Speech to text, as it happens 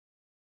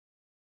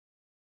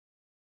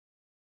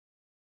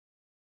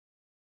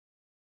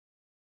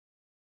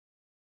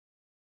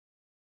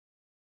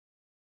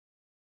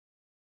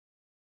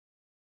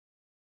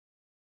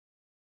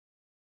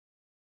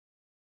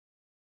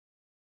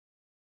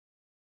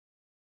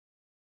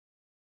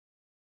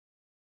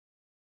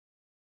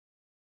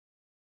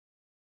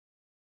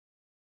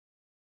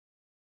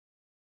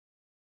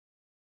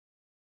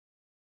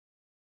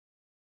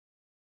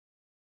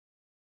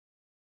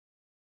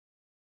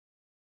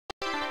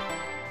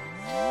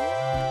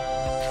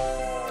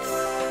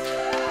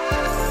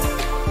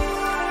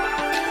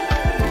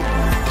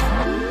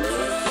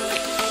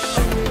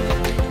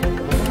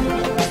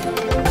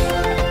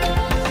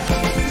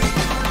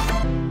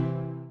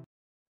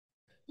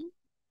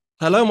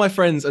Hello, my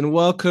friends, and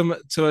welcome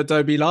to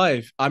Adobe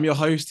Live. I'm your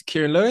host,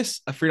 Kieran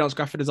Lewis, a freelance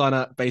graphic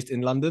designer based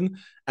in London.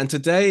 And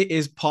today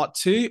is part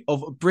two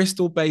of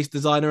Bristol based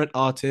designer and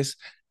artist,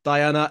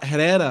 Diana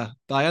Herrera.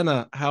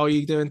 Diana, how are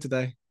you doing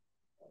today?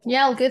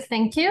 Yeah, all good,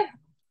 thank you.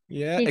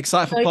 Yeah, Here to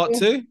excited for show part you,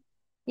 two?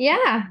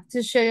 yeah,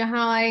 to show you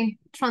how I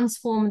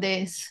transform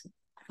this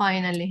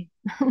finally.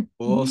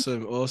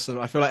 Awesome, awesome.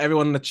 I feel like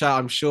everyone in the chat,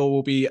 I'm sure,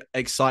 will be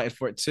excited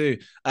for it too.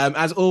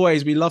 As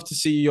always, we love to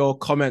see your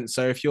comments.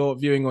 So if you're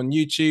viewing on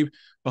YouTube,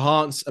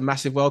 Behance, a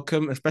massive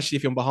welcome, especially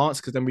if you're on Behance,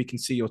 because then we can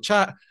see your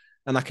chat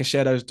and I can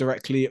share those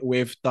directly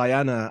with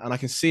Diana. And I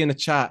can see in the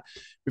chat,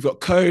 we've got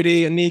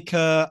Cody,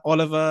 Anika,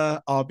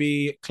 Oliver,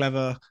 RB,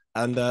 Clever,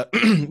 and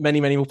many,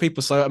 many more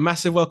people. So a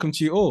massive welcome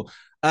to you all.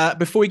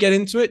 Before we get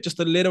into it, just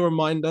a little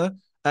reminder.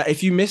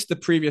 If you missed the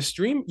previous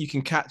stream, you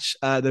can catch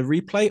the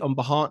replay on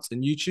Behance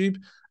and YouTube.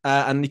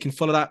 And you can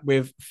follow that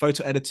with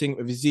photo editing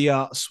with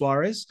Zia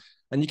Suarez.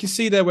 And you can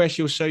see there where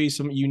she'll show you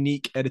some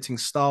unique editing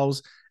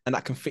styles and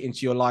that can fit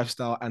into your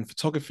lifestyle and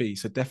photography.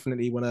 So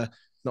definitely want to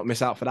not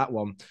miss out for that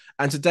one.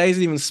 And today is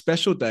an even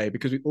special day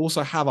because we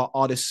also have our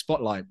artist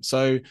spotlight.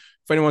 So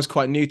if anyone's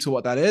quite new to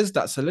what that is,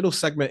 that's a little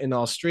segment in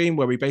our stream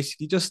where we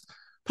basically just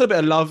put a bit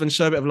of love and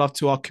show a bit of love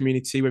to our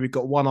community where we've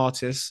got one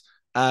artist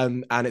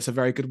and it's a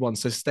very good one.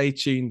 So stay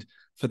tuned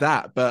for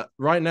that. But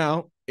right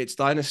now, it's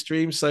Diana's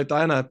stream. So,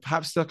 Diana,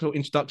 perhaps a little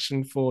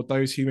introduction for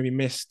those who maybe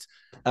missed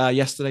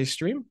yesterday's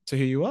stream to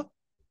who you are.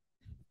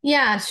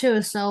 Yeah,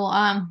 sure. So,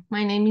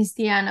 my name is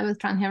Diana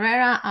Beltran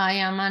Herrera. I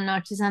am an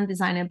artist and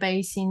designer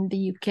based in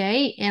the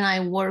UK, and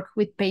I work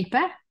with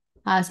paper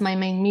as my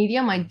main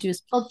medium. I do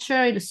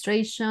sculpture,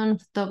 illustration,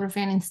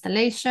 photography, and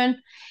installation.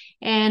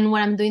 And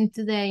what I'm doing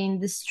today in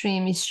the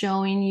stream is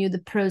showing you the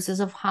process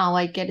of how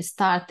I get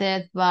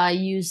started by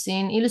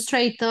using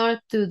Illustrator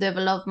to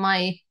develop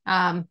my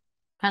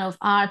kind of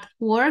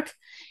artwork.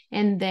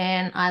 And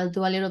then I'll do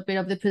a little bit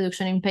of the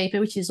production in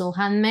paper, which is all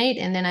handmade.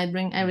 And then I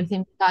bring Mm.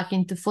 everything back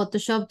into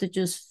Photoshop to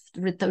just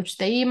retouch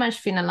the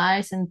image,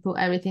 finalize, and put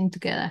everything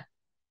together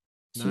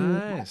to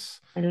Nice.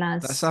 the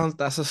last.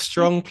 That's a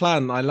strong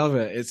plan. I love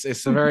it.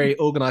 It's a very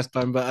organized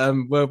plan,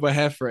 but we're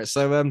here for it.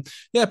 So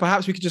yeah,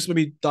 perhaps we could just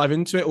maybe dive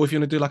into it, or if you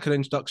want to do like an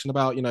introduction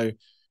about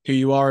who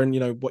you are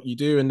and what you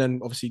do, and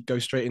then obviously go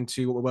straight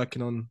into what we're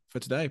working on for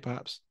today,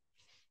 perhaps.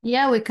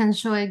 Yeah, we can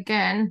show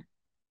again.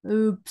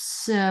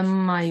 Oops,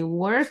 my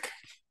work.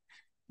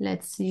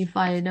 Let's see if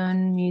I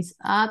don't mess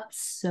up.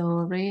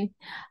 Sorry.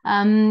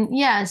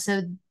 Yeah,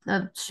 so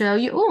I'll show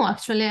you. Oh,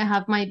 actually, I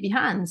have my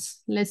Behance.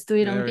 Let's do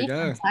it on There we go.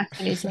 Behance,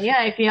 actually. So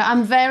yeah, if you,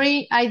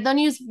 I don't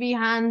use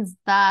Behance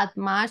that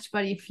much,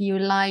 but if you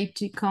like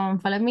to come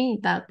follow me,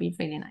 that'd be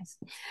really nice.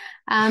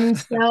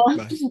 So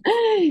Nice.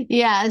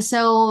 yeah,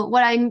 so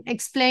what I'm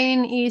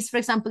explaining is, for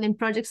example, in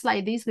projects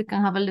like this, we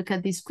can have a look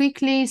at this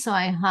quickly. So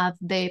I have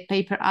the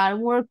paper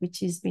artwork,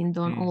 which is being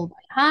done all Mm.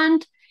 by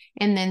hand.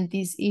 And then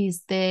this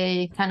is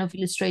the kind of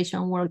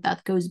illustration work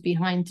that goes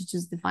behind to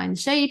just define the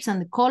shapes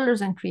and the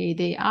colors and create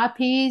the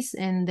APIs.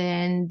 And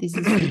then this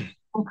is the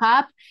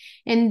cap.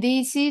 And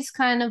this is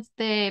kind of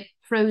the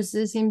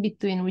process in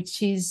between,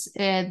 which is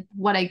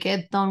what I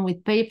get done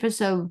with paper.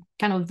 So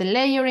kind of the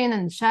layering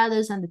and the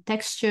shadows and the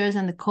textures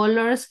and the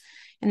colors.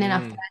 And then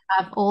after Mm.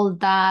 I have all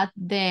that,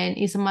 then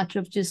it's a matter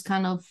of just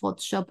kind of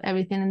Photoshop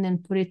everything and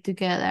then put it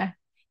together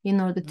in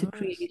order to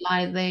create Nice.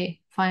 like the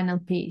final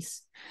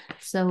piece.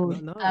 So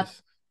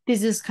Nice.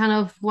 this is kind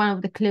of one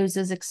of the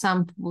closest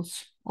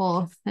examples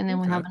of, and then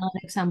we Okay. have another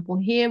example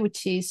here,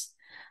 which is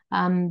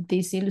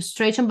this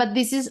illustration, but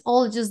this is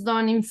all just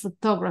done in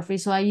photography.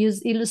 So I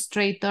use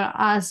Illustrator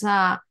as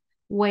a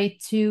way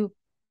to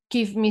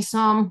give me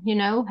some,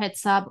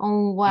 heads up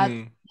on what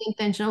Mm. the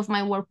intention of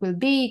my work will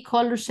be,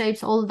 color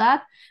shapes, all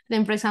that.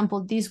 Then, for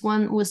example, this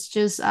one was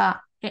just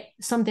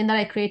something that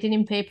I created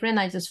in paper and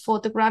I just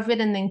photograph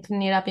it and then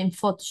clean it up in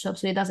Photoshop.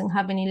 So it doesn't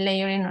have any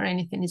layering or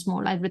anything. It's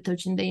more like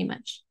retouching the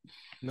image.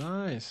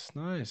 Nice,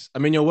 nice. I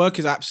mean, your work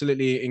is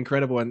absolutely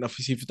incredible, and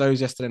obviously for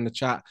those yesterday in the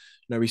chat,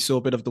 we saw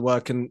a bit of the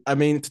work, and I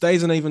mean,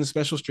 today's an even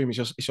special stream.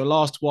 It's your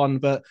last one,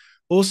 but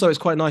also it's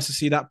quite nice to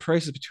see that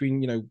process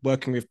between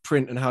working with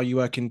print and how you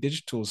work in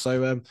digital.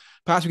 So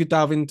perhaps we could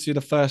delve into the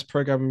first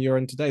program you're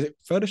in today. Is it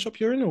Photoshop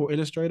you're in or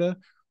Illustrator?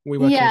 What are we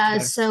working with Yeah,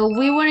 today? so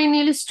we were in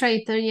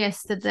Illustrator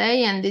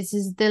yesterday, and this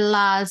is the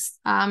last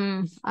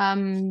kind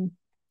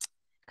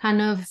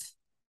of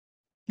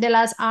the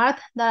last art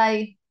that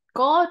I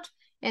got.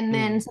 And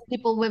then Mm. some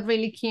people were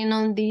really keen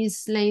on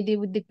this lady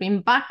with the green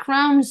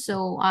background.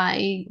 So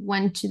I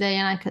went today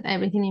and I cut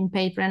everything in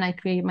paper and I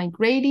created my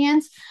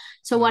gradients.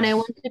 So what I Nice,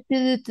 wanted to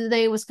do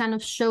today was kind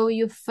of show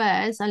you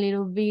first a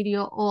little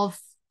video of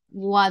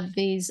what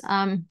this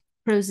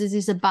process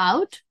is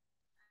about.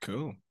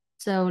 cool.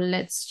 So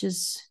let's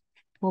just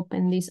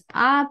open this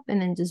up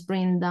and then just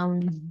bring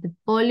down the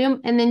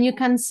volume. And then you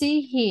can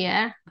see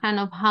here kind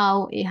of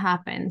how it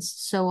happens.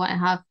 So I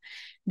have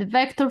the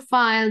vector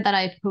file that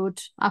I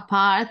put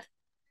apart.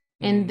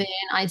 And then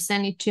I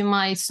send it to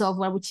my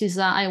software, which is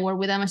I work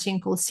with a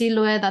machine called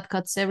Silhouette that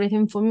cuts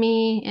everything for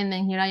me. And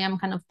then here I am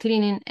kind of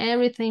cleaning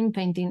everything,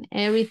 painting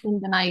everything.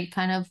 Then I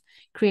kind of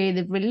create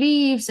the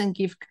reliefs and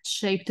give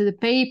shape to the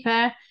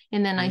paper.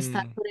 And then I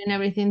start putting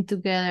everything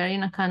together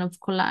in a kind of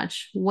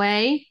collage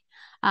way.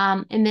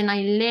 And then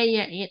I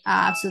layer it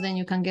up so then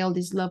you can get all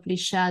these lovely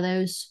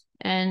shadows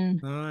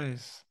and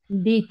nice. It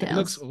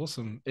looks details.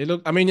 awesome.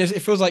 I mean,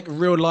 it feels like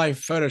real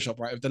life Photoshop,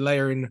 right? With the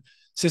layering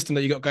system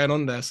that you got going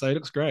on there. So it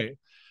looks great.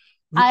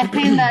 I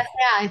think that,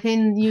 yeah, I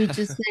think you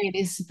just say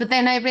this. But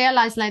then I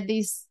realized like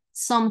this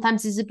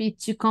sometimes is a bit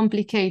too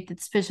complicated,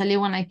 especially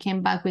when I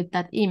came back with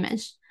that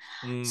image.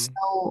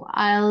 So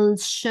I'll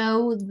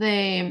show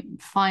the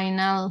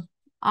final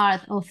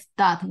art of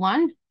that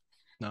one.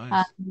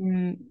 Nice.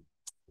 Um,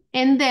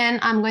 and then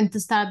I'm going to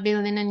start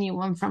building a new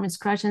one from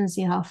scratch and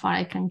see how far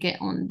I can get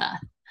on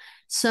that.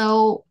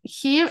 So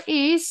here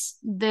is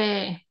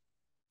the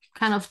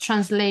kind of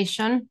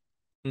translation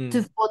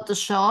to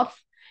Photoshop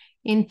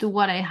into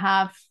what I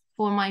have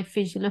for my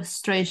fish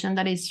illustration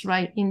that is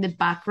right in the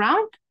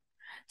background.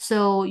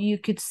 So you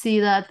could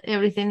see that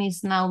everything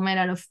is now made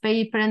out of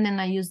paper, and then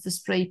I use the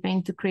spray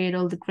paint to create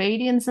all the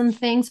gradients and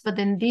things. But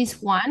then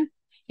this one,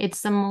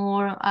 it's a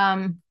more,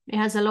 it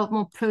has a lot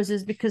more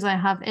process because I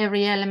have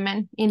every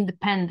element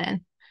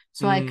independent.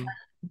 So I can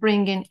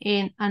bring it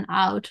in and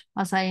out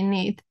as I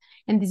need.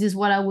 And this is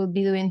what I will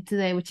be doing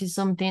today, which is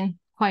something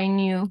quite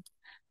new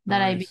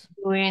that I've been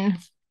Nice. doing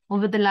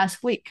over the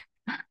last week.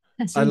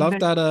 I love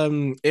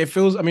that. It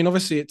feels. I mean,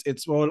 obviously,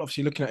 it's well,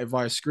 obviously looking at it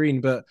via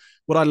screen. But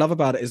what I love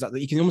about it is that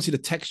you can almost see the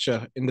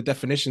texture in the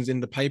definitions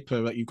in the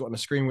paper that you've got on the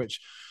screen, which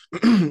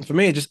for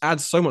me it just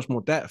adds so much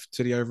more depth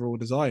to the overall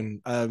design.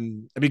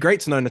 It'd be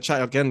great to know in the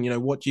chat again.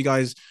 What you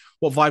guys,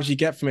 what vibes you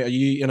get from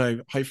it.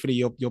 Are hopefully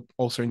you're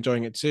also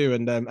enjoying it too.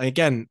 And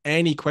again,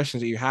 any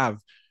questions that you have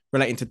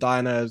relating to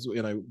Diana's,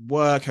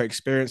 work, her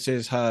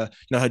experiences, her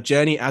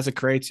journey as a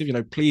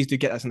creative, please do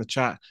get us in the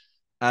chat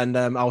and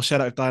I'll share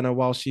that with Diana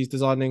while she's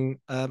designing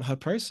her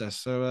process.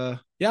 So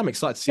yeah, I'm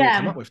excited to see what we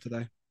come Yeah. up with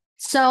today.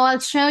 So I'll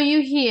show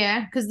you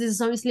here, because this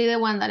is obviously the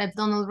one that I've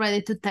done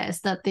already to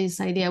test that this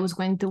idea was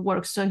going to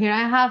work. So here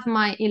I have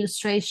my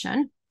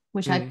illustration,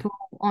 which I put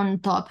on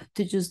top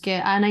to just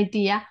get an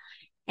idea.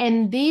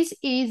 And this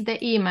is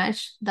the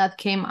image that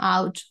came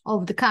out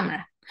of the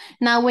camera.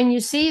 Now, when you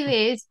see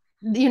this,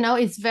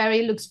 looks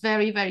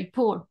very, very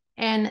poor.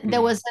 And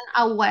there wasn't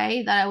a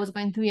way that I was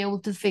going to be able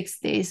to fix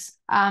this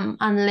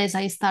unless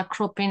I start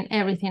cropping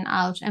everything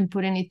out and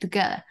putting it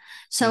together.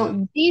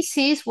 So this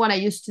is what I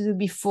used to do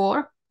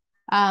before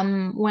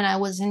when I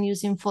wasn't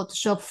using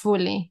Photoshop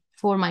fully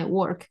for my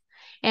work.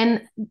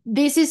 And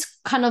this is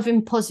kind of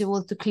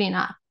impossible to clean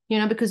up,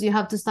 because you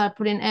have to start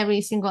putting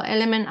every single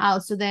element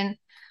out. So then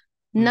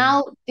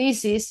now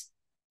this is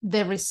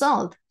the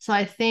result. So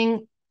I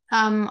think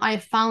I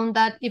found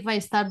that if I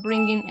start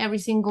bringing every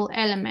single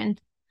element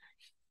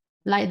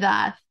like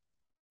that,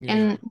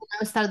 and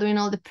start doing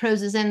all the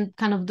process and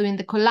kind of doing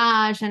the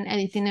collage and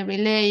editing every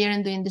layer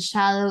and doing the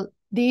shadow,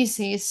 this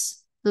is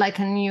like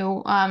a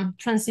new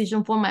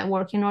transition for my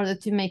work in order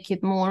to make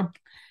it more,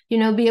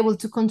 be able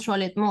to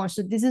control it more.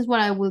 So this is what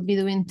I will be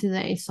doing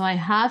today. So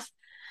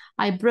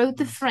I brought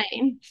the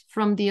frame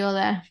from the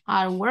other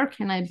artwork,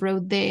 and I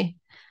brought the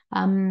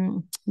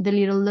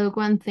little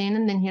logo and thing,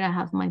 and then here I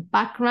have my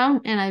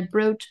background, and I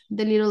brought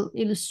the little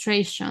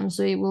illustration,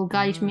 so it will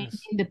guide me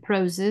in the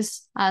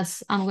process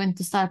as I'm going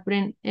to start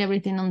putting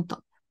everything on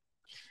top.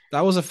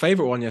 That was a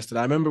favorite one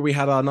yesterday. I remember we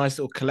had our nice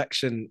little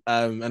collection.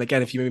 And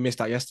again, if you maybe missed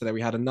out yesterday,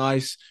 we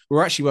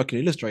were actually working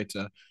in Illustrator,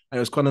 and it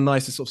was kind of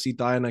nice to sort of see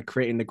Diana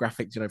creating the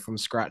graphics, from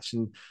scratch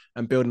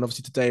and building.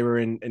 Obviously, today we're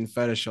in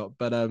Photoshop,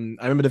 but I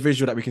remember the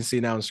visual that we can see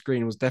now on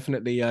screen was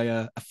definitely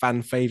a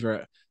fan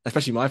favorite,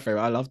 especially my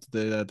favorite. I loved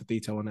the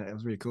detail on it. It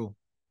was really cool.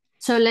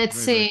 So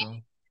let's Very, very see. cool.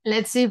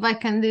 Let's see if I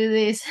can do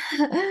this.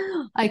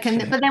 I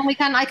can, but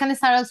then I can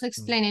start also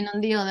explaining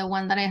on the other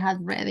one that I had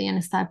ready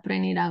and start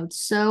putting it out.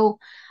 So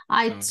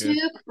I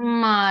took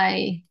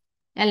my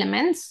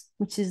elements,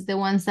 which is the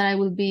ones that I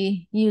will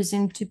be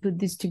using to put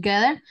this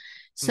together.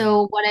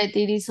 So what I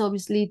did is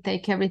obviously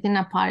take everything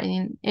apart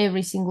in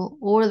every single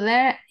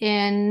order,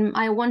 and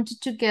I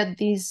wanted to get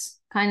this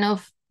kind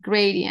of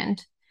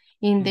gradient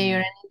in there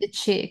and in the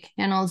cheek.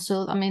 And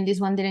also, I mean, this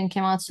one didn't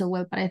come out so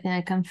well, but I think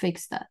I can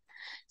fix that.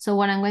 So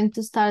what I'm going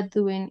to start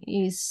doing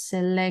is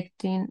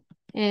selecting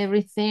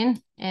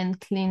everything and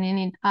cleaning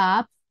it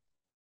up.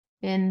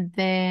 And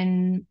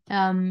then,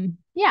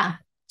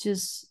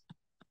 just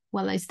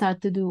while I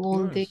start to do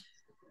all this.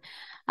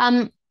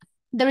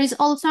 There is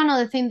also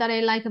another thing that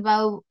I like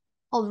about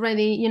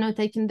already,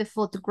 taking the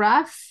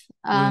photograph,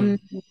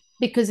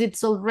 because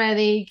it's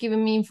already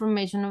giving me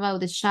information about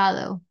the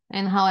shadow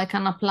and how I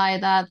can apply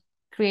that,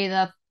 create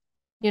that,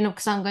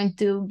 because I'm going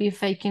to be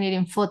faking it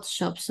in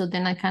Photoshop. So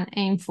then I can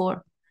aim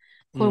for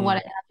what I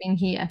have in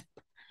here.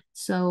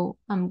 So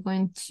I'm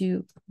going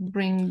to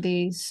bring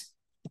this,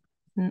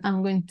 and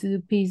I'm going to do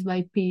piece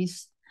by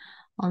piece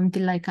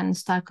until I can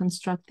start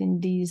constructing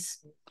these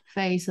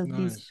face of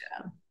this Nice.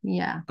 girl.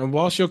 Yeah. And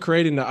whilst you're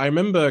creating that, I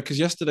remember because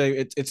yesterday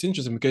it's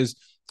interesting because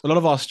a lot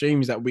of our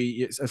streams that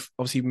it's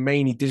obviously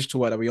mainly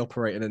digital work that we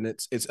operate in, and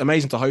it's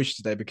amazing to host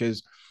you today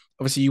because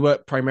obviously you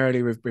work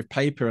primarily with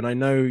paper, and I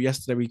know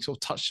yesterday we sort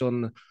of touched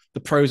on the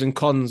pros and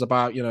cons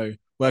about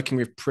working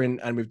with print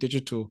and with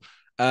digital.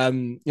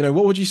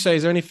 What would you say?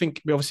 Is there anything?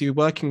 Obviously,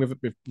 we're working with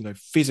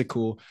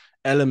physical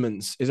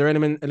elements. Is there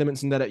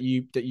elements in there that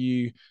you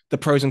the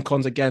pros and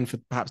cons again for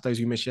perhaps those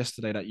who missed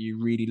yesterday that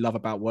you really love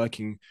about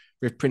working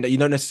with print that you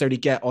don't necessarily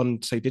get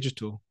on say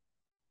digital?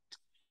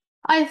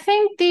 I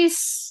think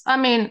I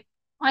mean,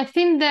 I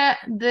think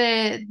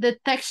the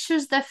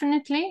textures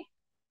definitely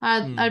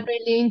are Mm,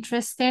 really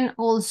interesting.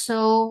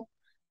 Also,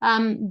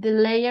 the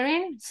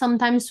layering.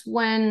 Sometimes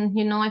when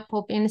I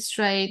pop in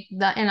straight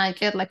that and I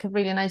get like a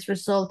really nice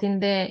result in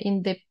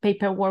the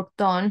paperwork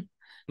done.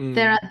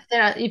 mm,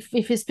 There are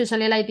if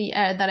especially like the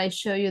air that I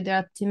show you, there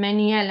are too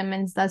many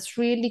elements that's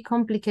really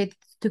complicated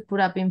to put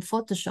up in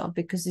Photoshop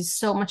because it's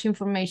so much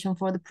information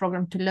for the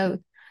program to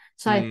load.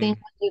 So I think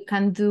mm, you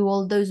can do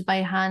all those by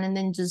hand and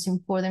then just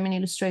import them in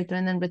Illustrator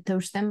and then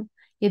retouch them.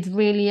 It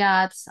really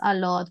adds a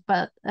lot,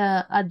 but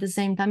at the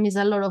same time, it's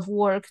a lot of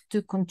work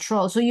to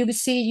control. So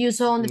you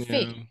saw on the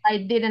fish. yeah. I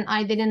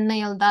didn't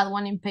nail that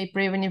one in paper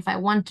even if I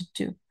wanted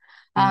to.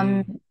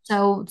 Um, Mm,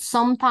 so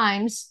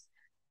sometimes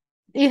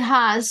it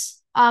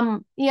has.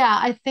 Yeah,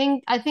 I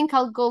think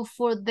I'll go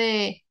for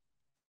the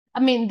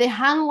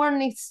handwork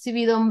needs to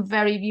be done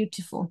very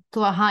beautiful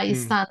to a high mm,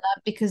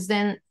 standard because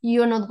then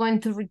you're not going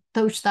to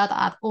retouch that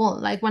at all.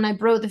 Like when I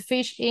brought the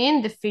fish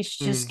in, the fish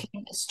just mm,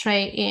 came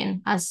straight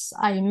in as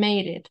I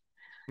made it.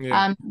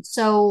 yeah.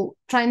 So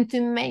trying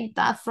to make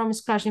that from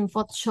scratch in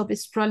Photoshop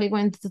is probably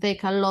going to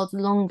take a lot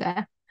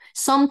longer.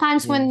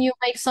 Sometimes when Mm, you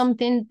make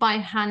something by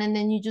hand and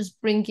then you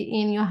just bring it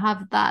in, you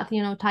have that,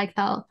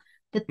 tactile,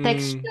 the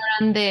texture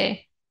mm, and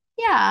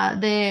yeah,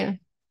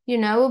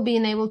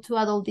 being able to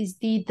add all these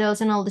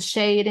details and all the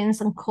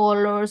shadings and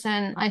colors.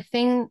 And I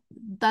think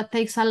that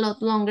takes a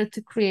lot longer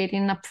to create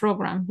in a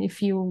program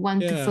if you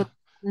want to yeah. focus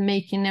on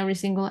making every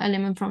single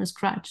element from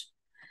scratch.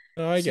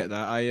 No, I So get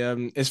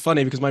that. It's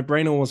funny because my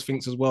brain always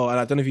thinks as well, and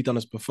I don't know if you've done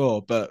this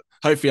before, but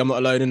hopefully I'm not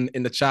alone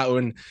in the chat or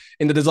in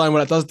the design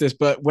when it does this.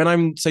 But when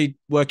I'm say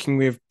working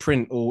with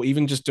print or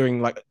even just doing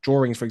like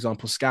drawings, for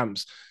example,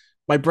 scamps,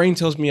 my brain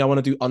tells me I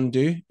want to do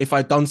undo if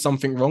I've done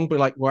something wrong, but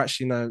like, well,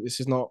 actually, no, this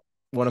is not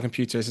on a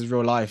computer, this is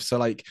real life. So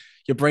like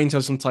your brain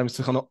tells sometimes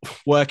to kind of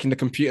work in the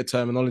computer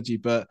terminology,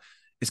 but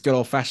it's good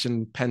old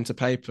fashioned pen to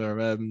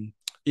paper.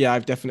 Yeah,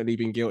 I've definitely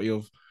been guilty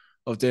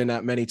of doing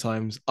that many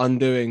times,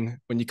 undoing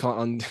when you can't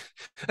undo,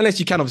 unless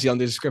you can obviously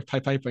undo the script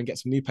paper and get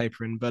some new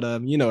paper in.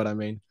 But you know what I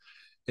mean.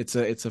 It's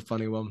a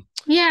funny one.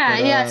 yeah, But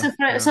yeah. So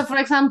for yeah. so for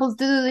example,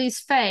 to do this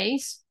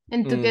face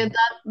and to get Mm,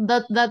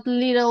 that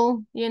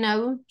little,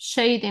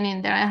 shading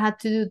in there, I had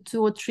to do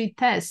 2 or 3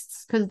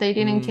 tests because they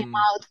didn't come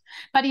mm, out.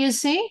 But you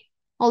see,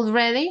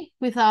 already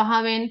without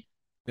having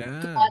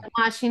to yeah. add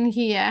much in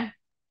here,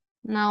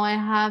 now I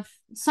have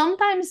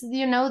sometimes,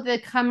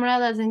 the camera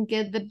doesn't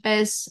get the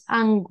best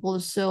angle.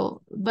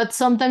 So, but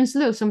sometimes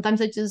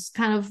I just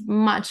kind of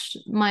match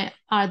my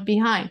art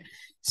behind.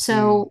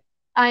 Mm, So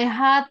I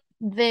had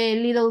the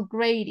little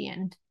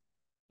gradient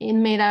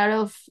made out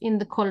of in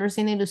the colors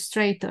in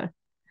Illustrator.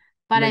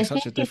 But I makes think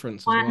such a it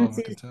difference as well. once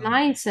I can is tell.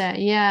 nicer,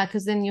 yeah,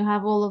 because then you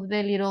have all of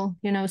the little,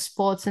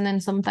 spots, and then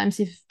sometimes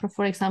if,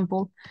 for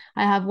example,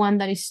 I have one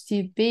that is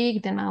too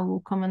big, then I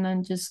will come in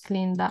and just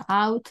clean that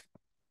out,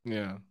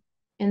 Yeah.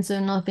 and so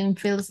nothing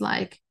feels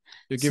like.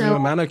 You're giving So him a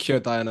manicure,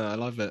 Diana. I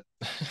love it.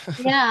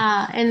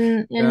 yeah,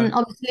 and Yeah. and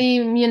obviously,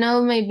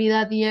 maybe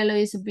that yellow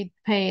is a bit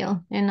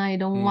pale, and I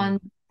don't Mm,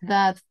 want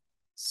that,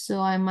 so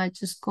I might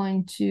just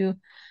going to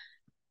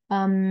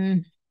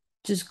um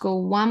just go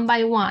one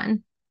by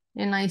one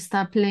and I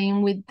start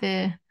playing with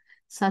the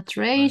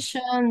nice.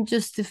 saturation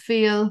just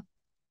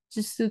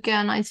to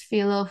get a nice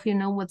feel of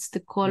what's the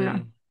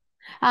color. Mm.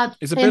 uh,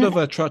 It's a bit and of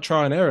a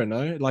try and error,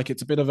 no? Like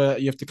it's a bit of a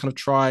you have to kind of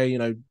try,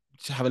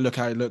 to have a look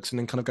how it looks and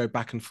then kind of go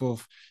back and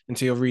forth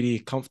until you're really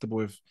comfortable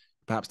with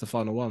perhaps the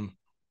final one.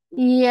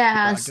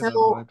 But yeah, I get that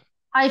so vibe.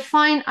 I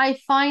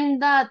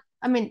find that,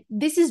 I mean,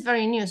 this is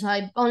very new, so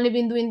I've only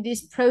been doing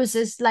this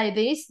process like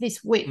this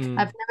week.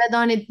 I've Mm, never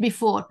done it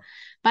before,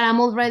 but I'm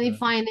already yeah.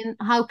 finding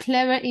how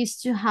clever it is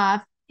to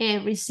have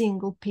every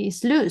single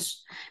piece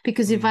loose.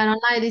 Because if Mm, I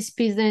don't like this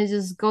piece, then it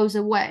just goes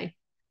away,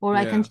 or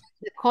I can yeah. change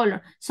the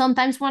color.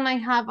 Sometimes when I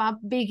have a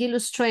big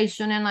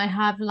illustration and I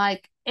have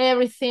like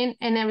everything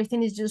and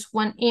everything is just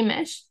one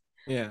image,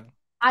 Yeah.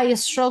 I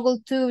struggle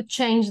to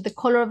change the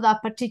color of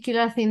that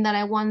particular thing that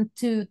I want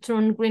to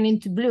turn green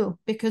into blue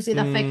because it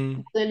affects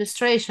Mm, the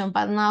illustration.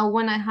 But now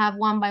when I have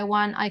one by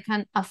one, I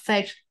can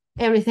affect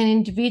everything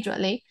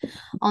individually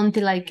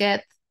until I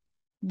get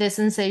the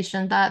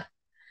sensation that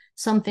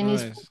something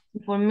is nice.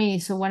 for me.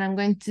 So what I'm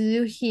going to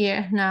do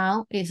here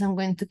now is I'm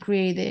going to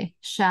create a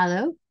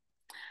shadow,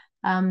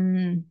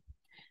 um,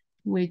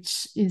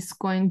 which is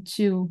going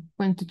to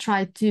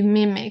try to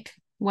mimic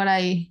what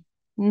I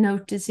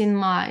notice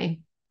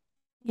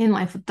in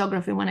my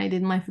photography when I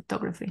did my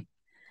photography.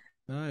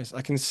 Nice.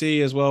 I can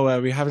see as well where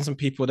we're having some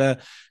people there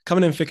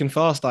coming in thick and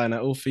fast,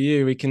 Diana. All for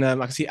you. We can I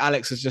can see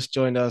Alex has just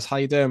joined us. How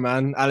you doing,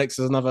 man? Alex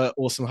is another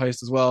awesome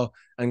host as well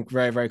and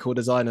very, very cool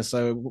designer.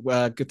 So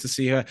good to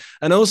see her.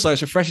 And also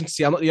it's refreshing to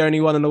see I'm not the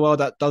only one in the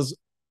world that does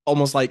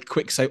almost like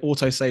quick save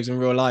auto saves in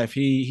real life.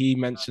 He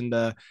mentioned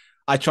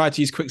I tried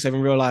to use quick save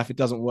in real life, it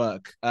doesn't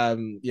work.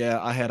 Yeah,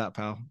 I hear that,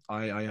 pal.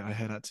 I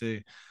hear that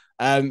too.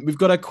 We've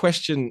got a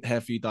question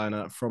here for you,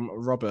 Diana, from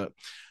Robert.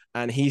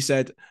 And he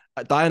said,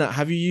 Diana,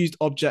 have you used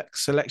object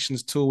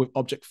selections tool with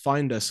object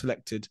finder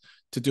selected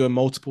to do a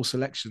multiple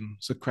selection?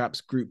 So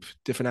perhaps group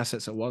different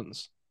assets at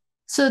once.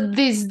 So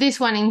this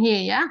one in here,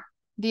 yeah,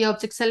 the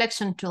object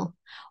selection tool.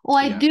 Oh,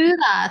 I Yeah. do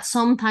that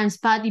sometimes,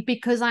 but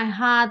because I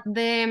had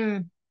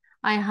them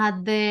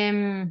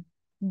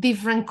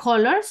different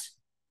colors.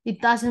 It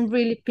doesn't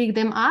really pick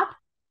them up.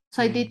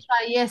 So I did Mm,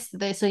 try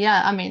yesterday. So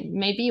yeah, I mean,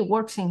 maybe it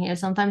works in here.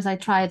 Sometimes I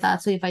try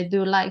that. So if I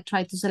do like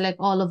try to select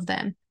all of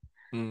them.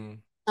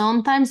 mm,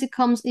 Sometimes it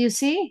comes, you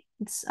see,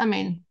 it's, I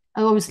mean,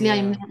 obviously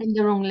I'm yeah. in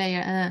the wrong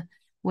layer.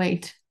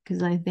 Wait,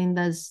 because I think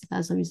that's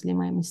obviously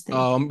my mistake.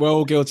 We're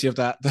all guilty of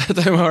that.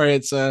 Don't worry.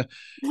 It's yeah,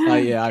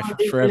 I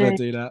forever Obviously.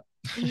 do that.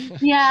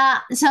 Yeah,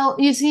 so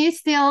you see,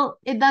 still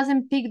it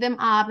doesn't pick them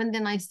up, and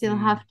then I still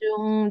have Mm,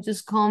 to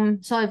just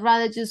come. So I'd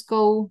rather just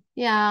go.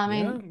 Yeah, I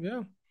yeah, mean,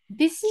 yeah.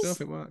 this Sure, is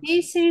if it works.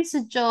 this is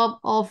a job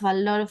of a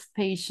lot of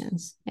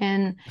patience,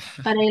 and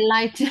but I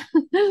like to,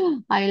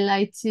 I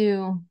like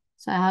to.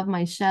 So I have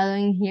my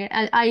shadowing here.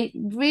 I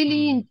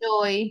really Mm,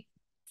 enjoy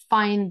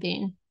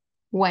finding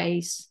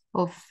ways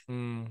of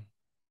mm,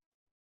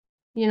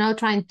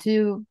 trying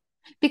to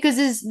because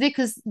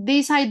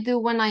this I do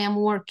when I am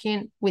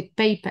working with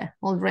paper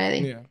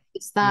already. yeah.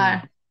 It's Mm,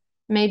 that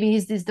maybe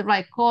is this the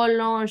right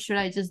color? Should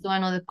I just do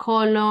another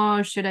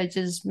color? Should I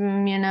just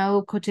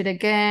cut it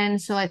again?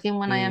 So I think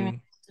when I am in mm,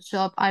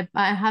 Photoshop,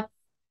 I have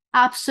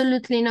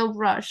absolutely no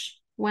rush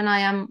when I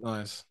am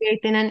nice.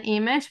 creating an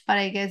image, but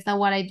I guess that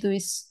what I do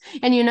is,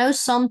 and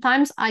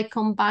sometimes I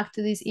come back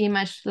to this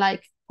image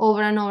like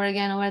over and over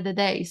again over the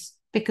days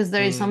because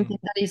there is Mm, something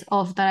that is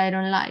off that I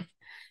don't like.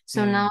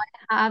 So now mm.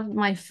 I have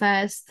my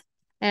first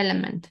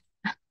element.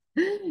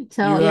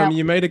 So You yeah,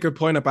 you made a good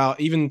point about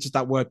even just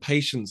that word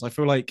patience. I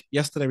feel like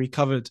yesterday we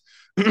covered,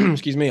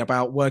 excuse me,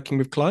 about working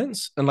with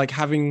clients and like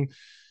having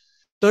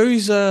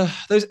those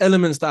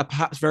elements that are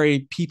perhaps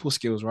very people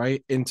skills,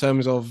 right? In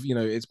terms of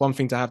it's one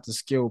thing to have the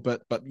skill,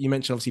 but you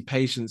mentioned obviously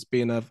patience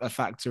being a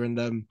factor. And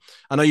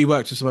I know you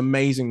worked with some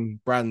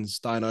amazing brands,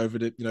 Diana, over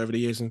the over the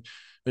years and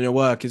in your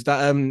work. Is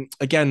that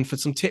again for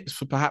some tips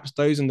for perhaps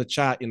those in the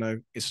chat?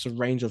 It's a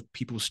range of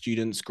people,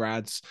 students,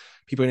 grads,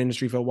 people in the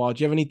industry for a while.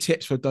 Do you have any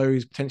tips for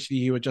those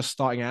potentially who are just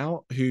starting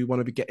out who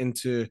want to get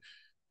into?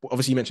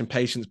 Obviously, you mentioned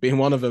patience being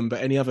one of them,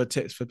 but any other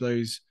tips for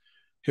those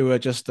who are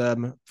just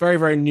very,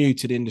 very new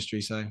to the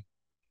industry? So,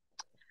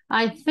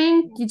 I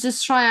think you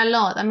just try a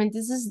lot. I mean,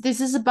 this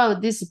is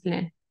about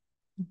discipline.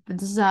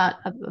 This is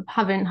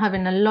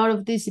having a lot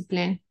of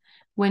discipline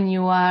when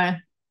you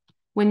are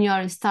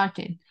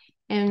starting,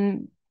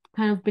 and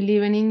kind of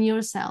believing in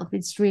yourself.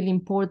 It's really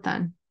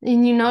important.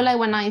 And like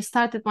when I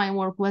started, my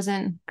work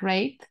wasn't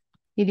great.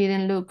 It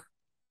didn't look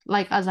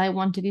like as I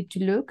wanted it to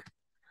look.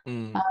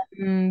 mm,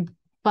 Um,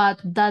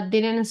 but that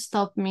didn't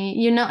stop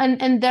me,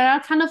 and there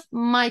are kind of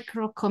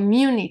micro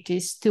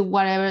communities to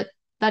whatever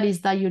that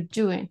is that you're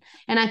doing.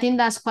 And I think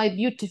that's quite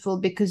beautiful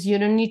because you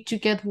don't need to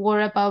get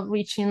worried about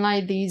reaching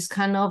like these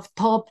kind of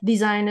top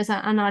designers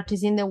and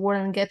artists in the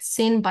world and get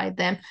seen by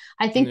them.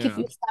 I think if yeah,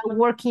 you start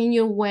working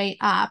your way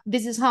up,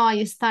 this is how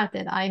I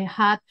started. I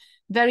had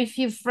very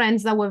few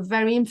friends that were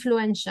very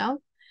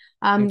influential.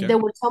 okay, There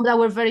were some that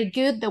were very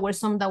good. There were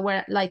some that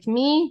were like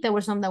me. There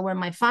were some that were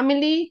my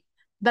family.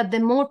 But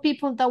the more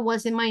people that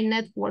was in my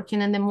networking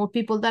and the more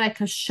people that I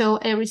could show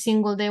every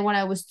single day what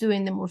I was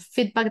doing, the more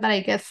feedback that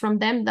I get from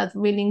them, that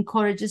really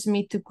encourages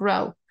me to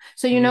grow.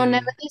 So,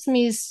 never mm,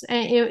 dismiss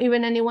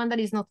even anyone that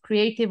is not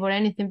creative or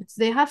anything because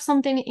they have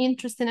something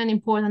interesting and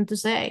important to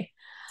say.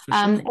 for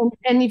sure.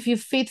 And if you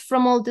feed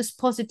from all these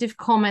positive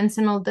comments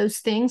and all those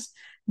things,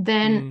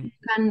 then Mm, you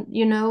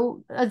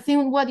can, I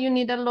think what you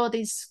need a lot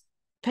is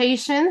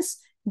patience,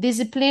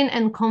 discipline,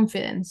 and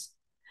confidence.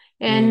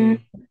 And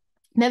mm,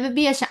 never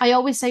be ashamed. I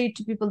always say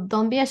to people,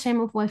 don't be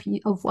ashamed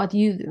of what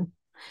you do.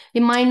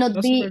 It might not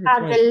that's a be very good at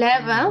point. the Mm,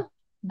 level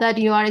that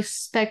you are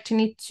expecting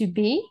it to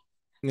be,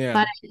 yeah,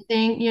 but I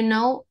think,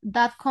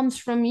 that comes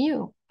from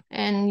you.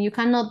 And you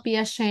cannot be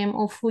ashamed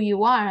of who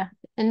you are.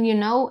 And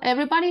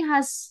everybody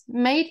has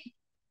made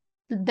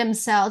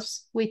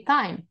themselves with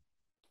time.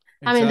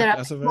 I mean, there exactly. are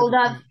That's a very people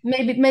good that point.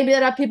 maybe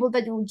there are people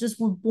that you just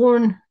were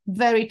born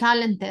very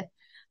talented.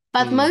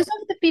 But Mm, most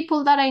of the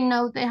people that I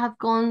know, they have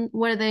gone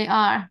where they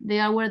are. They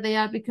are where they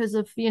are because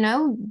of,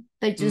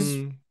 they just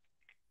mm.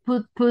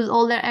 put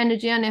all their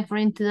energy and effort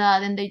into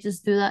that, and they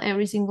just do that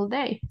every single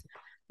day.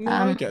 No,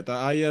 I Um, get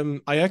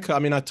that. I echo. I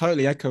mean, I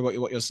totally echo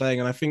what you're saying,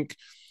 and I think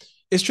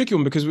it's a tricky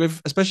one because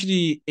with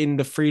especially in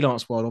the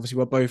freelance world, obviously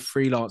we're both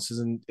freelancers,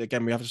 and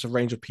again we have just a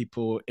range of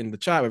people in the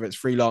chat, whether it's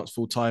freelance,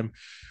 full time,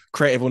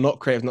 creative or not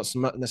creative, not so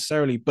much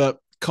necessarily, but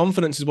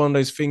confidence is one of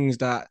those things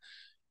that,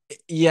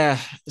 yeah,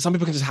 some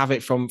people can just have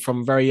it from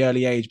very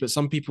early age, but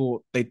some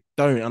people they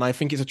don't. And I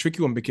think it's a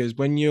tricky one because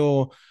when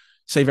you're,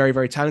 say, very,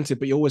 very talented,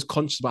 but you're always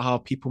conscious about how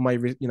people may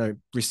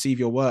receive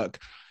your work.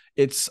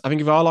 It's, I think,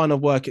 with our line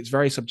of work, it's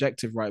very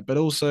subjective, right? But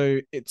also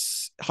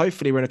it's,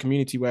 hopefully we're in a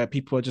community where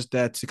people are just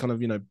there to kind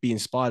of, be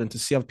inspired and to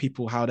see other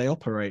people how they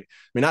operate.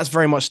 I mean, that's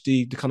very much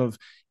the kind of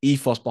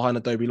ethos behind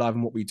Adobe Live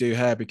and what we do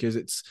here, because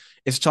it's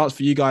a chance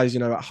for you guys,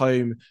 at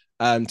home,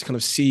 to kind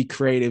of see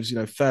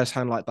creatives,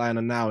 firsthand, like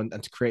Diana now, and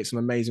to create some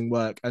amazing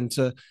work, and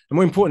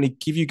more importantly,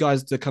 give you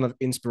guys the kind of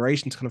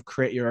inspiration to kind of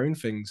create your own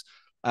things.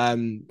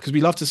 Because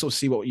we love to sort of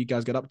see what you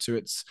guys get up to.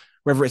 It's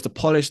whether it's the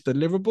polished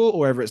deliverable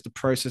or whether it's the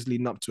process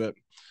leading up to it.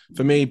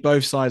 For me,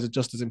 both sides are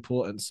just as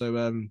important.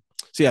 So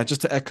yeah,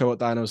 just to echo what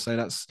Diana was saying,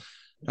 that's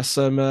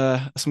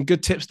some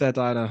good tips there,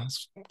 Diana.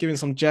 Giving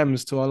some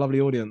gems to our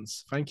lovely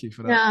audience. Thank you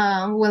for that.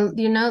 Yeah, well,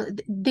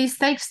 this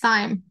takes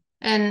time.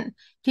 And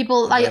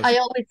people, It I does.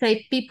 always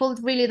say, people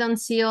really don't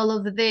see all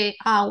of the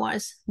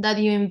hours that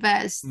you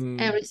invest Mm,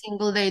 every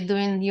single day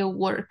doing your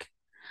work.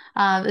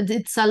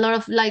 It's a lot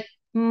of, like,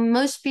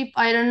 most people,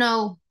 I don't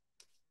know,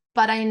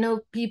 but I know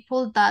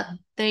people that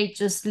they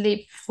just live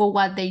for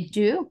what they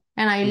do.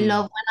 And I mm,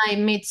 love when I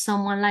meet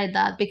someone like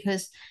that,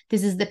 because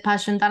this is the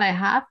passion that I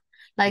have.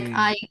 Like, mm,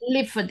 I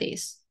live for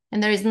this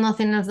and there is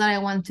nothing else that I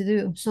want to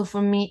do. So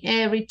for me,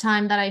 every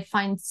time that I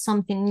find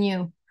something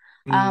new,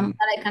 mm.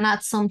 that I can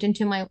add something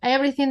to my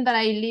everything that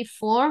I live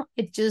for,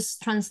 it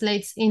just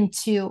translates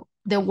into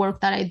the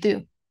work that I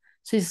do.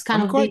 So it's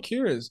kind I'm of quite the,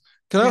 curious.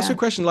 Can I ask you yeah. a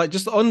question? Like,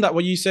 just on that,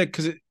 what you said,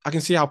 because I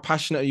can see how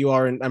passionate you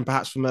are, and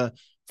perhaps from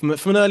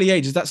an early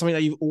age, is that something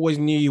that you always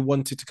knew you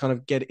wanted to kind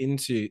of get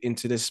into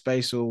this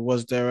space, or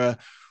was there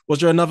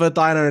another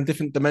Diana in a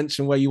different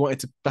dimension where you wanted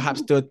to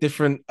perhaps do a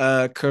different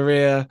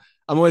career?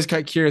 I'm always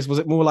quite curious. Was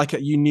it more like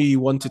you knew you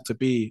wanted to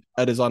be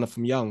a designer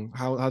from young?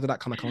 How did that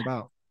kind of come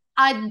about?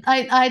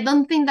 I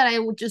don't think that I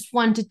would just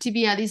wanted to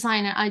be a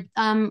designer.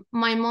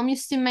 My mom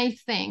used to make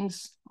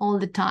things all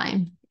the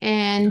time,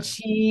 and Okay.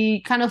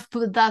 she kind of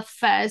put that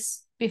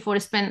first before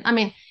spend. I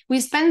mean, we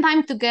spend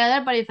time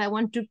together, but if I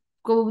want to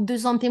go do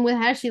something with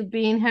her, she'll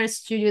be in her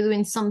studio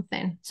doing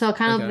something. So I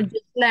kind Okay. of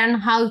just learn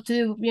how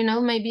to,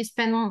 maybe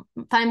spend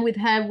time with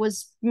her,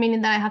 was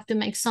meaning that I have to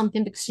make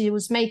something because she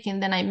was making,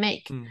 then I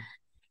make. Mm,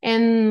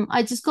 And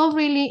I just got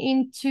really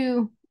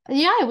into,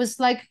 yeah, it was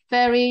like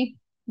very,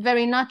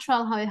 very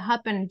natural how it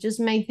happened. Just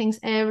make things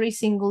every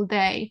single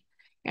day.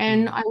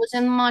 And mm. I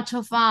wasn't much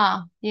of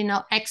a,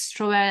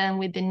 extrovert and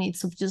with the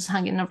needs of just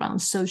hanging around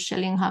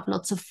socially and have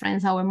lots of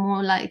friends. I were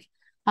more like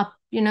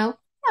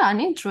yeah,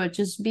 an introvert,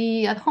 just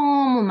be at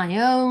home on my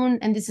own.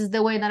 And this is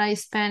the way that I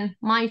spend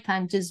my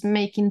time, just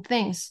making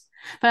things.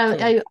 But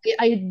Cool.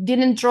 I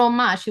didn't draw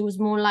much. It was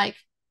more like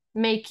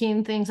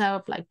making things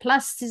out of like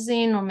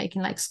plasticine or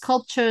making like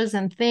sculptures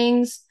and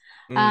things.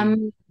 Mm,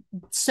 Um,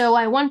 so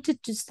I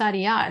wanted to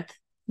study art.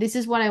 This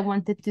is what I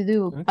wanted to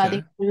do. But in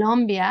okay.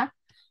 Colombia,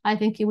 I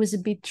think it was a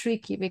bit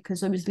tricky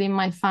because obviously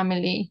my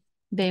family,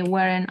 they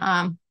weren't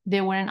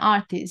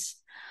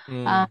artists.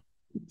 Um, Mm,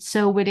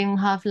 so we didn't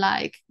have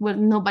like, well,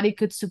 nobody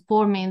could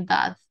support me in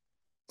that.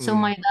 So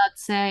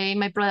mm,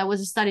 my brother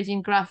was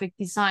studying graphic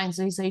design.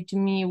 So he said to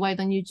me, why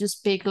don't you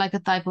just pick like a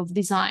type of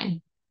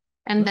design?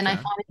 And then I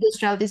okay. found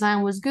industrial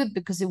design was good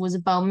because it was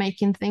about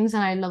making things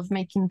and I love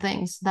making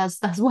things.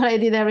 That's what I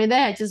did every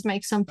day. I just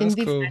make something That's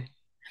different. cool.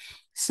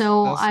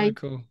 So That's so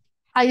cool.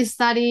 I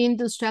study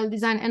industrial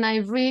design and I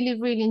really,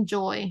 really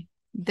enjoy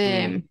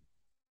Mm,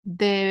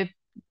 the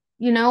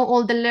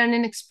all the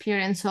learning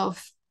experience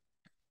of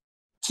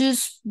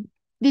just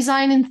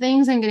designing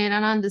things and getting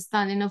an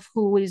understanding of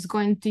who is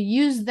going to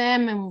use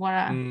them and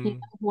mm,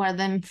 who are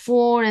them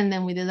for. And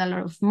then we did a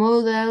lot of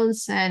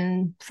models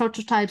and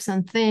prototypes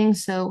and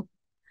things. So,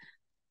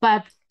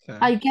 but okay.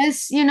 I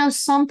guess,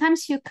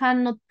 sometimes you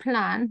cannot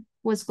plan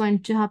what's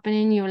going to happen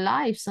in your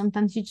life.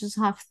 Sometimes you just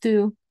have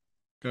to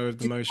Go with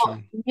the just,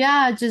 motion.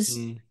 yeah, just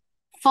Mm,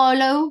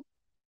 follow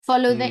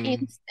follow the mm.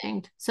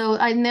 instinct. So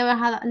I never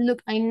had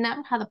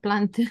a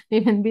plan to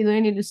even be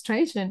doing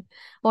illustration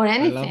or I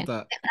love anything.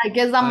 that. I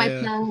guess that I my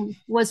plan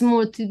was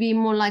more to be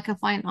more like a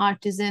fine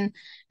artisan,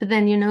 but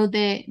then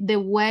the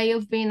way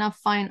of being a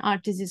fine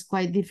artist is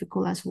quite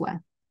difficult as well,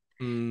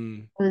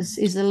 mm, because it's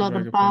a it's a lot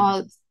very good point.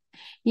 about,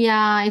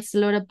 yeah, it's a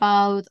lot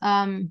about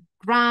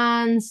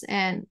grants,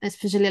 and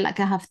especially like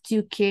I have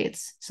two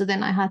kids, so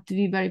then I had to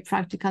be very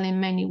practical in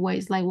many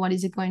ways, like what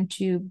is it going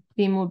to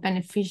be more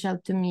beneficial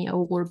to me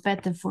or work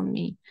better for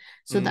me,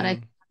 so that I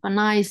can Mm, have a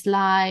nice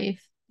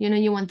life.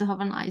 You want to have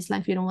a nice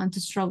life, you don't want to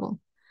struggle.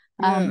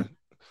 yeah,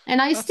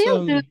 And I that's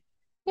still do,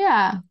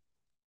 yeah,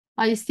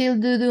 I still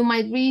do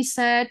my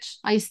research.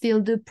 I still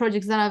do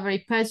projects that are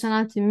very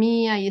personal to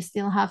me. I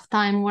still have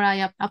time where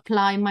I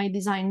apply my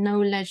design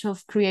knowledge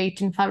of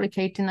creating,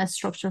 fabricating a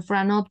structure for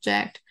an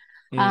object.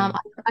 Um, mm,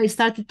 I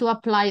started to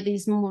apply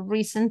this more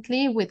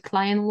recently with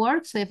client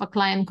work. So if a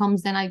client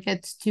comes, then I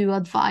get to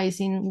advise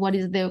in what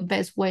is the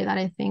best way that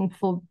I think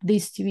for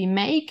this to be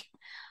made.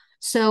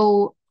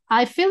 So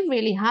I feel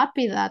really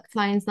happy that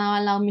clients now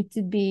allow me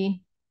to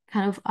be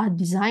kind of a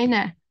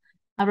designer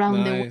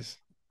around the way Nice.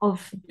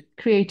 of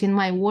creating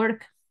my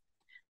work.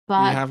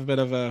 You But have a bit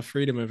of a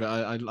freedom of it.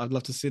 I'd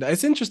love to see that.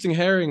 It's interesting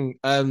hearing.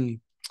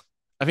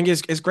 I think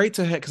it's great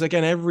to hear because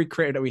again, every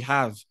creator that we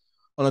have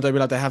on Adobe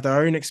Lab, they have their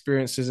own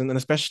experiences, and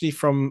especially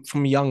from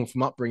young,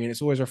 from upbringing,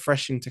 it's always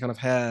refreshing to kind of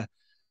hear.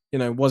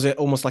 Was it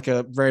almost like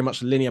a very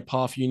much linear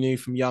path you knew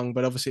from young,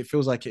 but obviously it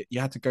feels like you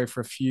had to go for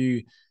a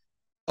few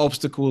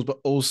obstacles, but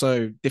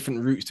also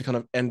different routes to kind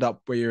of end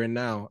up where you're in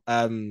now.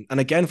 And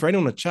again, for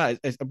anyone in the chat,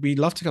 we'd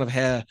love to kind of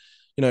hear,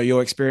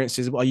 your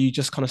experiences. Are you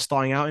just kind of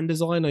starting out in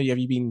design, or have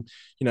you been,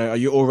 are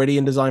you already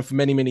in design for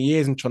many, many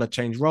years and trying to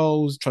change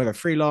roles, trying to go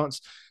freelance?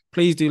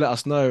 Please do let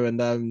us know,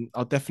 and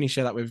I'll definitely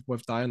share that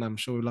with Diana. I'm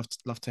sure we'd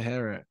love to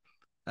hear it.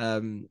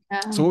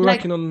 So we're like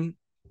working on.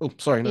 Oh,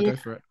 sorry, no, yeah, go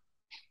for it.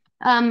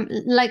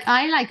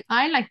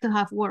 I like to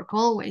have work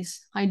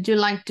always. I do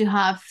like to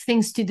have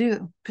things to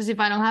do because if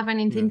I don't have Yeah.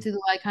 anything to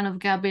do, I kind of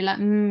get a bit like,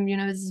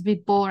 this is a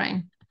bit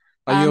boring.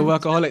 Are you a So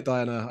workaholic,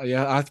 Diana?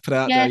 Yeah, I have to put it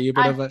out there. Are yes, you a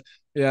bit I of a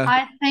yeah?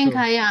 I think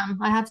Cool. I am.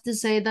 I have to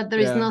say that there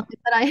is Yeah. nothing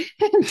that I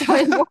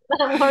enjoy more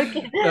than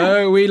working.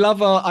 No, we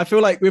love our. I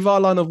feel like with our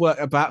line of work,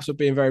 perhaps we're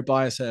being very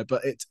biased here,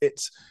 but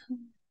it's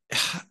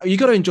you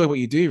got to enjoy what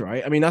you do,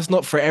 right? I mean, that's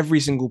not for every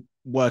single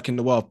work in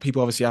the world.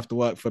 People obviously have to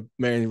work for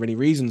many, many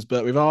reasons,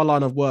 but with our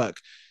line of work,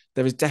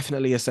 there is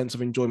definitely a sense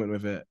of enjoyment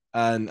with it,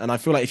 and I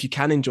feel like if you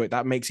can enjoy it,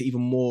 that makes it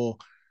even more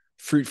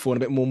fruitful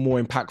and a bit more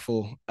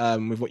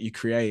impactful with what you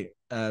create,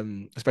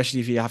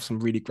 especially if you have some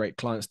really great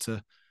clients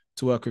to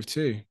work with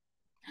too.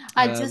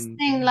 I just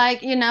think like,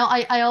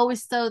 I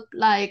always thought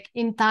like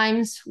in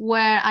times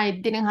where I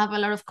didn't have a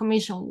lot of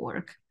commission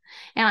work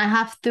and I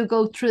have to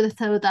go through the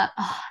thought that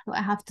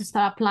I have to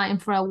start applying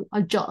for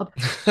a job.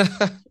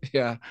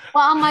 Yeah.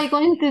 What am I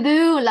going to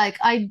do? Like,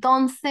 I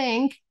don't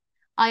think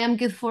I am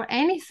good for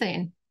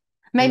anything.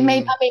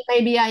 Mm,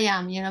 Maybe I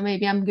am,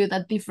 maybe I'm good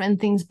at different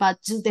things, but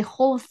just the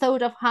whole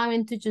thought of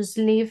having to just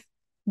leave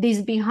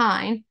this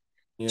behind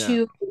yeah.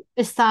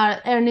 to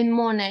start earning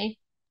money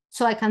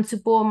so I can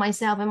support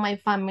myself and my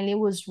family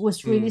was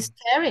really Mm,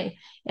 scary.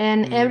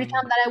 And every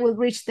time mm, that I would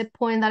reach the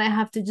point that I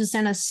have to just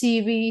send a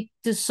CV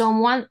to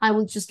someone, I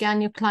will just get a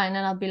new client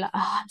and I'll be like,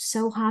 oh, I'm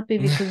so happy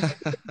because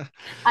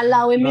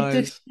allowing me to nice.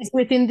 exist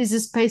within this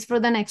space for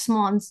the next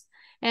months.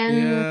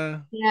 And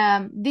Yeah.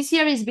 yeah, this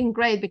year has been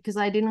great because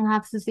I didn't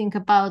have to think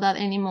about that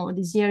anymore.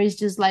 This year is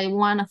just like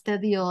one after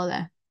the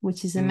other,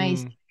 which is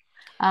amazing. Mm.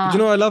 But you Uh,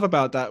 know what I love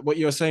about that? What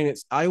you're saying,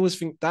 it's I always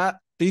think that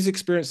these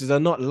experiences are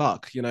not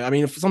luck. I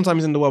mean,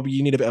 sometimes in the world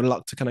you need a bit of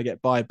luck to kind of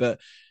get by, but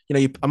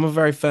I'm a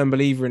very firm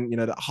believer in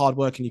that hard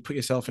work and you put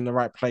yourself in the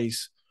right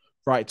place,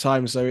 right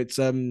time. So it's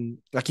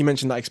like you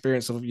mentioned that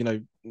experience of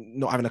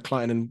not having a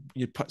client and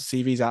you put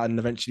CVs out and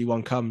eventually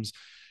one comes.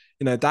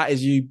 That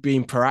is you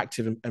being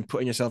proactive and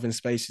putting yourself in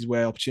spaces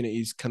where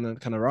opportunities can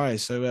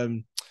arise. So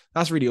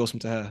that's really awesome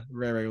to hear.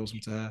 Very, very awesome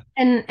to hear.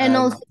 and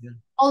also Yeah.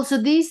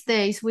 also these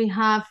days we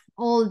have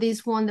all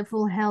this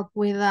wonderful help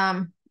with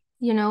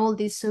all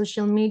these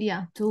social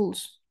media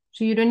tools.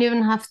 So you don't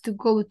even have to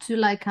go to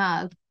like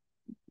a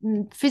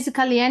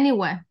physically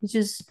anywhere. You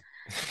just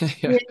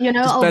Yeah,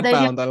 just update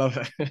bedbound. I love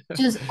it.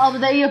 just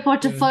update your Yeah.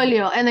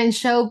 portfolio and then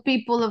show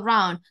people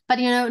around. But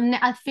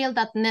I feel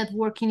that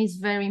networking is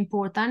very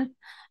important.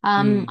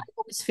 I Mm,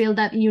 always feel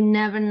that you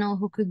never know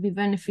who could be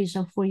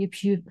beneficial for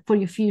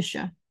your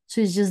future. So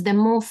it's just the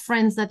more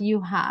friends that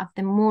you have,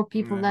 the more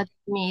people yeah. that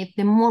you meet,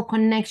 the more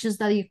connections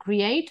that you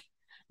create,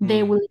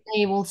 they Mm, will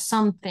enable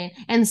something.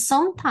 And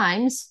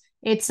sometimes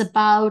it's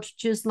about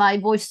just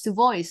like voice to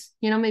voice.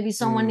 Maybe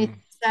someone needs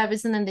mm,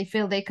 service and then they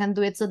feel they can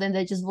do it, so then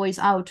they just voice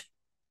out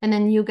and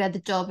then you get the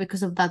job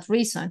because of that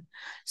reason.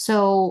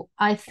 So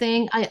I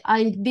think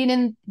I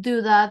didn't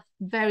do that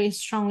very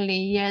strongly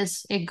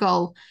years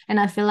ago, and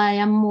I feel I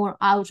am more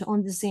out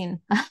on the scene.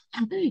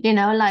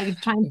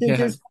 Like trying to yeah.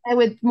 just play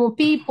with more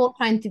people,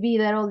 trying to be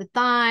there all the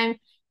time,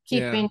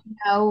 Yeah.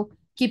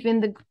 keeping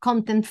the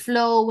content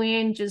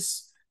flowing,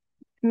 just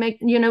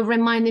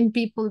reminding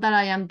people that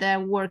I am there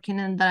working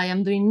and that I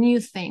am doing new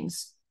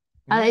things.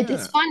 It's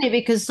Yeah. funny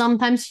because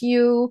sometimes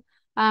you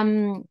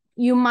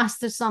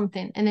master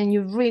something and then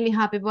you're really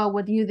happy about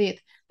what you did,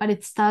 but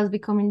it starts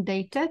becoming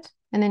dated,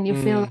 and then you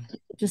feel Mm, like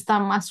you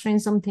start mastering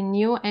something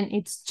new, and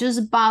it's just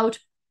about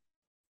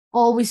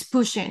always for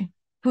pushing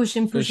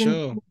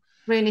sure.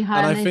 really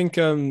hard, And and I then think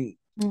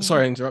mm,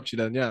 sorry, I interrupt you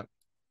then. Yeah.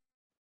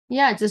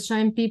 yeah, just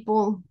showing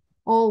people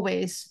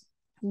always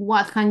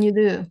what can you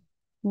do,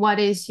 what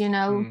is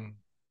Mm,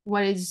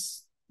 what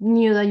is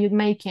new that you're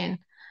making,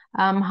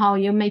 how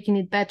you're making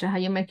it better, how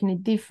you're making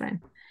it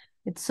different.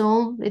 It's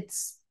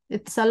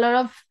a lot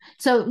of,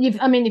 so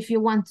if you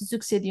want to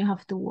succeed, you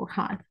have to work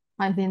hard.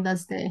 I think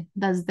that's the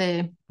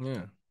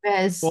yeah.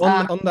 Yes.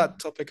 Well, on that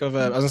topic of,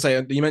 as I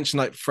say, you mentioned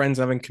like friends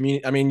having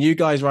community. I mean, you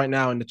guys right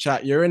now in the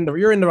chat, you're in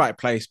the right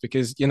place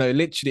because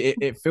literally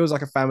it feels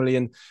like a family.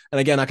 And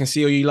again, I can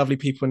see all you lovely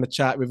people in the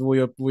chat with all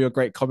your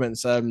great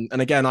comments. And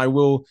again, I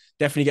will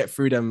definitely get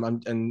through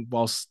them and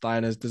whilst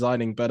Diana's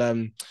designing. But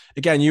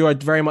again, you are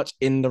very much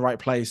in the right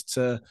place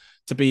to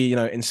be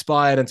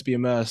inspired and to be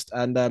immersed.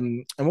 And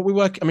what we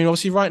work. I mean,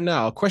 obviously, right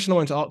now, a question I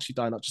wanted to ask you,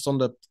 Diana, just on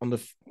the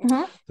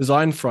Mhm.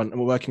 design front,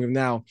 and we're working with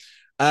now.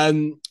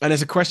 And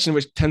it's a question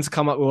which tends to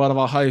come up with one of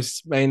our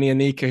hosts, mainly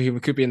Anika, who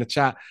could be in the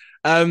chat.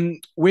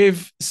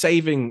 With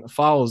saving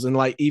files and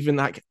like even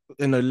like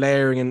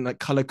layering and like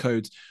color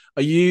codes,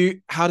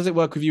 how does it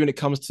work with you when it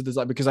comes to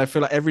design? Because I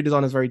feel like every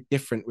designer is very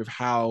different with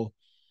how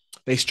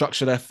they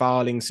structure their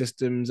filing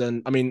systems.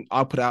 And I mean,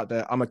 I'll put it out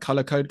there, I'm a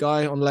color code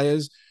guy on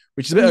layers,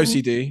 which is a bit Mhm.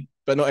 OCD,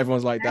 but not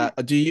everyone's like that.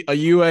 Are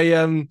you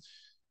a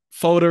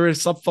folder of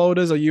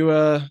subfolders? Are you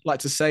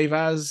like to save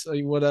as? Are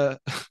you what a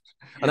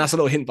and that's a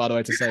little hint, by the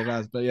way, to save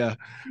as. But yeah,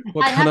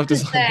 what I kind have of to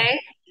design?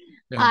 say,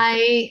 Yeah.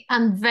 I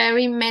am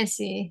very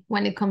messy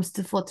when it comes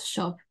to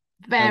Photoshop.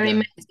 Very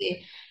Okay.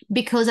 messy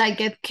because I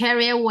get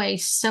carried away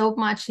so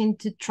much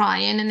into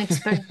trying and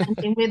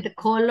experimenting with the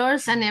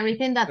colors and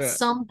everything that Yeah.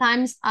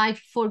 sometimes I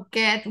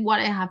forget what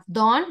I have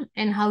done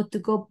and how to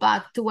go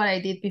back to what I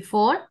did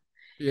before.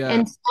 Yeah.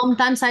 And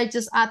sometimes I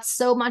just add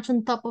so much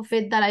on top of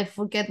it that I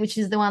forget which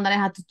is the one that I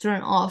had to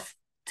turn off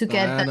to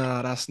get that.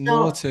 Diana, that's So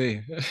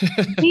naughty.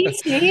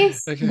 this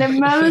is Okay. the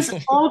most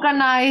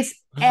organized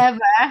ever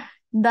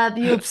that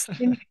you've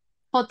seen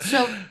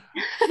Photoshop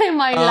in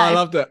my Oh, I life.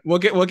 love that. We're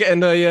getting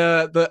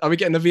the are we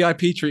getting the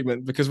VIP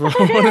treatment because we're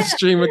on a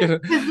stream? We're gonna.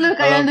 Because look,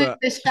 I I am love doing that.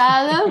 the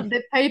shadow,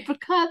 the paper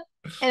cut,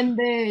 and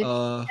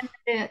Uh,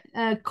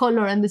 the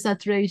color and the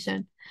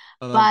saturation.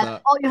 I love But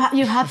that. oh,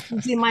 you have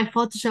to see my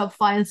Photoshop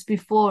files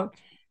before.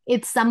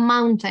 It's a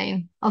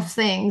mountain of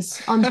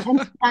things on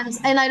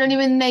and I don't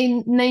even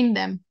name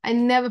them. I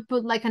never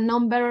put like a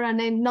number or a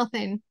name,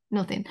 nothing,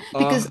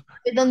 because Uh,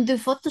 I don't do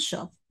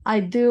Photoshop. I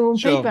do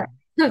sure. paper.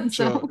 Sure.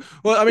 So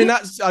Well, I mean,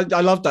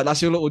 I love that.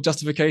 That's your little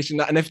justification.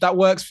 And if that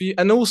works for you,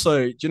 and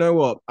also, do you know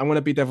what? I'm going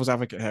to be devil's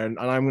advocate here, and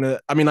I'm going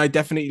to. I mean, I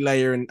definitely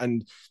layer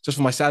and just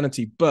for my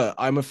sanity, but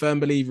I'm a firm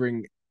believer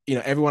in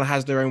everyone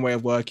has their own way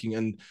of working,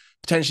 and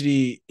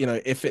potentially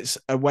if it's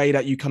a way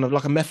that you kind of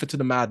like a method to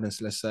the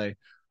madness, let's say.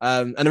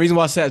 And the reason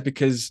why I say it is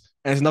because,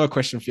 and it's another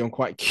question for you. I'm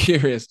quite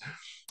curious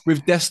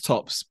with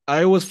desktops.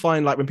 I always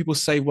find like when people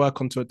save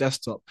work onto a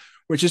desktop,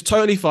 which is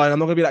totally fine. I'm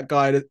not gonna be that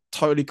guy that's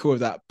totally cool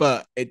with that,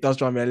 but it does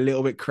drive me a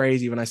little bit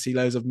crazy when I see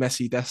loads of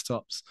messy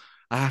desktops.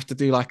 I have to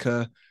do like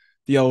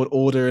the old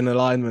order and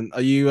alignment.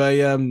 Are you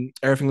a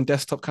everything on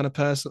desktop kind of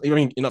person? I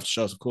mean, you're not to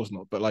show us, of course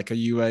not, but like, are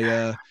you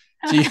a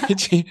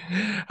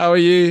how are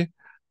you?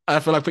 I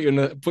feel like put you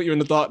in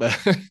the dark there.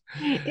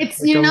 it's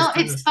When it comes to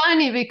it's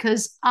funny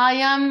because I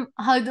am,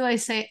 how do I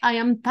say, I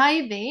am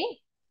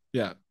tidy,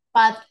 yeah.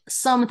 but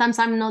sometimes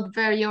I'm not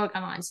very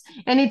organized.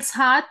 And it's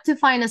hard to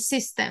find a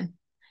system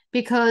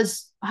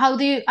because how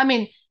do you, I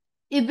mean,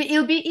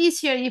 it'll be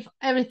easier if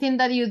everything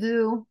that you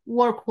do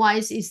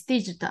work-wise is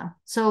digital.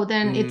 So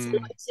then it's a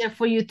lot Mm, easier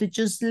for you to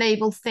just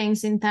label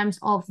things in terms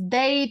of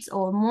dates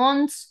or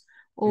months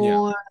yeah.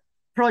 or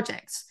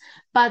projects.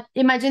 But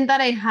imagine that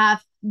I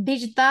have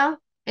digital,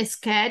 a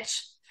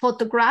sketch,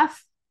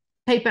 photograph,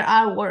 paper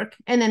artwork,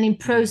 and then in Mm,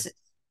 process.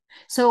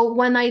 So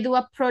when I do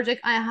a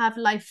project, I have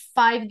like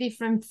 5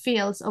 different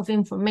fields of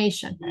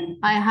information.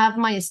 I have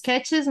my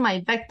sketches,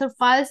 my vector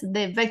files,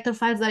 the vector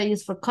files that I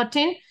use for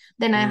cutting.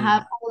 Then I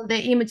have mm, all the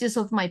images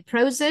of my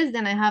process.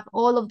 Then I have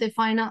all of the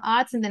final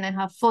arts, and then I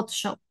have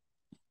Photoshop.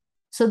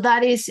 So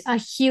that is a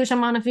huge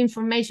amount of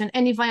information.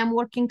 And if I am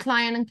working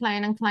client and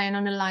client and client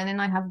on the line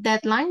and I have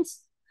deadlines,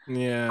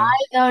 yeah. I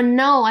don't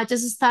know. I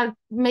just start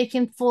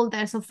making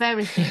folders of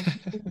everything.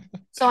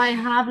 So I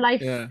have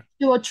like Yeah.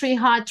 2 or 3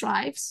 hard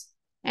drives,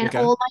 and Okay.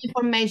 all my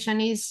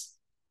information is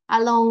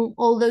along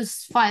all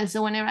those files.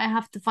 So whenever I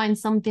have to find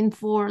something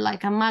for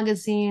like a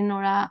magazine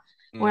or a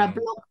Mm.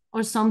 blog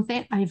or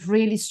something, I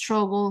really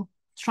struggle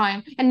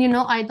trying. And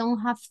I don't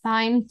have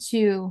time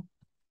to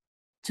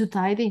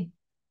tidy.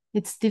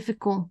 It's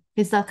difficult.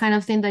 It's that kind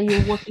of thing that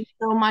you're working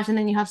so much and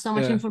then you have so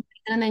much Yeah.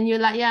 information and then you're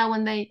like, yeah,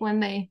 one day,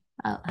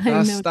 I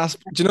That's know. that's.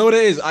 Do you know what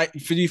it is?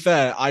 To be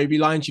fair, I'd be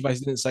lying to you if I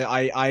didn't say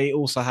I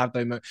also have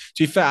those. To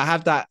be fair, I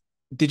have that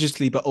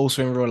digitally, but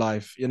also in real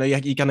life.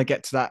 You're gonna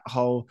get to that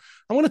whole.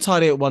 I want to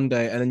tidy it one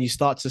day, and then you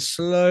start to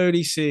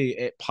slowly see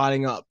it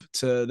piling up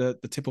to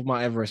the tip of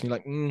Mount Everest, and you're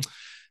like,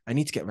 I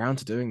need to get around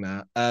to doing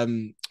that.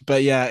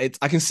 But yeah,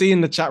 I can see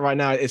in the chat right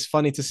now. It's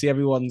funny to see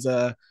everyone's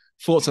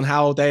thoughts on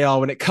how they are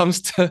when it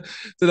comes to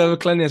the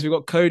cleanliness. We've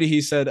got Cody.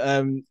 He said,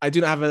 I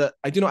do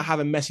not have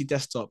a messy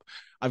desktop.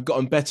 I've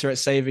gotten better at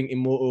saving in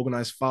more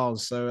organized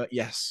files. So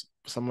yes,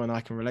 someone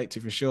I can relate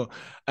to for sure.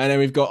 And then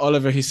we've got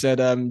Oliver who said,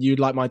 you'd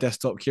like my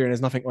desktop, Kieran.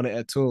 There's nothing on it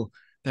at all.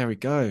 There we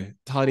go.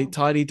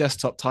 Tidy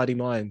desktop, tidy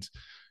mind. If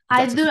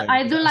I that's a do thing.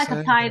 I Is do that a like a saying?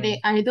 I don't know.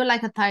 tidy I do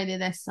like a tidy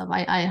desktop.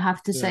 I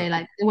have to Yeah. say,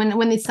 like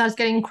when it starts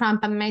getting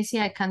cramped and messy,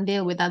 I can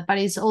deal with that. But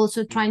it's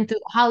also trying to,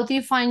 how do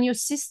you find your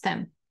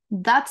system?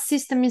 that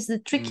system is the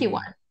tricky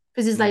one. Mm,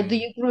 Because it's like, do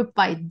mm. you group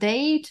by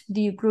date?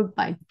 Do you group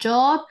by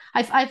job?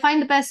 I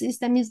find the best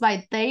system is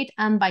by date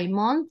and by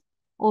month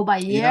or by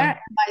year Yeah,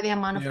 and by the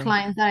amount of yeah,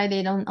 clients that I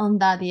did on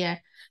that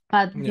year.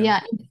 But yeah. yeah,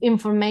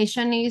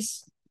 information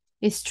is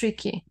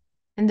tricky.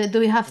 And do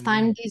we have Indeed.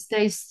 time these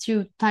days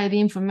to tie the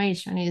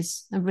information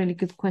is a really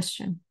good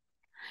question.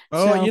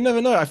 Oh, So you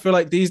never know. I feel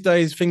like these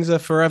days things are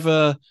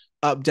forever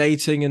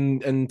updating,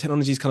 and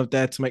technology is kind of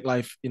there to make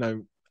life,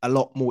 a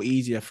lot more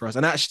easier for us.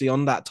 And actually,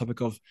 on that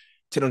topic of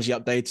technology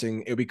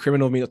updating, it would be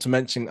criminal of me not to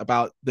mention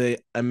about the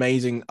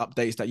amazing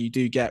updates that you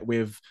do get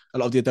with a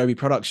lot of the Adobe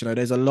products.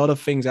 There's a lot of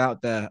things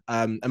out there,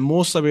 and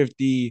more so with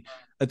the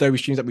Adobe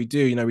streams that we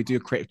do. We do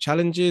creative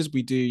challenges,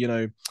 we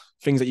do,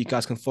 things that you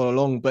guys can follow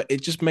along, but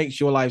it just makes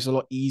your lives a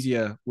lot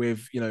easier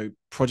with,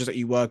 projects that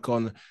you work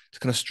on to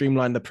kind of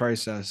streamline the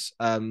process.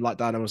 Like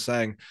Diana was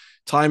saying,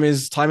 time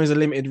is a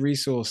limited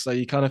resource, so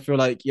you kind of feel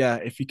like, yeah,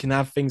 if you can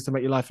have things to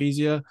make your life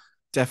easier,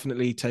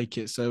 definitely take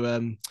it.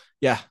 So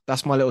yeah,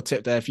 that's my little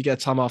tip there. If you get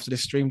time after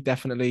this stream,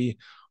 definitely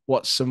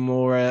watch some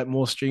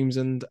more streams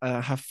and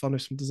have fun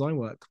with some design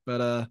work.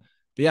 But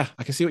yeah,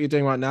 I can see what you're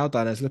doing right now,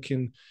 Diana. It's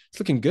looking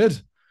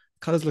good.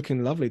 Colors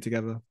looking lovely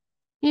together.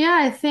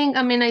 yeah,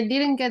 I mean, I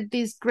didn't get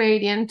this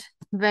gradient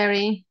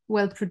very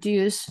well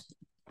produced,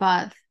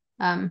 but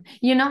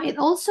it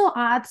also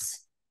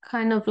adds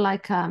kind of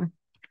like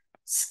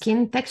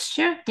skin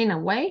texture in a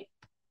way.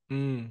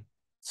 Mm,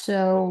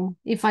 So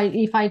if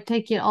I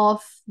take it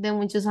off, then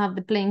we just have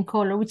the plain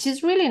color, which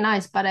is really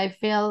nice, but I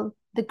feel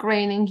the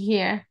graining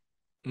here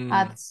mm.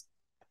 adds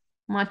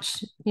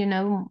much.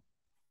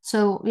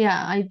 So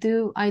yeah, I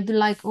do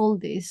like all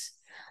this.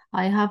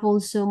 I have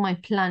also my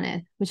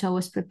planet, which I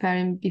was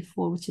preparing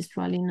before, which is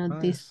probably not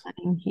this Nice. one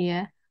in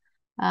here.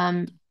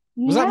 Um,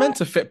 Was that yeah, meant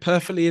to fit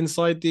perfectly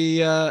inside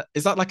the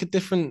is that like a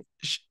different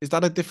is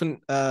that a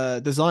different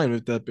design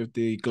with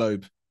the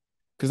globe?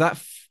 Because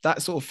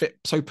that sort of fit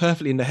so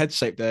perfectly in the head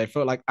shape there. It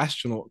felt like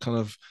astronaut kind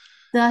of.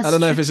 I that's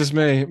don't know true. if it's just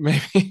me.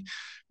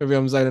 Maybe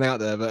I'm zoning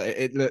out there, but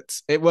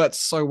it worked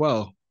so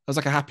well. It was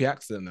like a happy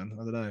accident then.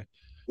 I don't know.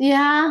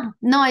 Yeah,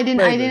 no, I didn't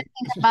Maybe.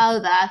 think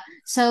about that.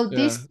 So Yeah.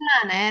 this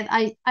planet,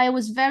 I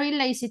was very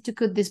lazy to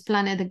cook this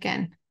planet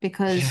again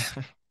because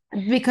Yeah.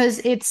 because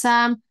it's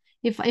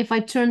if I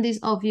turn this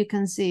off, you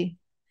can see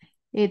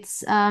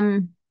it's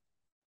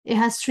it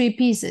has three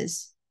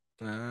pieces.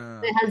 Ah.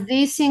 It has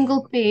this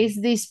single piece,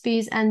 this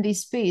piece, and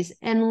this piece.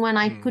 And when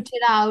I Mm. put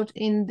it out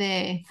in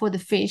the for the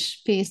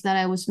fish piece that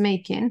I was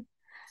making,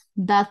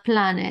 that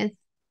planet,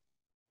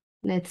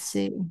 let's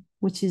see,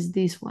 which is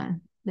this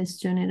one. Let's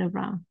turn it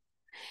around.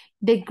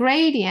 The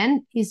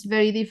gradient is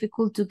very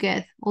difficult to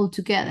get all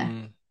together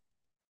Mm.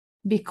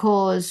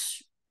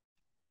 because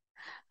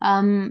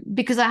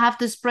because I have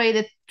to spray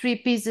the three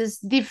pieces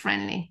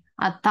differently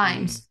at Mm.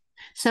 times.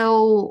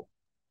 So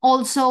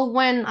also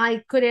when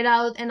I cut it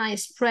out and I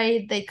spray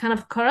it, they kind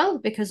of curl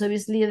because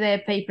obviously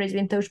the paper is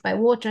being touched by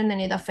water and then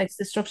it affects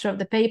the structure of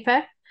the paper.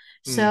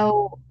 Mm.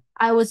 So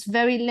I was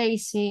very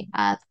lazy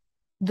at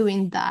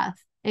doing that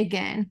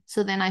again.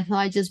 So then I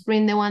thought I just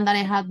bring the one that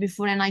I had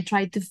before and I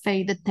try to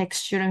fade the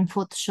texture in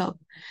Photoshop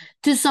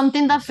to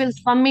something that Nice. feels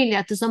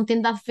familiar, to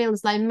something that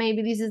feels like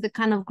maybe this is the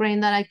kind of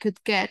grain that I could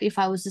get if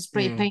I was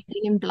spray Mm.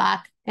 painting in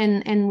black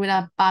and with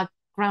a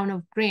background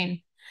of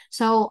green.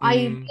 So I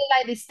really Mm.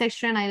 like this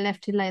texture and I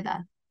left it like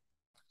that.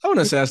 I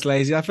wouldn't say that's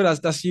lazy. I feel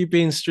that's you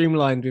being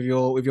streamlined with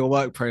your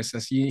work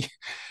process.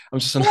 I'm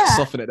just gonna Yeah.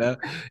 soften it there.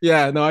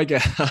 Yeah, no, I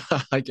get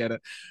I get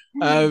it.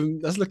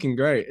 That's looking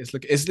great.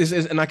 It's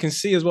and I can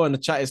see as well in the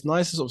chat. It's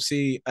nice to sort of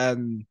see.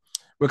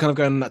 We're kind of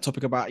going on that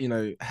topic about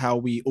how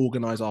we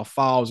organize our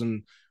files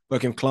and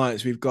working with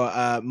clients. We've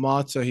got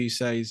Marta who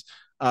says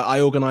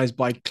I organize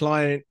by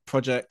client,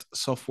 project,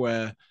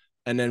 software,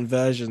 and then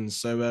versions.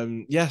 So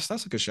yes,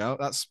 that's a good shout.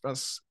 That's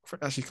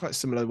actually quite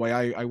similar the way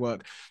I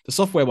work. The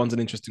software one's an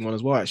interesting one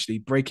as well, actually,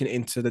 breaking it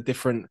into the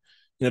different,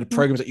 the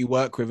programs that you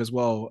work with as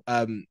well.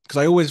 Because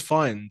I always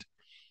find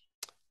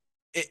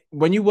it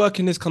when you work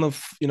in this kind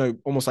of,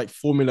 almost like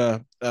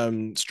formula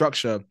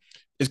structure,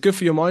 it's good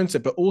for your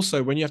mindset, but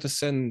also when you have to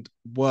send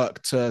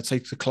work to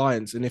take to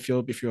clients, and if you're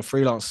a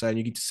freelancer and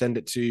you need to send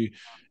it to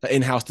an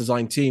in-house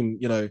design team,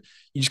 you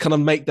just kind of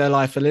make their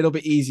life a little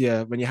bit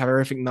easier when you have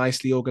everything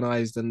nicely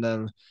organized, and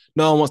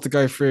no one wants to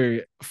go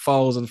through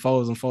files and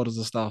folders and folders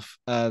of stuff.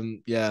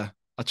 Yeah,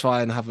 I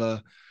try and have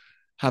a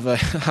have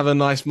a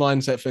nice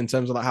mindset for in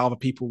terms of like how other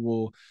people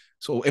will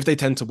sort of if they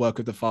tend to work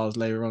with the files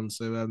later on.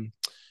 So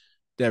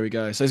there we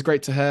go. So it's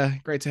great to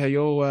hear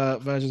your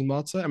versions,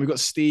 Marta. And we've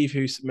got Steve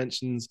who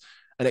mentions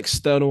an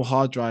external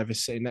hard drive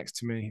is sitting next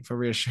to me for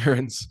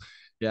reassurance.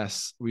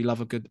 Yes, we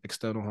love a good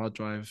external hard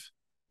drive.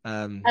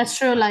 Um, That's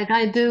true. Like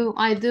I do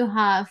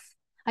have,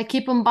 I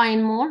keep on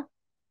buying more,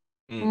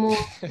 mm. more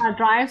hard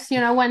drives.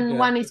 When Yeah.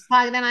 one is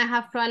packed, then I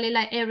have probably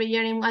like every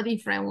year in a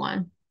different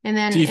one. And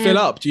Do then you fill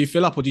up? Do you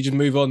fill up, or do you just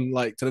move on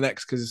like to the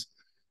next? Because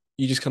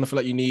you just kind of feel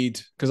like you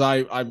need. Because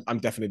I'm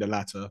definitely the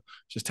latter,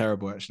 which is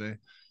terrible actually.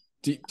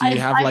 Do you I,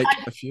 have I like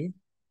a few?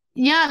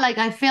 Yeah, like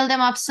I fill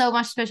them up so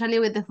much, especially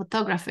with the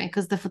photography,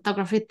 because the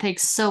photography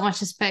takes so much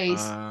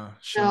space. Sure.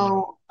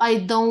 So I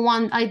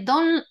don't,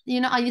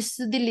 I used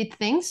to delete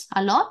things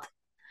a lot.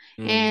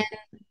 And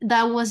Mm.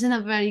 that wasn't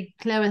a very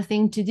clever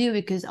thing to do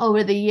because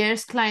over the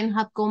years, clients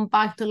have gone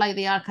back to like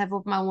the archive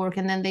of my work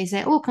and then they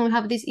say, "Oh, can we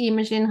have this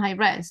image in high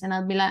res?" And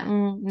I'll be like,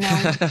 "No,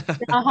 that's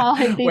not how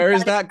I did Where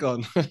is that." that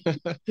gone?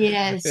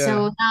 Yes. Yeah,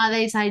 So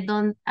nowadays, I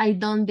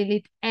don't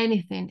delete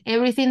anything.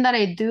 Everything that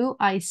I do,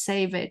 I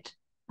save it.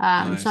 So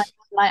I nice. have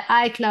like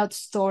iCloud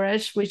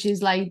storage, which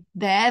is like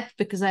dead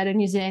because I don't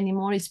use it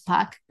anymore. It's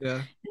packed. Yeah,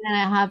 And then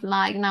I have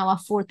like now a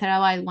 4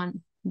 terabyte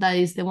one. That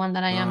is the one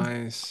that I am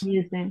nice.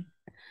 using.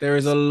 There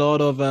is a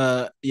lot of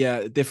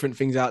different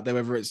things out there,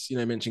 whether it's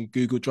mentioned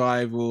Google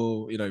Drive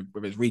or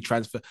whether it's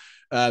retransfer.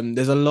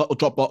 There's a lot of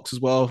Dropbox as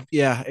well.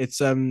 Yeah, it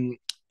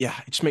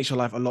just makes your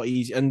life a lot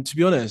easier. And to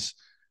be honest,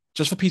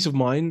 just for peace of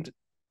mind,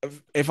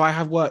 if I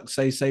have work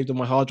say saved on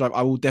my hard drive,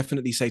 I will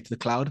definitely save to the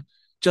cloud.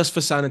 Just for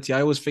sanity,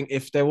 I always think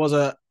if there was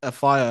a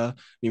fire,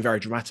 I mean,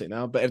 very dramatic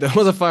now, but if there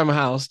was a fire in my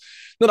house,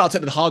 not that I'll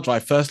take the hard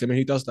drive firstly. I mean,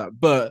 who does that?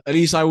 But at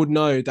least I would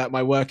know that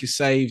my work is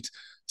saved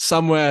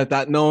somewhere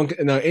that no one,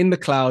 in the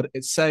cloud.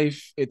 It's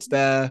safe. It's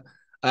there.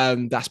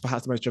 That's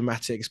perhaps the most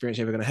dramatic experience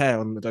you're ever going to hear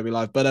on Adobe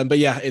Live. But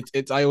yeah,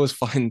 it's I always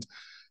find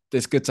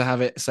it's good to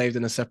have it saved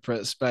in a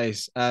separate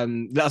space.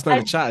 Let us know in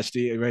the I chat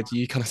actually. Where do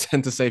you kind of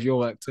tend to save your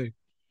work too?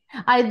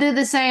 I do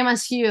the same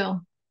as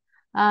you.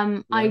 Yeah,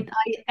 I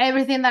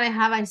everything that I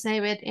have, I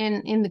save it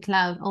in the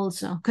cloud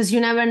also, because you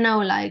never know,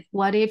 like,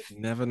 what if.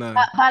 you never know.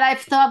 But I've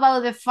thought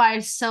about the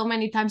fire so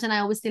many times, and I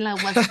always think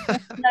like, what's the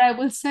best that I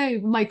will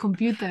save? My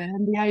computer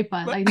and the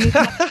iPad. I need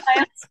my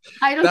files.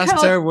 I don't That's care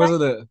about terrible,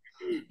 isn't it?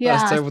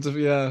 That's yeah, terrible to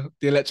yeah,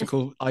 the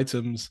electrical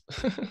items.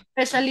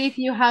 especially if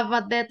you have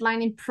a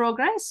deadline in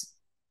progress,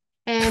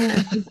 and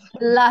the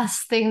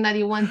last thing that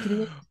you want to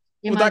lose.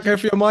 Would that Imagine. go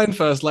through your mind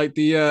first? Like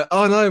the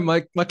oh no,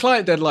 my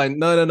client deadline.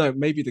 No,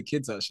 maybe the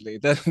kids actually.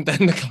 Then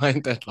the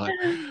client deadline.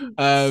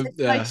 Save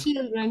my Yeah.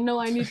 children. No,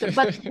 I need to.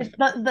 But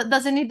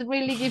doesn't it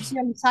really gives you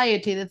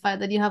anxiety, the fact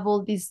that you have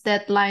all these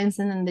deadlines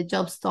and then the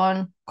jobs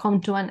don't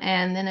come to an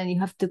end and then you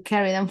have to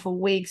carry them for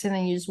weeks and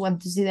then you just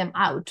want to see them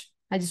out.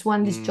 I just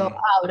want this job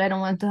Mm, out. I don't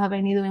want to have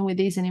any doing with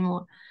this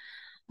anymore.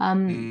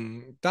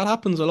 Um, that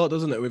happens a lot,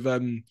 doesn't it? With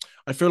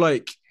I feel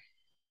like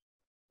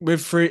with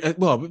free,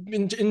 well,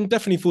 in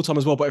definitely full time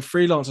as well, but with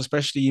freelance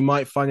especially, you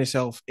might find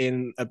yourself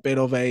in a bit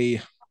of a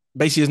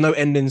basically there's no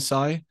end in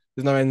sight.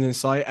 There's no end in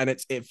sight, and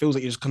it feels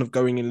like you're just kind of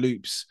going in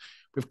loops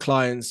with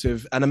clients.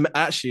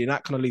 Actually, and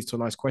that kind of leads to a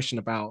nice question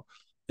about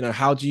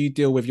how do you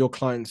deal with your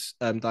clients,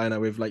 Diana,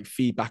 with like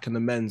feedback and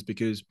amends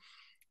because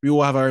we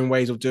all have our own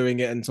ways of doing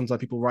it, and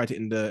sometimes people write it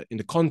in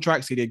the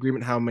contract, see the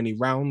agreement, how many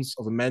rounds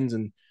of amends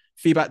and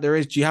feedback there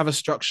is. Do you have a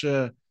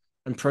structure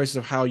and process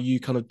of how you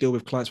kind of deal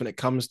with clients when it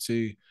comes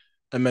to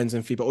amends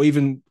and feedback, or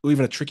even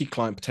a tricky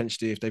client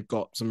potentially if they've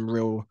got some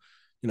real,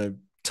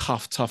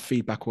 tough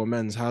feedback or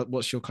amends?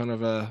 What's your kind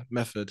of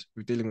method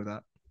with dealing with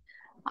that?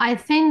 I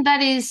think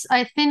that is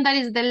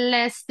the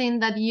last thing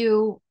that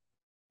you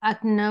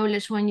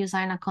acknowledge when you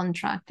sign a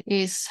contract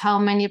is how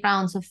many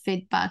rounds of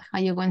feedback are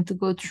you going to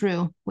go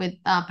through with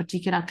a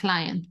particular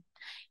client.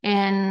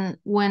 And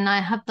when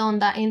I have done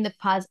that in the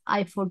past,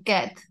 I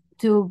forget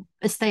to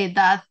state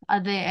that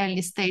at the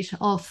early stage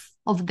of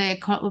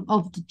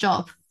the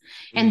job.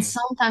 And Mm.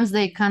 sometimes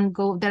they can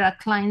go, there are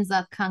clients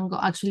that can go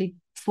actually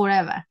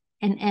forever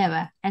and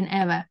ever and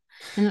ever.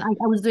 And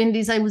I was doing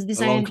this, I was A long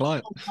designing this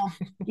client. also.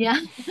 Yeah,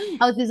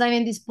 I was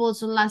designing this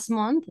poster last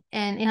month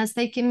and it has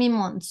taken me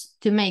months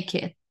to make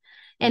it.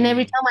 And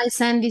every Mm. time I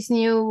send this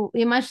new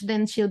image,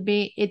 then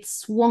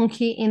it's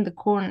wonky in the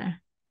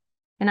corner.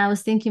 And I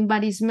was thinking,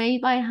 but it's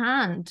made by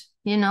hand.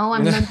 I'm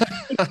not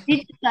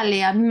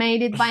digitally. I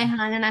made it by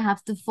hand and I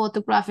have to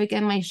photograph it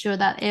and make sure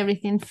that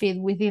everything fit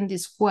within the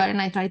square.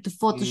 And I try to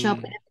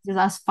Photoshop Mm. it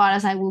as far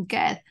as I will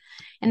get.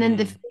 And then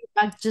the Mm.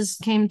 feedback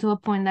just came to a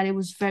point that it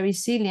was very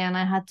silly. And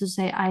I had to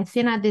say, I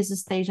think at this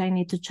stage I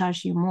need to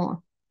charge you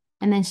more.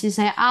 And then she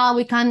said,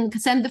 we can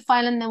send the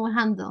file and then we'll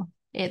handle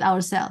it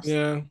ourselves.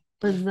 Yeah.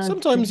 Was the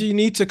Sometimes you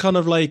need to kind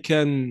of like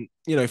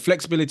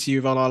flexibility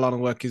with our line of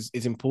work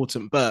is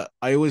important, but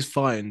I always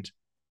find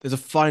there's a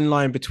fine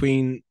line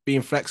between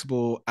being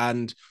flexible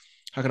and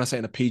how can I say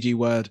in a PG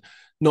word,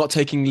 not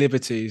taking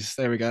liberties.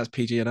 There we go, that's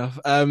PG enough.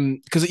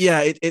 Because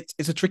yeah,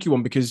 it's a tricky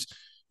one because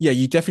yeah,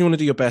 you definitely want to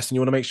do your best and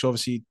you want to make sure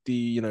obviously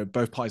the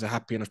both parties are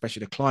happy and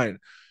especially the client.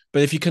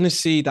 But if you kind of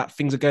see that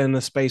things are going in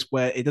a space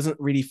where it doesn't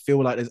really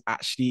feel like there's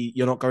actually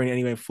you're not going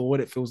anywhere forward,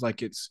 it feels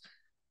like it's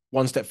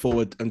one step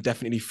forward and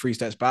definitely three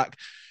steps back.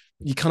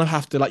 You kind of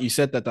have to, like you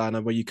said that,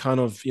 Diana, where you kind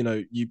of, you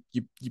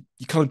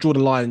kind of draw the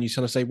line and you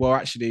kind of say, well,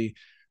 actually,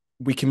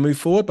 we can move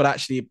forward, but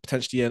actually,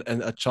 potentially,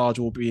 a charge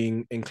will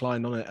be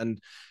inclined on it. And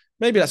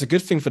maybe that's a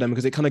good thing for them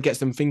because it kind of gets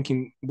them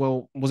thinking,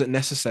 well, was it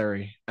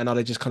necessary? And are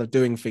they just kind of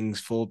doing things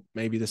for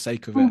maybe the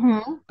sake of it?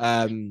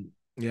 Mhm.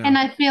 Yeah. And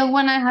I feel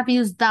when I have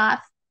used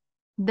that,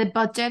 the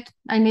budget,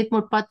 I need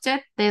more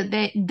budget,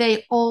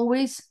 they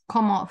always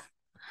come off.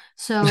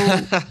 So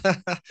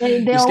they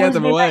You scared always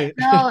them be like, away.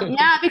 no,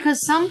 yeah,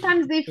 because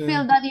sometimes they Yeah.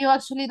 feel that you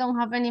actually don't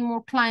have any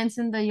more clients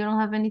and that you don't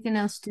have anything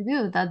else to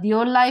do, that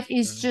your life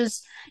is Yeah.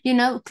 just,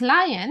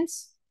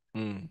 clients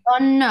Mm.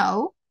 don't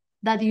know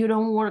that you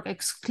don't work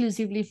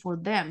exclusively for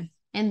them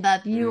and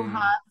that you Mm.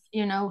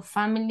 have,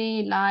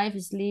 family, life,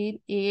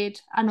 sleep,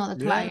 eat, another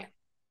Yeah, client.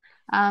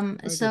 very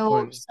good So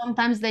point.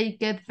 sometimes they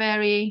get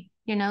very,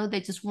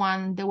 they just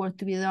want the work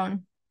to be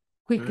done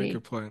Very good quickly.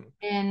 point.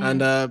 And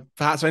And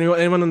perhaps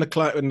anyone on the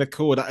client in the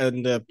call that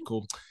in the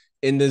call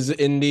in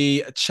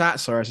the chat,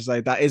 sorry, I should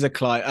say that is a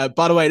client.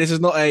 By the way, this is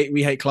not a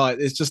we hate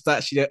client. It's just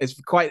actually it's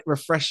quite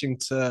refreshing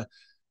to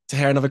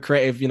hear another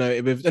creative,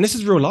 and this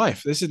is real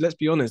life. This is, let's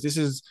be honest, this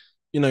is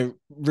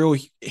real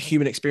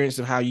human experience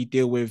of how you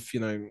deal with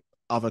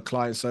other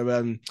clients. So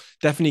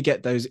definitely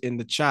get those in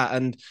the chat,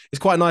 and it's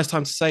quite a nice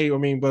time to say. I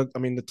mean,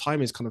 the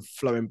time is kind of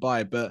flowing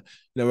by, but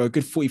we're a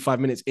good 45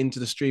 minutes into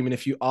the stream, and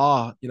if you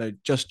are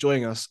just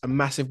joining us, a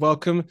massive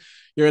welcome.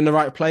 You're in the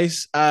right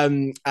place.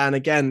 And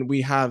again,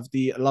 we have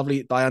the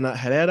lovely Diana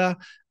Herrera,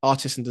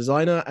 artist and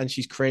designer, and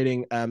she's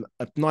creating a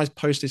nice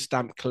postage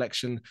stamp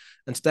collection.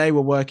 And today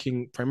we're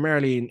working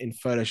primarily in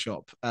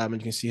Photoshop, and you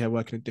can see her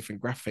working with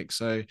different graphics.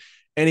 So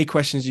any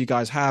questions you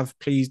guys have,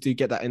 please do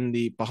get that in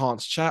the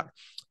Behance chat,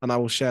 and I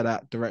will share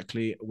that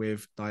directly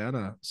with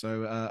Diana.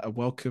 So a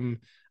welcome,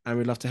 and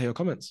we'd love to hear your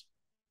comments.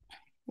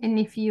 And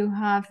if you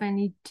have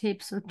any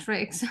tips or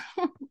tricks,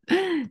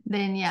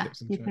 then yeah,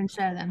 Tips and you can tricks.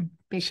 share them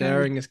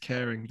Sharing is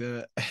caring.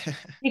 Do it.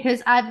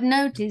 because I've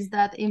noticed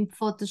that in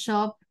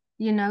Photoshop,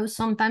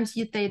 sometimes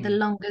you take the Mm.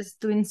 longest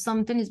doing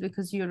something is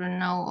because you don't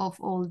know of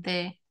all of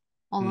the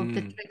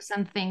Mm. tricks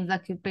and things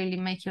that could really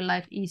make your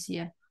life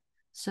easier.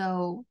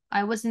 So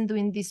I wasn't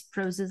doing this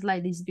process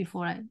like this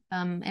before,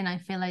 and I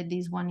feel like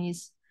this one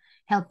is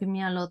helping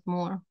me a lot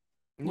more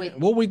Yeah. with.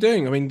 What are we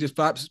doing? I mean, just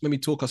perhaps maybe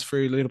talk us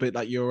through a little bit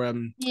like your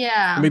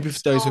Yeah. maybe for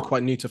those who are So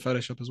quite new to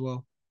Photoshop as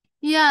well.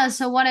 yeah,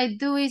 so what I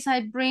do is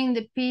I bring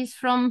the piece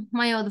from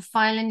my other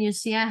file, and you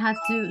see I had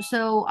to,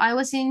 so I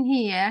was in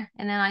here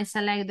and then I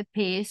select the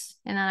piece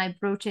and then I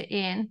brought it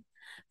in.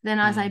 Then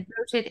as I Mm.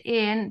 brought it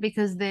in,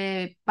 because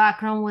the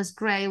background was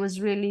gray, it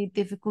was really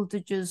difficult to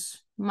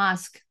just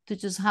mask, to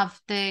just have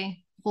the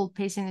whole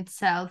piece in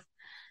itself.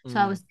 So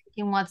I Mm. was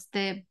thinking, what's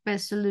the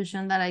best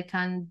solution that I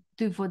can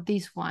do for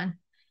this one?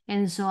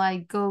 And so I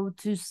go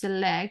to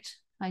select,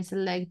 I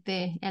select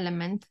the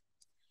element,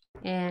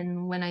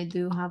 and when I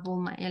do have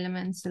all my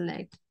elements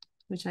select,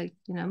 which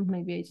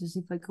maybe I just,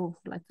 if I go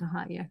for like a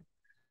higher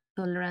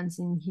tolerance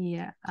in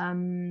here,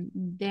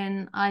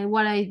 then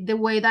the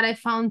way that I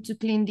found to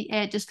clean the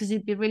edges, because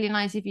it'd be really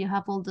nice if you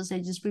have all those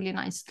edges really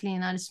nice,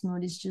 clean and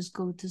smooth, is just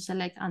go to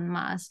select and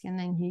mask, and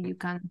then here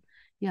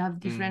you have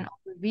different Mm.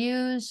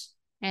 overviews.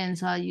 And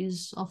so I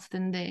use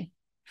often the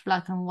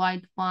black and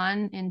white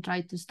one and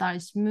try to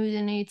start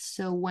smoothing it.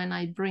 So when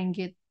I bring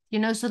it,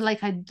 so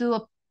like I do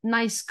a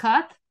nice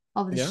cut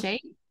of the Yeah.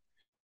 shape.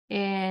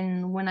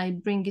 And when I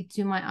bring it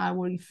to my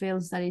artwork, it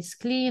feels that it's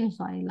clean.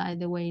 So I like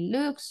the way it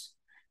looks.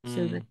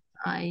 So that Mm.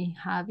 I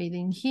have it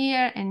in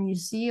here. And you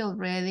see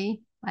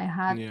already, I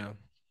had Yeah.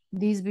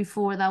 this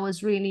before that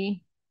was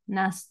really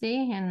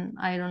nasty and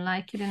I don't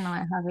like it. And now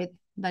I have it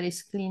that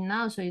is clean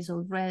now. So it's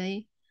all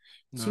ready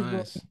to go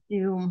Nice.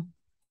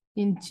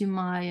 into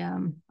my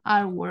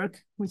artwork,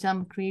 which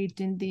I'm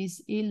creating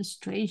this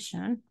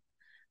illustration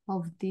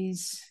of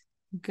this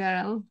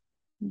girl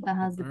that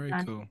has the Very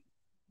planet cool.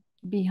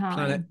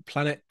 Planet, behind.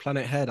 planet,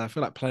 planet head. I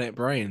feel like planet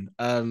brain.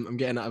 I'm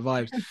getting that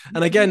vibes.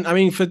 And again, I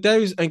mean, for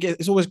those, and again,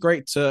 it's always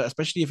great to,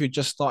 especially if you're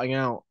just starting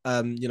out,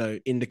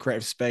 in the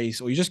creative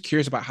space, or you're just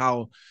curious about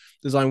how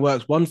design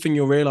works. One thing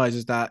you'll realize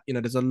is that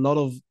there's a lot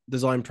of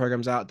design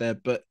programs out there,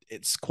 but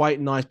it's quite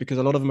nice because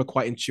a lot of them are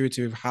quite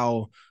intuitive.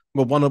 How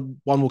well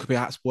one will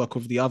perhaps work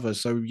with the other.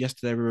 So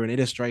yesterday we were in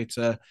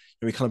Illustrator,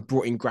 and we kind of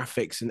brought in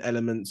graphics and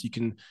elements. You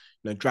can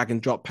drag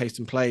and drop, paste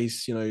and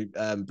place.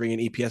 Bring in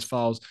EPS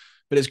files,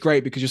 but it's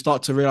great because you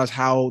start to realize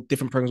how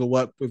different programs will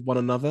work with one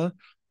another.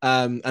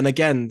 And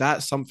again,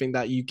 that's something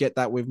that you get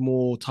that with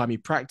more time you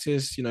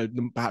practice,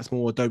 perhaps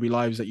more Adobe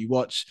Lives that you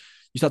watch,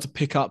 you start to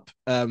pick up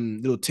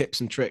little tips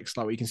and tricks,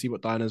 like what you can see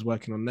what Diana's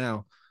working on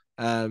now.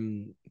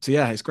 So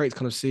yeah, it's great to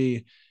kind of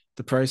see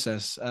the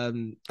process.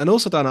 And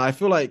also, Diana, I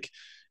feel like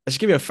I should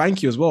give you a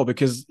thank you as well,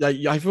 because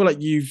I feel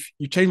like you've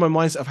changed my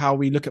mindset of how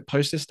we look at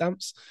postage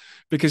stamps.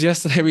 Because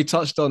yesterday we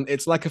touched on,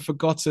 it's like a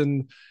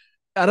forgotten,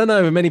 I don't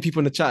know, many people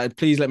in the chat,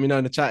 please let me know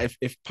in the chat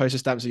if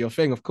postage stamps are your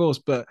thing, of course.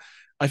 But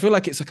I feel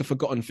like it's like a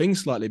forgotten thing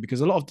slightly,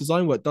 because a lot of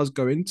design work does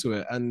go into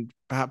it. And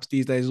perhaps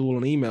these days it's all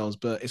on emails,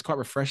 but it's quite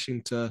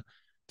refreshing to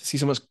see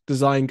so much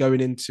design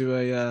going into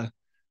a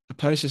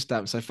postage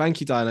stamp. So thank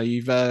you, Diana.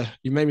 You've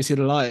made me see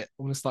the light. I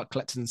want to start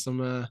collecting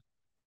some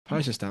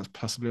postage stamps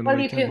possibly on the Well,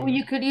 weekend.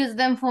 you could use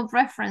them for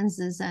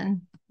references,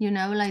 and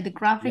like the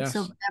graphics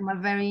of Yes. them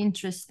are very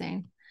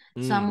interesting.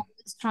 So I'm Mm.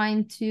 always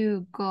trying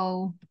to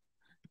go,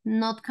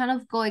 not kind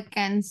of go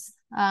against,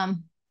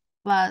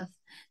 but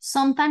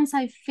sometimes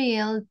I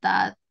feel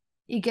that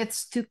it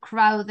gets too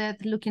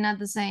crowded looking at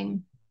the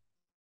same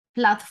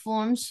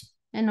platforms.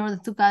 in order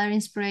to gather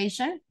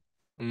inspiration.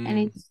 And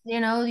Mm, it's,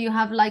 you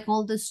have like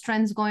all these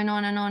trends going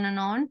on and on and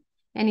on.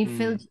 And it mm,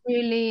 feels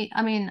really,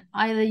 I mean,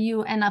 either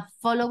you end up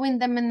following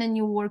them and then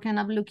your work end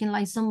up looking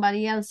like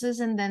somebody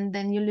else's, and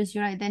then you lose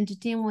your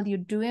identity in what you're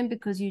doing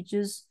because you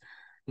just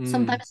mm,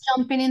 sometimes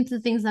jumping into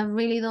things that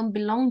really don't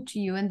belong to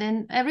you. And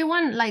then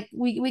everyone, like,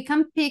 we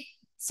can pick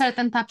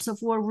certain types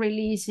of work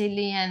really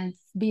easily and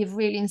be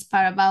really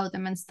inspired about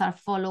them and start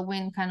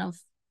following, kind of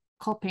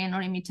copying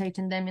or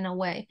imitating them in a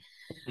way.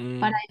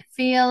 But mm. I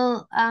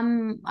feel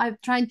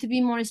I've tried to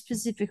be more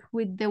specific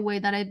with the way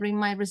that I bring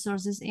my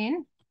resources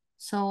in.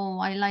 So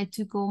I like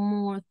to go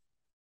more.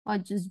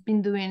 I've just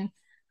been doing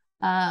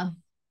uh,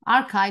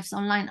 archives,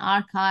 online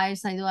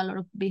archives. I do a lot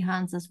of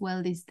Behance as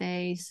well these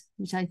days,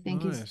 which I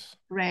think is Nice.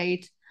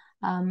 great.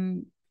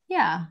 Um,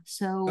 yeah,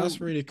 so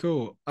That's really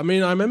cool. I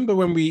mean, I remember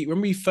when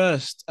we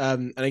first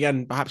and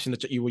again, perhaps in the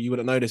chat you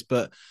wouldn't notice,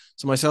 but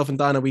so myself and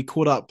Diana, we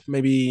caught up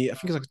maybe I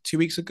think it was like 2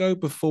 weeks ago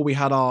before we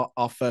had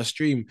our first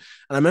stream. And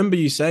I remember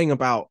you saying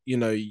about,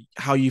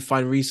 how you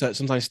find research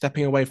sometimes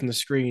stepping away from the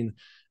screen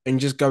and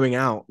just going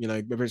out,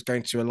 whether it's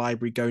going to a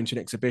library, going to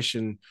an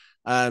exhibition.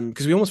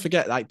 Because we almost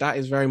forget like that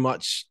is very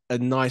much a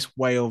nice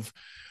way of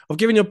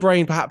giving your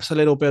brain perhaps a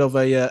little bit of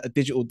a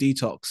digital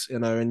detox,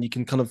 and you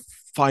can kind of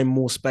find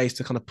more space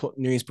to kind of put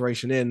new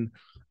inspiration in.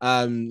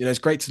 It's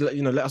great to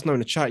let us know in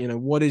the chat.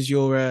 What is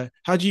your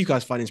how do you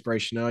guys find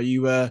inspiration? Are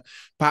you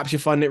perhaps you're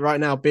finding it right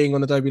now being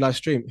on Adobe live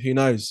stream? Who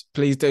knows?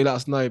 Please do let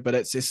us know. But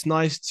it's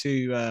nice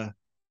to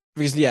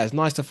because yeah, it's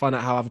nice to find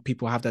out how other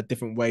people have their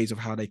different ways of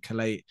how they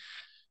collate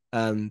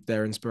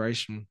their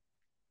inspiration.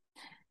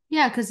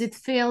 yeah, because it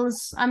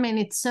feels, I mean,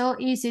 it's so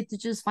easy to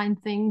just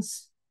find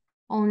things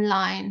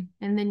online,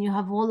 and then you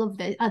have all of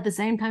the, at the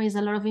same time, it's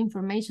a lot of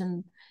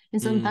information.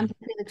 And sometimes Mm,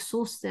 I feel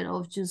exhausted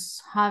of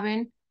just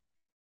having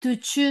to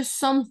choose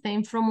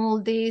something from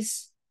all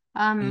these.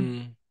 Um,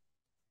 mm,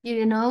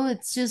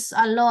 it's just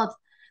a lot.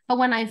 But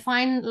when I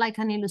find like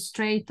an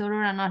illustrator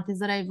or an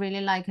artist that I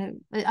really like,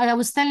 I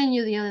was telling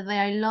you the other day,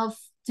 I love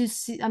to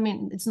see, I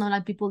mean, it's not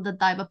like people that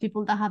die, but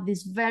people that have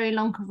these very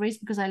long careers,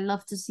 because I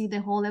love to see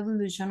the whole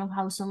evolution of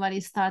how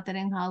somebody started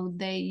and how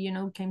they,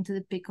 came to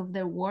the peak of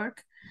their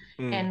work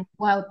mm. and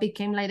well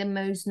became like the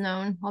most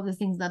known of the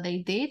things that they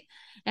did.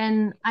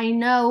 And I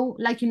know,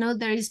 like,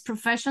 there is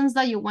professions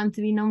that you want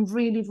to be known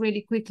really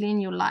really quickly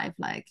in your life,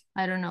 like,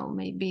 I don't know,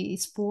 maybe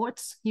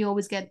sports, you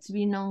always get to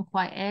be known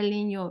quite early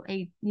in your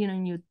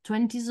in your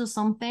 20s or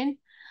something.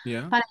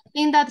 Yeah. But I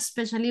think that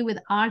especially with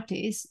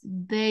artists,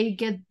 they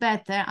get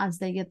better as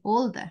they get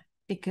older,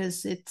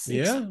 because it's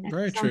Yeah. experience,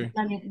 Very something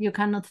true. that you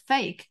cannot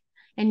fake.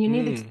 And you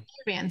need Mm,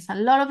 experience, a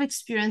lot of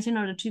experience, in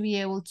order to be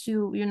able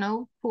to,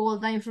 pull all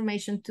that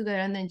information together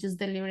and then just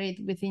deliver it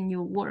within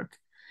your work.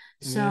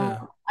 So yeah.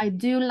 I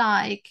do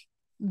like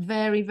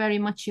very, very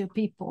mature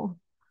people,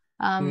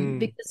 Mm.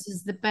 because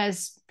it's the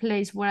best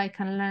place where I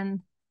can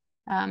learn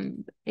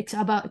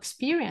about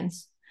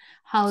experience,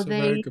 how It's a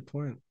very they good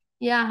point.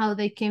 yeah, how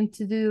they came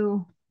to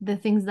do the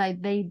things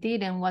that they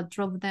did and what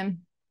drove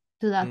them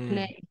to that Mm.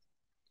 place.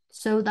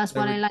 So that's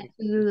what I Very like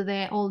to do,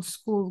 the old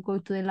school, go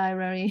to the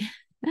library.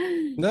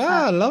 No,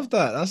 Uh, I love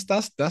that.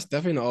 That's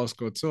definitely not old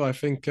school too. I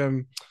think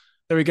there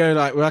we go.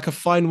 Like we're like a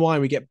fine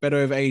wine, we get better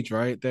over age,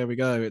 right? There we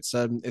go. It's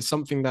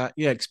something that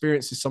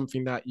experience is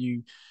something that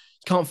you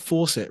can't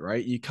force it,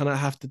 right? You kind of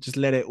have to just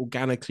let it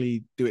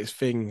organically do its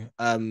thing.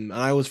 And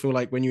I always feel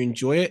like when you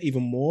enjoy it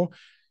even more,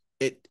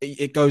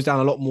 it goes down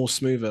a lot more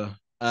smoother.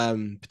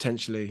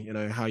 Potentially,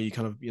 how you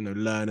kind of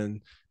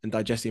learn and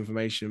digest the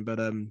information. But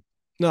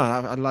no,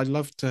 I'd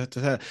love to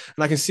hear.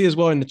 And I can see as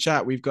well in the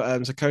chat we've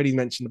got so Cody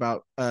mentioned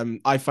about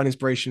I find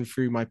inspiration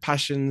through my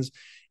passions,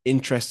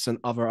 interests, and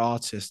other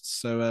artists.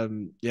 So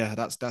yeah,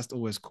 that's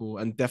always cool,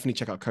 and definitely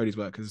check out Cody's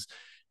work because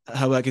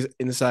her work is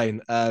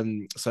insane.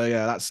 So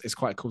yeah, it's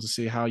quite cool to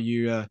see how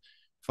you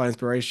find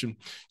inspiration. Do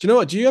you know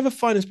what? Do you ever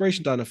find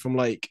inspiration, Dana, from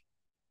like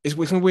it's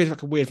weird,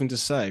 like a weird thing to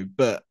say,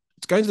 but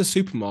it's going to the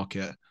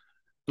supermarket.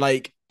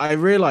 Like I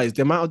realized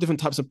the amount of different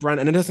types of brand,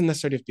 and it doesn't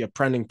necessarily have to be a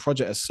branding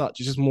project as such.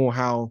 It's just more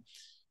how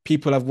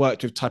people have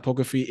worked with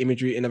typography,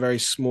 imagery in a very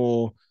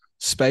small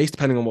space,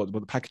 depending on what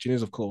the packaging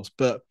is, of course.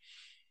 But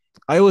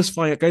I always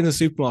find going to the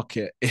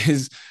supermarket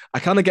is I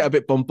kind of get a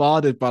bit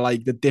bombarded by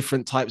like the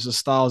different types of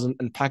styles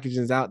and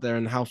packagings out there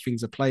and how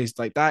things are placed.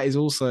 Like that is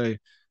also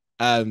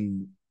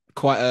um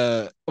quite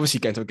a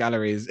obviously going to a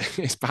gallery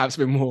is perhaps a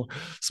bit more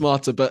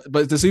smarter, but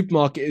the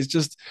supermarket is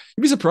just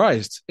you'd be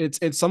surprised.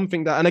 It's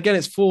something that, and again,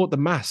 it's for the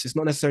mass. It's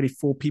not necessarily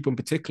for people in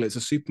particular. It's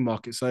a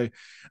supermarket. So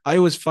I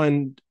always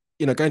find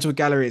going to a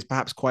gallery is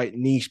perhaps quite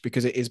niche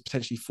because it is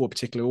potentially for a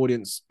particular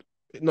audience.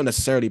 Not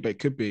necessarily, but it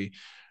could be.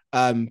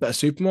 But a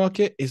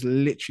supermarket is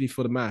literally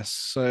for the mass.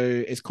 So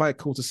it's quite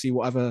cool to see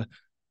what other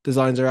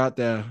designs are out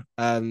there.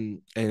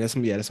 And there's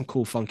some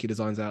cool, funky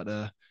designs out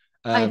there.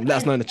 I, Let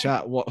us know in the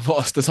chat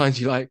what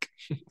designs you like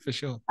for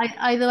sure.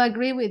 I do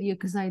agree with you,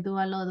 because I do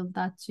a lot of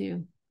that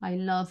too.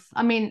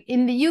 I mean,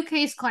 in the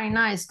UK, it's quite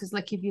nice because,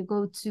 like, if you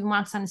go to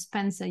Marks and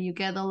Spencer, you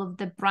get all of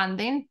the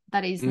branding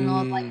that is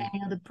not like Mm,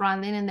 any other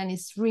branding, and then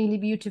it's really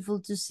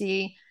beautiful to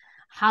see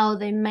how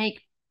they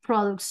make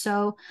products.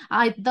 So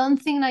I don't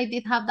think I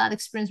did have that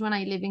experience when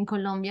I live in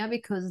Colombia,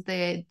 because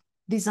the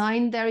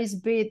design there is a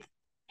bit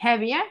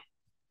heavier.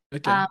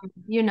 Okay. um,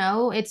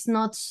 it's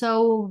not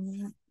so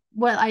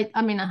well.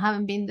 I mean, I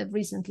haven't been there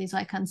recently, so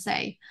I can't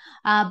say.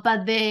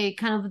 But the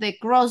kind of the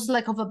gross,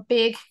 like, of a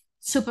big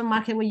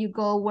supermarket where you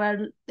go,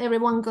 where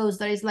everyone goes,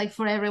 that is like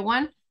for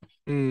everyone.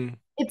 Mm.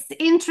 It's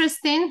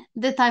interesting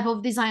the type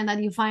of design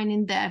that you find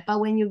in there, but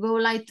when you go,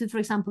 like, to, for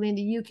example, in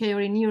the UK or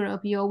in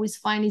Europe, you always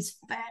find it's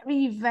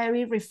very,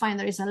 very refined.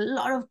 There is a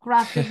lot of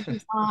graphic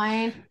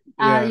design,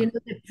 Yeah.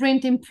 the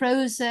printing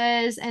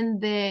process, and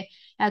the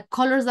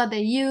colors that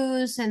they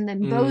use, and the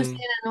embossing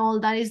Mm. and all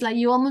that. Is like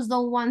you almost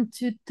don't want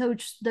to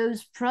touch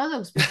those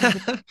products because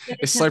it's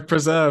It's delicate. so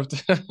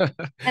preserved.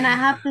 And I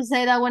have to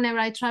say that whenever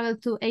I travel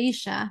to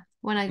Asia,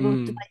 when I go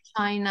to Mm. like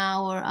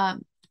China or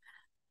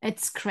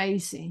it's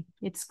crazy.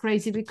 It's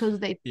crazy because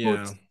they put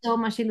Yeah. so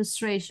much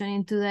illustration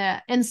into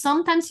there. And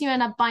sometimes you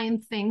end up buying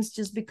things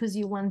just because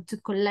you want to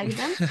collect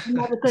them,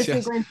 not because you're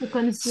Yes. going to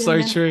consume So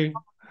them. true.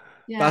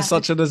 That's Yeah.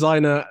 such a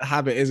designer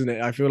habit, isn't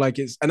it? I feel like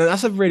and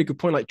that's a really good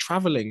point. Like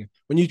traveling,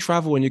 when you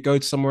travel and you go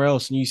to somewhere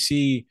else and you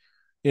see,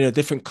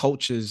 different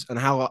cultures and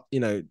how,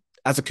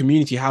 as a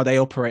community, how they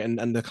operate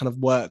and the kind of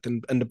work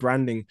and the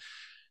branding,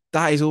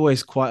 that is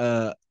always quite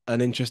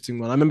an interesting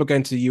one. I remember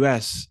going to the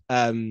US,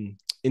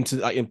 into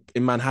like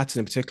in Manhattan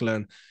in particular,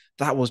 and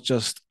that was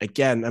just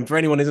again, and for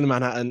anyone who's in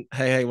Manhattan,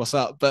 hey, what's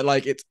up? But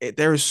like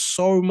there is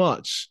so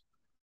much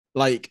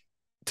like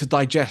to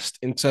digest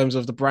in terms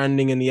of the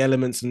branding and the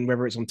elements, and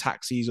whether it's on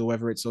taxis or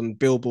whether it's on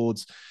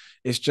billboards.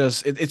 It's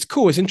just it's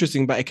cool, it's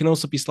interesting, but it can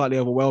also be slightly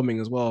overwhelming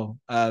as well.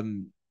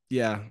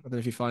 Yeah, I don't know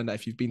if you find that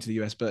if you've been to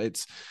the US, but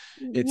it's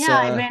Yeah,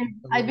 I've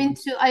been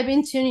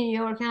overwhelming. to New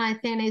York, and I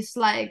think it's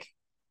like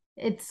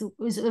it's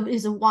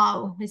a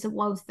wow. It's a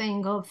wow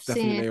thing of seeing,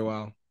 Definitely a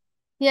while.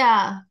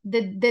 yeah,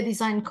 the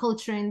design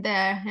culture in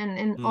there,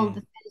 and all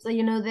the Mm.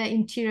 things, the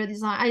interior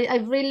design. I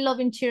really love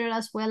interior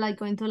as well, like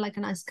going to like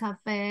a nice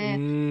cafe,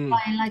 Mm.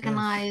 buying like a Yes.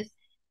 nice,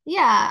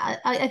 yeah.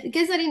 I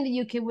guess that in the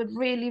UK we're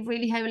really,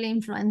 really heavily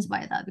influenced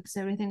by that, because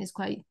everything is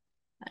quite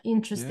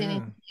interesting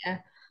in Yeah.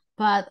 here.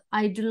 But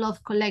I do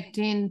love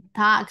collecting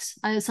tags.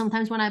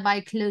 Sometimes when I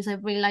buy clothes, I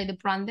really like the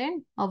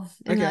branding of,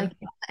 Okay.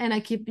 and I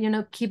keep,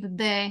 keep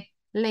the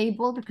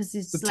label, because The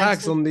it's like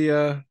tags so, on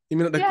the you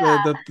mean like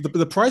yeah.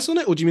 the price on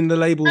it, or do you mean the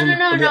labels No, no,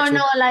 no, on the no,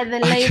 no, actual? like the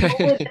label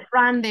with the Okay.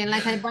 branding.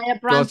 Like I buy a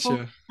brand from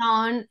Gotcha.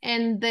 town,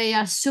 and they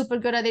are super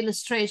good at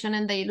illustration,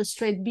 and they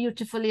illustrate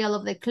beautifully all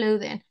of the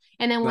clothing.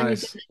 And then when you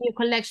get Nice. a new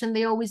collection,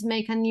 they always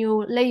make a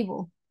new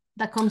label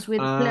that comes with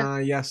the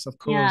clothes. Yes, of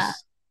Yeah.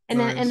 course. And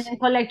then Nice.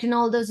 collecting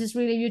all those is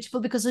really beautiful,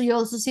 because you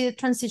also see the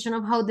transition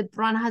of how the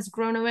brand has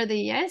grown over the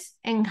years,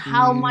 and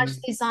how much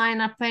Mm,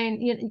 design are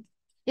paying.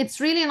 It's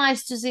really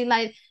nice to see,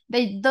 like,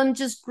 they don't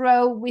just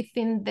grow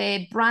within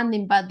the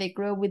branding, but they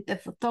grow with the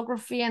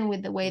photography, and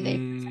with the way they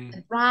present mm,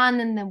 the brand,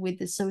 and then with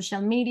the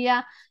social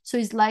media. So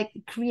it's like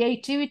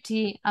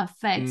creativity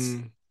affects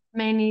mm,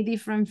 many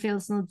different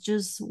fields, not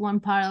just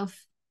one part of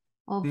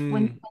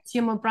when you mm.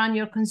 consume a brand,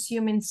 you're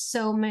consuming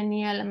so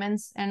many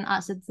elements and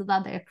assets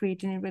that they're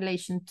creating in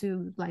relation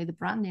to, like, the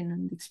branding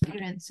and the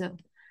experience. So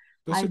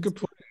That's a I good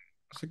point.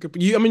 That's a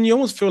good. I mean, you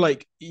almost feel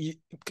like,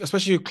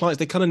 especially your clients,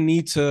 they kind of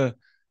need to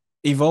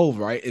evolve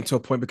right into a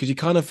point, because you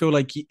kind of feel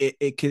like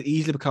it could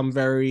easily become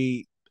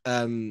very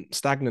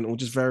stagnant or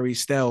just very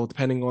stale,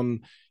 depending on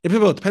it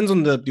depends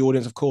on the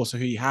audience, of course, or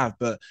who you have,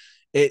 but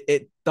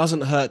it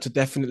doesn't hurt to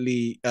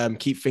definitely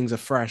keep things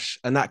afresh,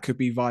 and that could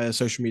be via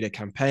social media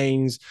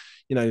campaigns,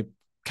 you know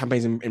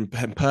campaigns in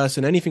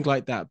person, anything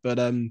like that. But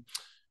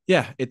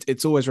yeah,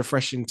 it's always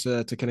refreshing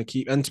to kind of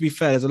keep. And to be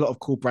fair, there's a lot of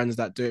cool brands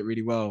that do it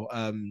really well.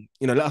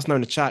 Let us know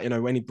in the chat,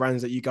 any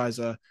brands that you guys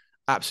are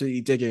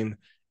absolutely digging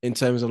in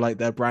terms of like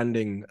their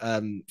branding.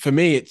 For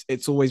me,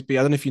 it's always I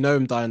don't know if you know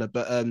him, Diana,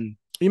 but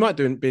you might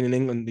do being in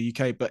England, the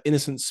UK, but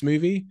Innocent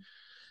Smoothie,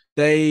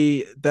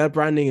 their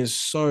branding is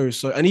so,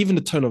 and even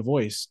the tone of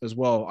voice as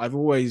well. I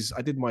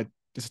did my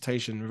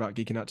dissertation without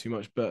geeking out too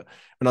much, but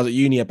when I was at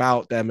uni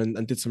about them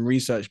and did some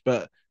research,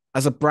 but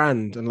as a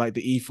brand and like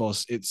the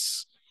ethos,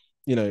 it's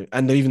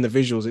and even the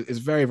visuals, it's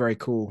very, very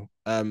cool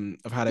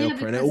of how they Yeah,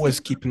 operate, and they're always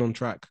keeping on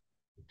track.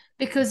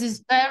 because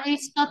it's very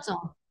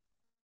subtle.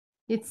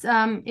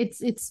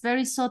 It's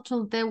very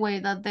subtle, the way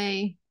that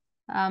they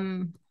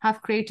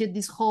have created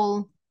this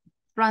whole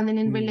branding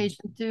in Mm,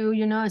 relation to,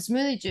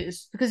 smoothie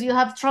juice, because you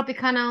have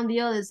Tropicana on the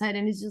other side,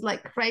 and it's just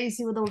like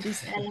crazy with all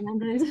these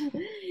elements,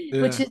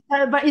 which yeah. is,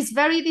 but it's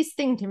very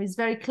distinctive, it's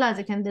very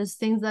classic, and there's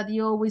things that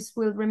you always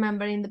will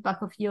remember in the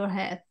back of your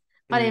head.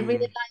 But I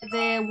really Mm, like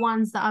the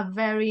ones that are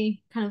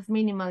very kind of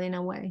minimal in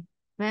a way,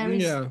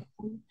 very yeah.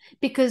 simple.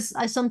 Because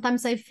I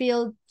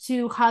feel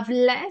to have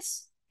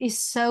less is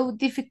so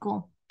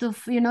difficult to,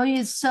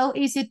 it's so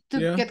easy to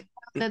Yeah. get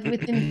caught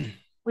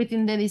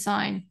within the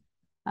design.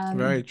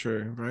 Very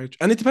true, very true.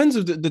 And it depends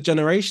on the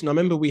generation. I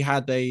remember we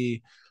had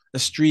a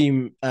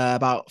stream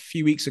about a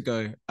few weeks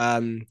ago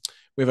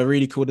with a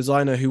really cool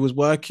designer who was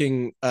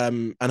working,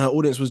 and her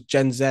audience was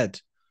Gen Z.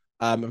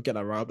 I'm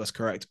getting that right. That's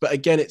correct. But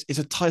again, it's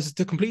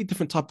a completely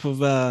different type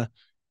of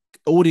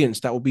audience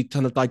that will be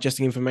kind of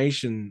digesting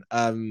information.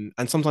 And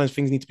sometimes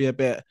things need to be a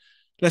bit.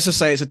 Let's just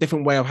say it's a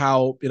different way of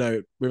how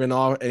within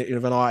our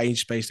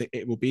age space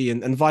it will be,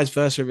 and vice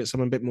versa if it's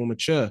someone a bit more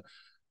mature.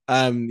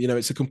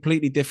 It's a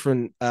completely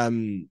different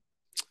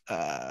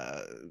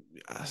uh,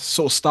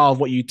 sort of style of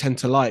what you tend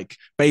to like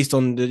based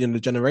on the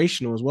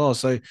generational as well.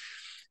 So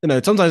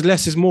sometimes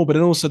less is more, but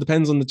it also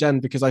depends on the gen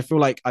because I feel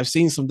like I've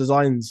seen some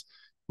designs.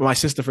 My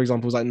sister, for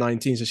example, was like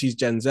 19, so she's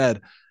Gen Z,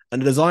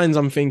 and the designs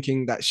I'm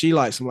thinking that she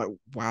likes, I'm like,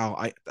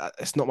 wow,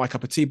 it's not my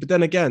cup of tea. But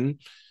then again,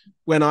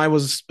 when I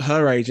was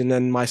her age, and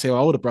then my say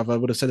older brother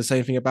would have said the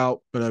same thing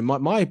about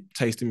my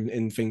taste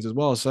in things as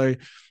well. So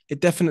it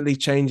definitely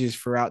changes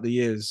throughout the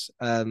years.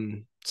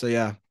 So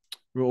yeah,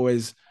 we're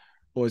always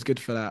good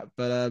for that.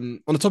 But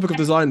on the topic of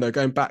design, though,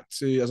 going back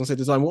to as I said,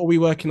 design, what are we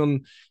working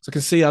on? So I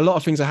can see a lot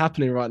of things are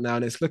happening right now,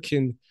 and it's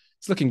looking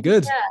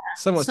good. Yeah.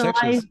 So much So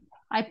I textures.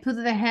 I put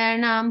the hair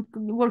now. I'm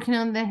working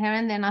on the hair,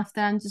 and then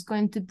after I'm just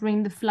going to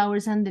bring the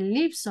flowers and the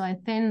leaves. So I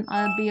think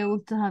I'll be able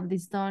to have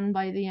this done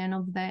by the end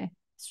of the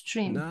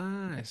stream.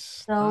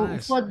 Nice, So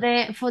nice.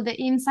 for the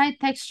inside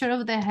texture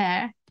of the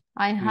hair,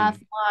 I have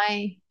Mm,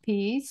 my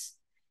piece,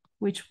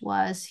 which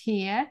was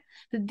here.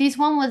 But this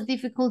one was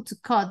difficult to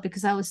cut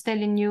because I was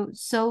telling you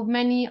so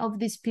many of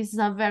these pieces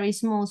are very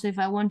small. So if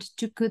I wanted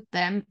to cut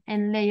them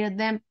and layer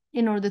them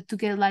in order to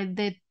get like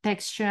the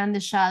texture and the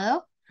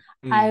shadow,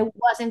 I mm,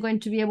 wasn't going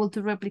to be able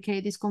to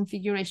replicate this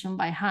configuration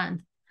by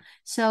hand.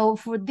 So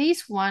for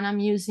this one, I'm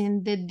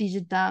using the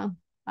digital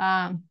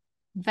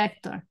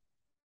vector,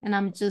 and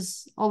I'm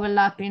just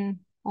overlapping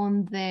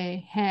on the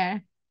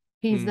hair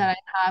piece that mm,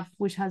 I have,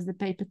 which has the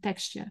paper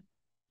texture.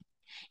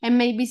 And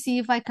maybe see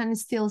if I can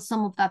steal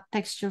some of that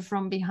texture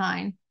from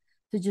behind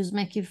to just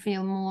make it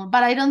feel more.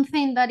 But I don't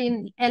think that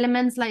in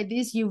elements like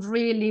this, you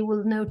really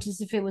will notice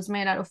if it was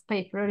made out of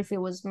paper or if it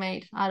was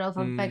made out of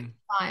a vector mm.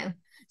 file.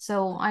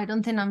 So I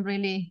don't think I'm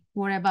really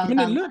worried I about mean,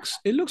 it that. looks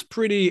it looks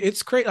pretty.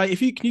 It's great. Like,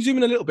 if you can you zoom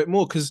in a little bit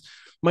more because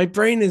my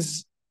brain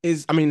is.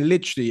 I mean,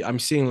 literally, I'm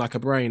seeing like a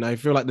brain. I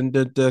feel like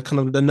the kind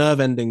of the nerve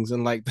endings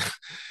and like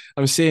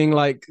I'm seeing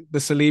like the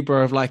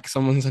cerebra of like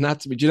someone's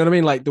anatomy. Do you know what I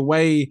mean? Like the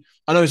way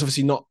I know it's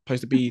obviously not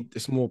supposed to be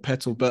a small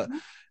petal, but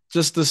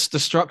just the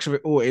structure of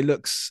it all,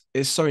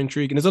 it's so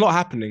intriguing. There's a lot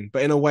happening,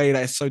 but in a way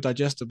that is so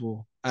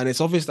digestible, and it's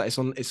obvious that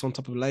it's on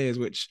top of layers,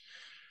 which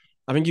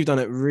I think you've done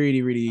it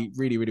really, really,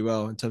 really, really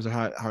well in terms of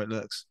how it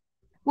looks.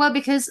 Well,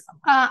 because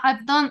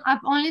I've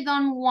only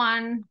done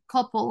one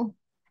couple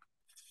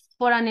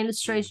for an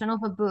illustration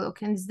of a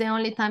book, and it's the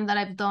only time that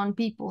I've done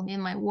people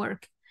in my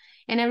work.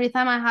 And every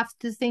time I have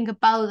to think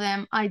about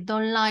them, I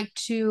don't like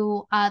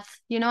to add,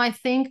 I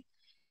think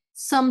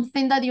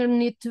something that you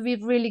need to be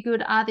really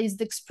good at is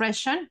the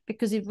expression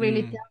because it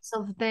really Mm, tells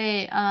of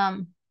the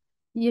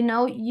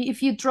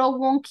if you draw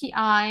wonky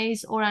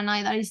eyes or an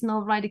eye that is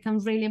not right, it can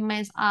really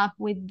mess up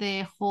with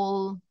the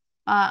whole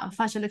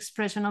facial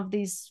expression of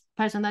this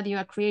person that you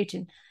are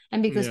creating.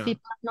 And because yeah.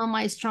 people know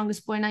my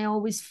strongest point, I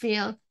always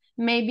feel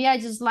maybe I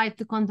just like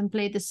to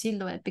contemplate the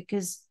silhouette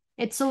because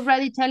it's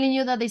already telling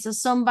you that it's a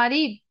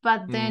somebody,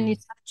 but then Mm,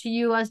 it's up to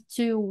you as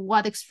to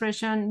what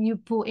expression you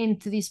put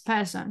into this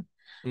person.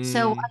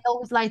 So I mm.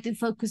 always like to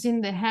focus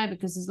in the hair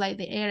because it's like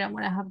the area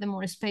where I have the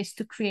more space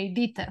to create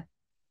detail.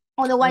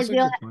 Otherwise, That's a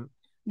good point.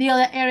 the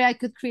other area I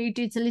could create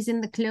detail is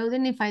in the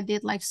clothing if I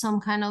did like some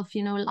kind of,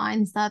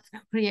 lines that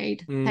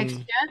create Mm,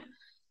 texture.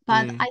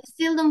 But mm. I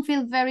still don't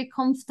feel very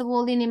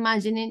comfortable in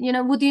imagining,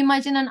 would you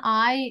imagine an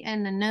eye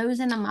and a nose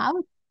and a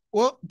mouth?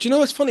 Well, do you know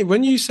what's funny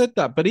when you said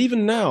that? But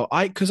even now,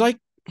 I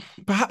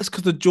perhaps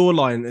because the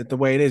jawline is the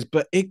way it is,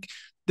 but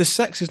the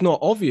sex is not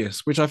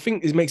obvious, which I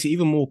think makes it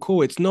even more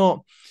cool. It's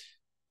not.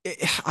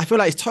 I feel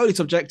like it's totally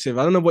subjective.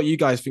 I don't know what you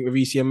guys think, whether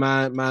you see a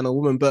man or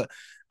woman, but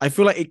I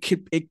feel like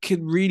it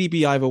could really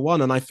be either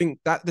one. And I think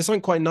that there's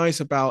something quite nice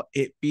about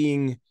it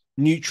being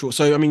neutral.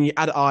 So I mean, you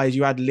add eyes,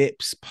 you add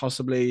lips,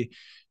 possibly.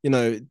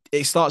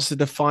 It starts to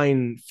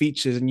define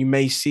features, and you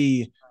may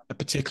see a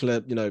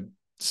particular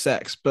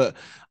sex. But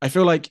I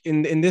feel like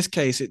in this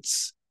case,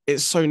 it's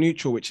so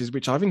neutral, which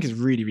I think is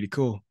really really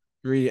cool.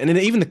 Really, and then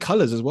even the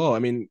colors as well. I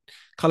mean,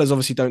 colors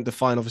obviously don't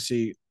define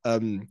obviously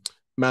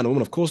man or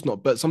woman, of course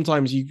not. But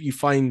sometimes you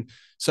find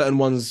certain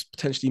ones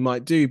potentially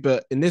might do.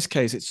 But in this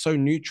case, it's so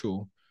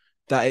neutral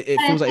that it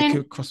I feels like it think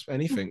could cross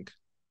anything.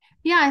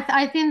 Yeah,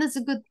 I think that's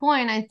a good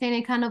point. I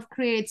think it kind of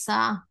creates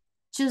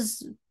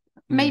just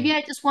maybe Mm.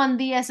 I just want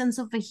the essence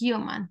of a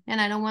human and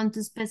I don't want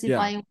to Yeah,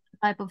 specify what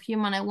type of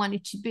human I want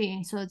it to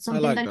be. So it's I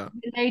something like that that.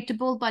 is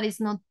relatable, but it's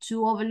not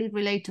too overly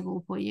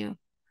relatable for you.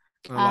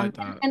 I like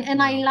that.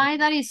 And I Yeah. like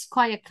that it's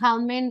quite a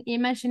calming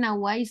image in a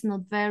way. It's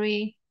not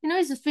very,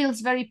 it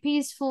feels very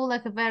peaceful,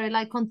 like a very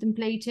like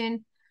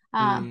contemplating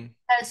uh Mm.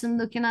 person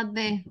looking at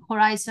the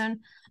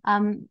horizon.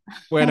 Um,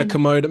 Wearing a and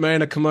komodo,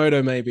 wearing a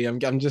komodo, maybe. I'm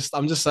just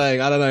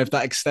saying. I don't know if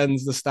that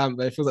extends the stamp,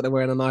 but it feels like they're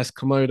wearing a nice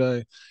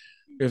komodo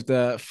with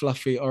the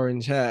fluffy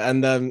orange hair.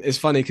 And it's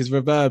funny because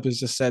Reverb has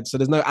just said so.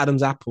 There's no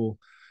Adam's apple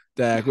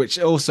there, which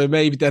also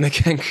maybe then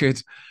again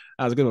could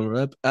That was a good one,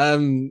 Reb.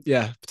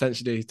 Yeah,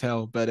 potentially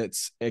tell, but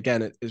it's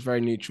again, it's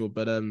very neutral,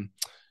 but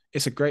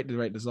it's a great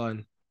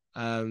design.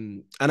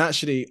 And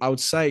actually, I would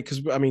say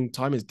because I mean,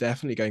 time is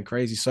definitely going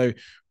crazy, so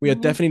we are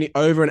Mhm. definitely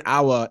over an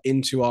hour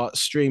into our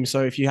stream.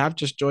 So if you have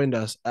just joined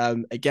us,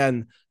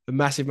 again, a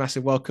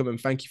massive welcome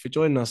and thank you for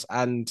joining us.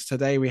 And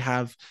today we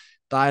have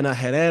Diana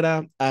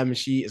Herrera.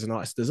 She is an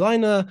artist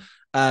designer,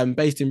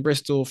 based in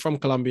Bristol from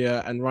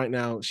Colombia, and right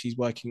now she's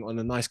working on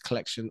a nice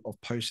collection of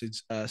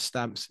postage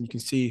stamps, and you can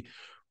see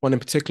one in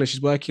particular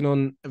she's working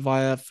on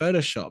via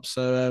Photoshop.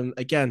 So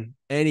again,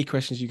 any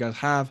questions you guys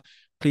have,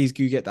 please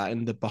do get that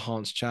in the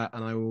Behance chat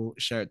and I will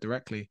share it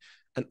directly.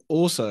 And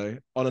also,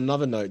 on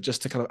another note,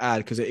 just to kind of add,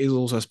 because it is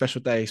also a special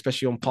day,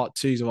 especially on part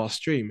twos of our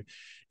stream,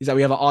 is that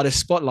we have an artist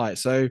spotlight.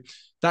 So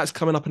that's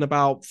coming up in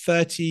about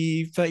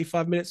 30,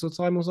 35 minutes or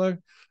time or so.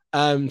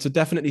 So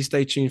definitely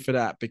stay tuned for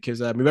that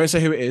because we won't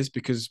say who it is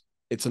because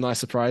it's a nice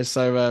surprise.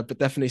 So, but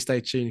definitely stay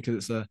tuned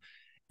because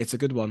it's a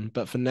good one.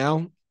 But for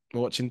now, we're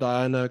watching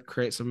Diana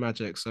create some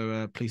magic.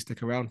 So please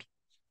stick around.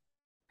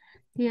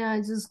 Yeah,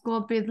 I just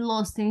got a bit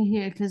lost in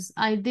here because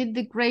I did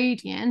the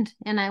gradient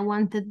and I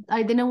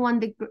didn't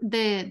want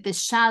the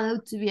shadow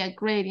to be a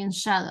gradient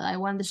shadow. I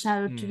want the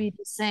shadow to Mm, be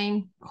the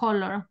same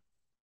color,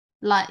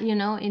 like,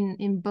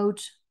 in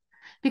both.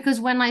 Because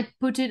when I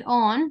put it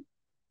on,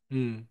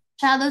 mm,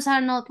 shadows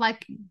are not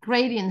like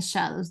gradient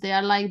shadows. They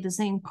are like the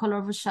same color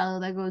of a shadow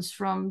that goes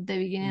from the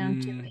beginning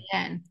until mm. the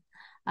end.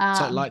 It's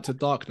like Uh, light to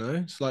dark,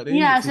 no? Slightly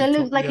Yeah, from so the it top.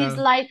 looks like it's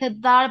Yeah. light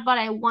and dark, but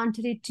I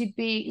wanted it to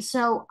be.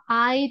 So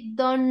I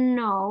don't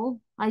know.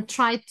 I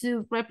tried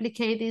to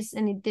replicate this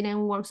and it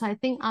didn't work. So I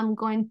think I'm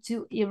going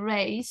to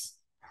erase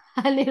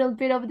a little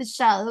bit of the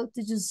shadow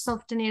to just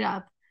soften it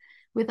up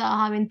without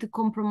having to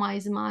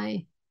compromise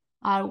my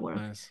artwork.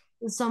 Nice.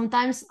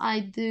 Sometimes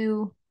I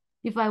do,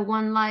 if I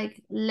want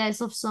like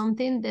less of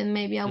something, then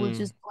maybe I will Mm.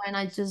 just go and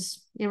I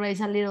just erase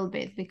a little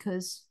bit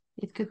because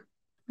it could,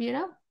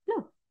 look,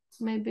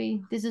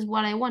 maybe this is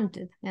what I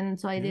wanted. And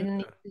so I Yeah. didn't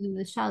need to do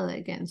the shadow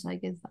again. So I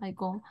guess I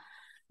go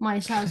my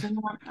shadows and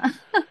one.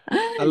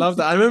 I love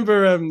that. I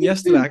remember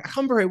yesterday, I can't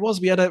remember who it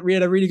was. We had a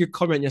really good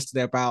comment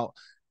yesterday about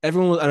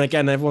everyone, and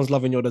again, everyone's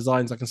loving your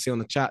designs. I can see on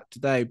the chat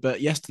today.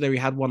 But yesterday we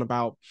had one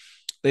about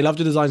they loved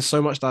your designs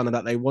so much, Dana,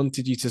 that they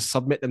wanted you to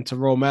submit them to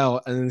Raw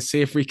Mail and see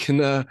if we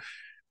can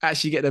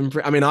actually get them.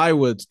 I mean, I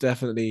would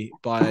definitely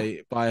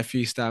buy a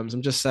few stamps.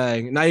 I'm just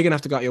saying. Now you're gonna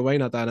have to go out your way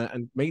now, Dana,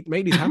 and make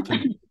these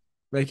happen.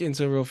 Make it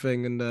into a real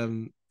thing,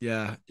 and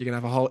yeah, you're gonna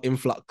have a whole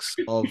influx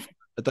of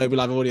Adobe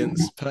Live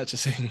audience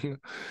purchasing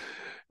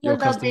your Well,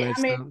 that'd custom be, made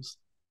I mean, stamps.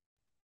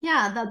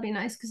 yeah, that'd be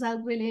nice because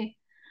I'll really,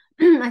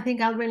 I think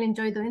I'll really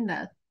enjoy doing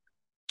that.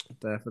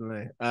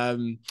 Definitely.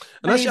 And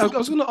But actually, it's, I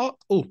was gonna.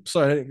 Oh,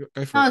 sorry,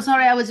 go for it. oh,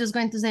 sorry, I was just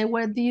going to say,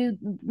 where do you,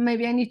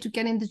 maybe I need to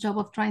get in the job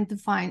of trying to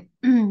find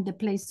the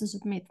place to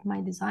submit my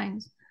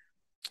designs.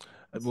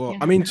 Well, Yeah.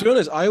 I mean, to be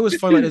honest, I always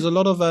find like there's a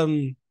lot of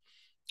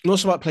not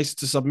so about places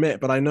to submit,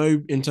 but I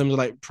know in terms of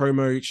like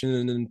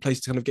promotion and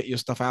places to kind of get your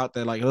stuff out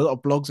there, like a lot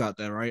of blogs out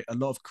there, right? A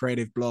lot of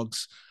creative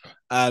blogs,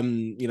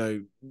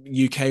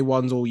 UK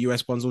ones or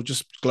US ones or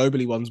just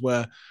globally ones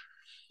where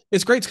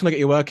it's great to kind of get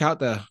your work out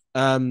there.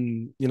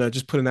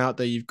 Just putting out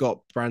there, you've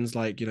got brands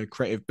like,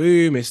 Creative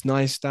Boom, it's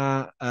nice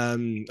that. I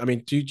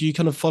mean, do you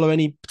kind of follow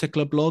any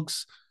particular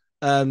blogs,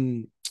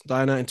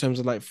 Diana, in terms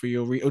of like for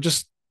your or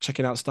just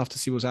checking out stuff to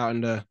see what's out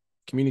in the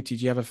community?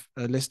 Do you have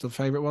a list of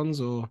favorite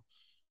ones or not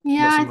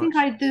Yeah, so I think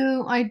much? I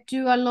do. I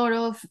do a lot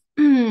of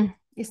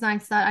it's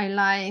nice that I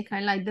like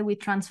the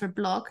WeTransfer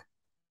blog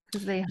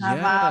because they have a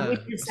Yeah, that's a good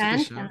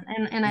represent shout.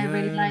 and I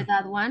really Yeah, like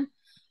that one.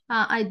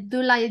 I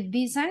do like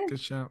good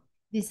shout.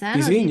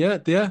 Design or Dizine, this.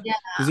 yeah. Yeah,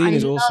 Dizine I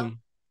is love awesome.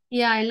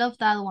 yeah, I love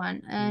that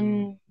one. Mm,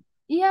 And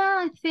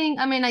yeah, I think,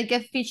 I mean, I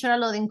get featured a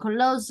lot in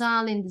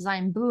Colossal, in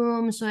Design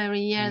Boom. So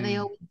every year they mm,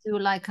 always do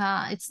like,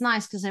 it's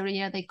nice because every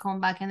year they come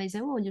back and they say,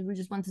 oh, we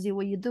just want to see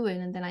what you're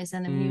doing. And then I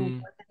send them new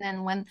mm, work. And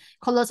then when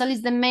Colossal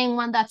is the main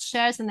one that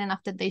shares, and then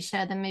after they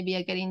share, then maybe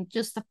I get in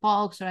just a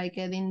box or I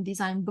get in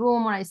Design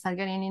Boom or I start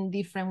getting in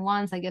different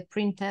ones. I get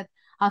printed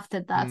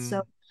after that. So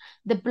mm,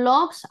 the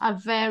blogs are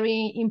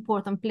very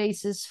important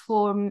places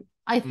for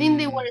I think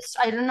they were, mm.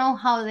 I don't know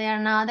how they are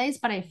nowadays,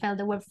 but I felt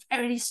they were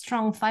very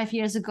strong 5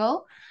 years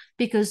ago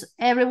because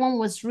everyone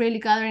was really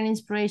gathering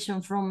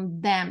inspiration from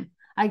them.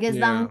 I guess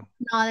that Yeah.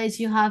 nowadays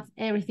you have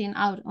everything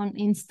out on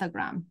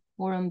Instagram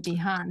or on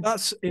Behance.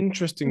 That's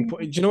interesting. Do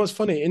you know what's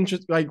funny?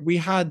 Like we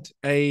had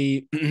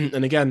a,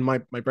 and again, my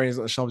brain is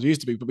not as sharp as it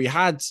used to be, but we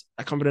had,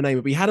 I can't remember the name,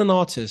 but we had an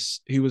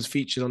artist who was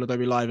featured on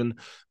Adobe Live, and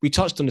we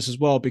touched on this as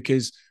well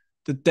because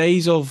the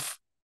days of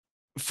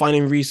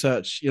finding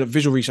research,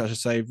 visual research, I should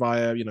say,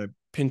 via,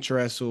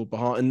 Pinterest or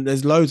Behance, and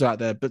there's loads out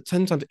there, but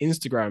 10 times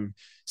Instagram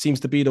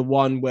seems to be the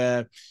one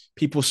where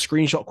people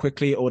screenshot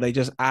quickly or they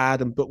just add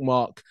and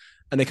bookmark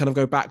and they kind of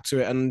go back to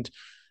it. And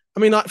I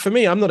mean, like, for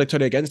me, I'm not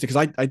totally against it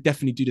because I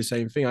definitely do the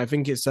same thing. I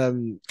think it's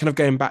kind of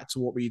going back to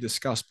what we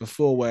discussed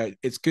before, where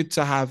it's good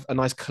to have a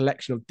nice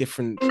collection of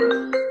different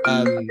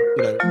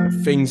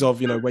things of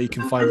where you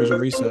can find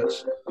visual research.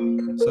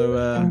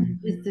 So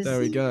Is there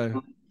we this,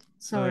 go.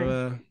 So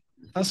sorry.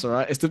 That's all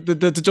right. It's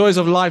the joys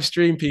of live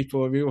stream,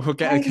 people. We will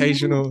get I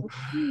occasional know.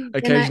 And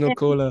occasional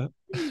caller.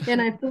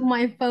 I put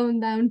my phone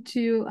down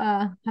to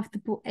have to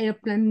put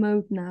airplane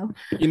mode now.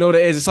 You know what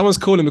it is? Someone's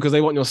calling because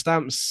they want your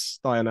stamps,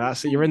 Diana.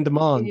 So you're in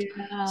demand.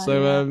 Yeah,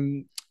 So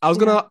yeah, I was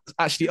yeah. gonna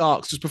actually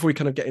ask just before we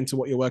kind of get into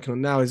what you're working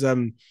on now is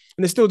and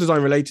it's still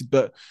design related,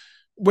 but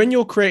when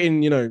you're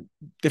creating,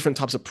 different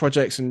types of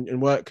projects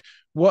and work,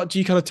 what do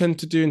you kind of tend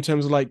to do in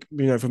terms of like,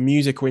 for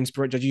music or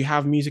inspiration? Do you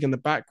have music in the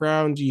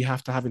background? Do you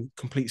have to have in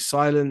complete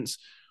silence?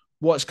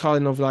 What's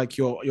kind of like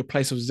your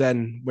place of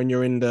zen when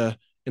you're in the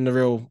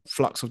real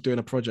flux of doing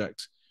a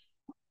project?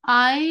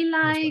 I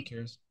I was quite like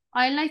curious.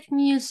 I like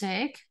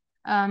music.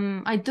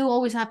 I do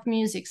always have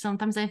music.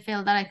 Sometimes I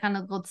feel that I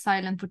cannot go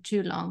silent for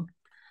too long.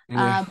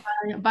 Yeah.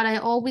 But I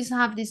always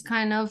have this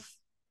kind of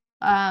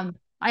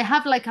I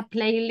have like a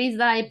playlist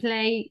that I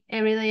play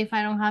every day if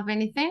I don't have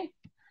anything.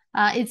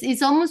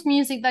 It's almost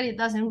music that it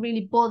doesn't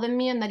really bother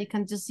me and that it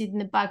can just sit in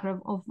the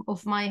background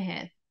of my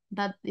head.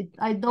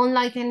 I don't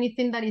like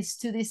anything that is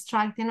too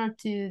distracting or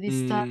too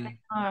disturbing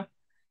Mm, or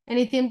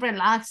anything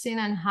relaxing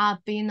and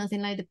happy,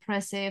 nothing like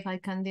depressive. I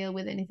can deal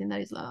with anything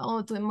that is like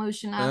oh too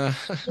emotional. uh,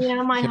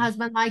 My yeah.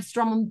 husband likes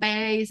drum and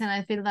bass, and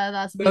I feel that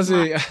that's a bit Does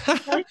much. he?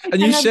 So I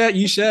And you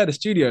cannot. share the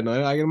studio,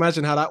 no? I can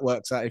imagine how that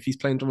works out if he's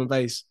playing drum and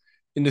bass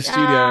in the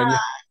studio and you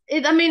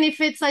I mean, if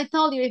it's, I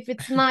told you, if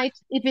it's late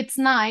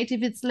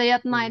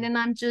at night Mm, and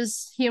I'm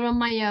just here on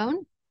my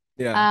own,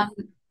 yeah, um,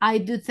 I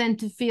do tend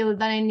to feel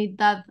that I need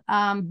that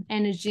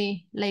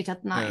energy late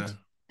at yeah. night.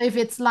 If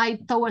it's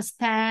like towards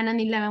 10 and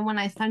 11 when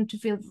I start to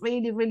feel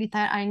really, really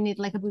tired, I need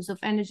like a boost of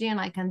energy and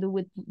I can do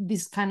with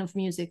this kind of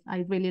music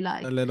I really A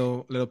like.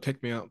 little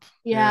pick me up.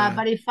 Yeah, Yeah.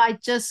 but if I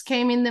just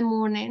came in the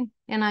morning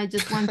and I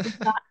just want to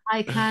start,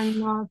 I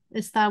cannot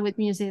start with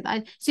music.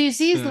 So you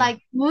see, it's Yeah. like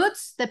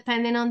moods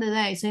depending on the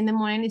day. So in the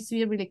morning, it's to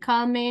be really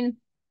calming.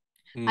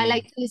 I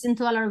like Mm. to listen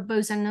to a lot of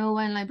bossa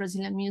nova and like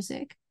Brazilian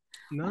music.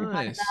 I find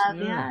Nice. that,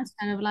 Yeah. yeah, it's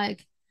kind of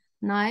like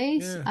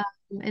nice. Yeah.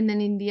 And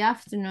then in the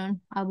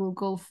afternoon, I will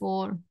go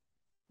for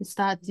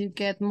start to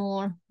get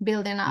more Mm.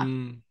 building up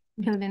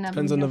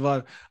Depends with on the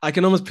them. vibe. I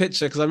can almost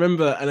picture because I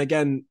remember, and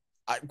again,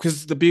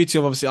 because the beauty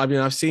of obviously, I mean,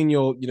 I've seen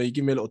you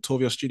give me a little tour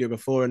of your studio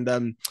before, and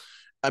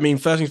I mean,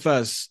 first thing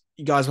first,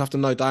 you guys have to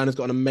know Diana's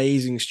got an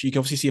amazing studio. You can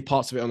obviously see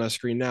parts of it on her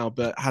screen now,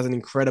 but has an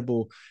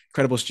incredible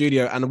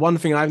studio. And one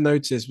thing I've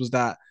noticed was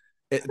that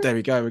there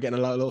we go, we're getting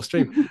a little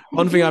stream.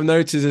 One thing I've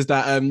noticed is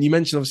that you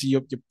mentioned obviously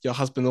your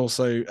husband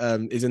also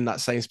is in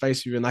that same space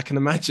with you, and I can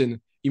imagine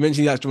you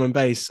mentioned that drum and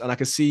bass, and I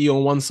can see you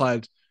on one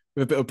side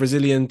with a bit of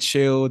Brazilian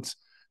chilled,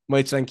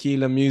 muy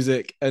tranquila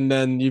music, and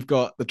then you've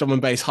got the drum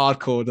and bass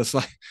hardcore. That's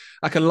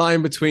like a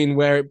line between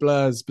where it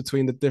blurs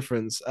between the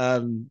difference.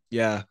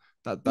 Yeah,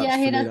 that's Yeah, for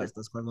me.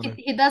 That's quite funny.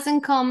 he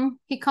doesn't come,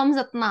 he comes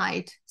at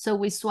night, so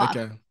we swap.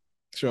 Okay,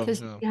 sure, Because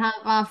sure. we have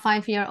a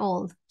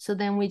 5-year-old. So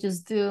then we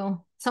just do,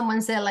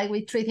 someone said like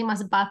we treat him as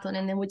a baton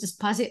and then we just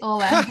pass it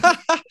over.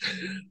 I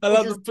We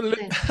love just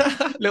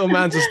the little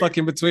man's are stuck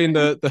in between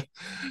the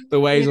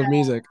waves yeah. of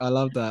music. I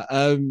love that.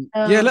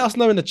 Yeah, let So us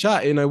know in the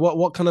chat.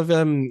 What kind of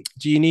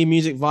do you need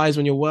music vibes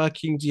when you're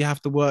working? Do you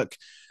have to work?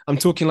 I'm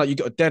talking like you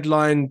got a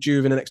deadline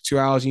due in the next 2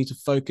 hours. You need to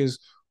focus.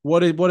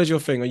 What is your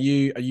thing? Are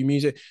you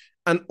music?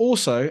 And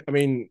also, I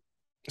mean,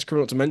 it's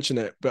criminal not to mention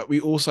it, but we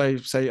also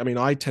say, I mean,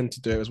 I tend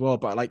to do it as well,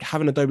 but like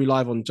having Adobe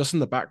Live on just in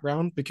the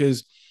background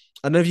because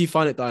I don't know if you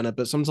find it, Diana,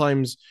 but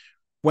sometimes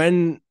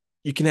when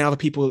you can have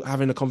people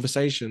having a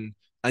conversation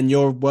and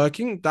you're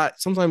working,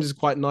 that sometimes is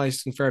quite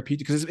nice and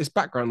therapeutic because it's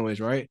background noise,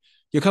 right?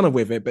 You're kind of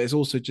with it, but it's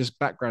also just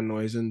background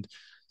noise. And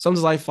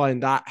sometimes I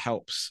find that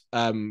helps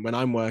when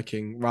I'm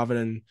working rather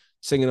than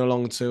singing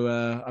along to,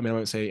 I mean, I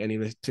won't say any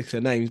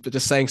particular names, but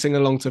just singing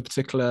along to a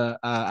particular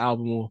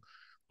album or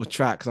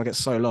track because I get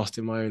so lost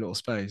in my own little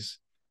space.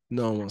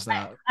 No one wants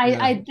that. Yeah.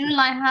 I do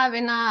like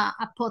having a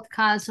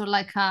podcast or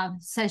like a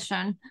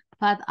session,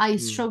 but I Mm,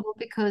 struggle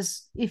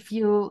because if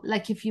you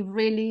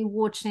really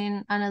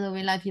watching an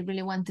Adobe Live, you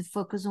really want to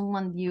focus on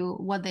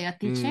what they are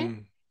teaching.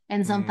 mm,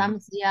 And mm.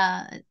 sometimes,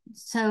 yeah.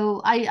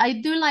 So I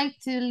do like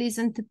to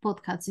listen to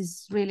podcasts.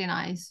 It's really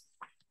nice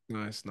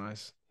Nice,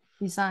 nice,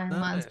 design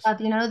ones. nice. But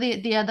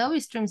the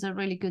Adobe streams are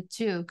really good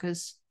too,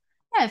 because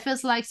yeah, it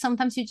feels like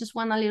sometimes you just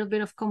want a little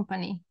bit of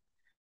company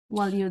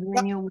while you're doing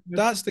That, your work.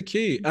 that's the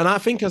key. And I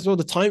think as well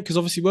the time, because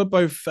obviously we're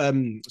both so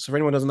if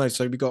anyone doesn't know,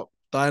 so we got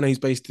Diana who's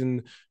based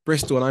in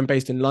Bristol and I'm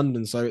based in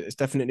London. So it's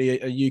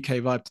definitely a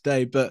UK vibe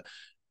today. But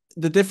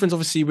the difference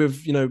obviously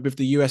with with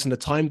the US and the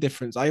time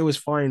difference, I always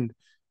find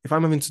if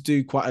I'm having to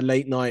do quite a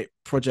late night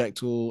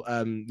project or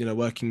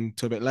working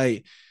till a bit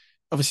late,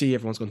 obviously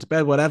everyone's gone to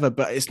bed, whatever.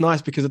 But it's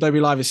nice because Adobe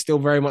Live is still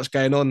very much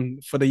going on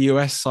for the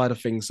US side of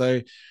things.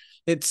 So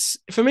it's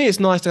for me, it's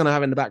nice to kind of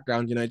have it in the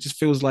background. It just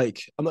feels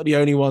like I'm not the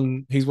only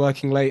one who's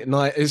working late at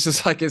night. It's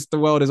just like it's the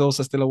world is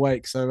also still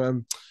awake.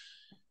 So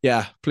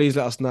yeah, please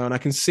let us know. And I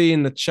can see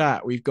in the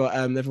chat we've got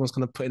everyone's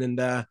kind of putting in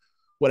there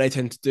what they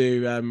tend to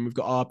do. We've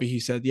got Arby who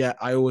said, yeah,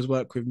 I always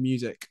work with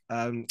music.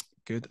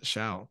 Good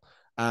shout.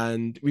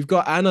 And we've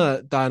got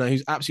Anna Diana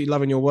who's absolutely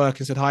loving your work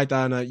and said, hi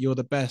Diana, you're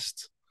the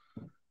best.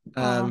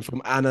 Oh,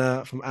 from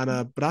Anna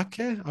Brake.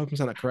 I hope I'm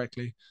saying that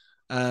correctly.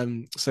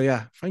 So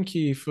yeah, thank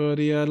you for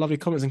the lovely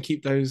comments and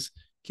keep those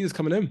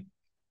coming in.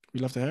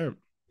 We'd love to hear them.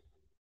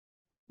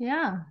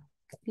 yeah,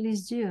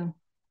 please do.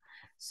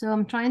 So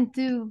I'm trying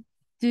to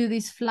do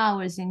these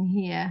flowers in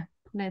here.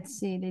 Let's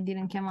see, they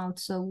didn't come out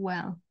so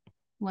well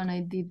when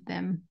I did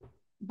them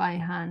by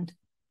hand,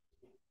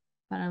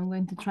 but I'm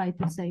going to try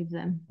to save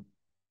them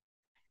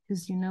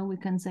because we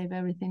can save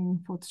everything in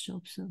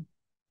Photoshop, so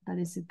that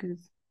is a good.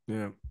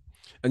 Yeah.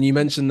 And you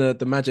mentioned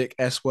the magic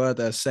S word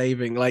there,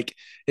 saving. Like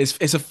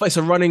it's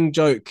a running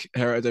joke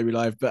here at Adobe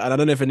Live, but and I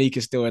don't know if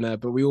Anika's still in there,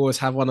 but we always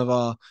have one of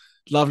our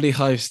lovely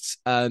hosts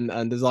and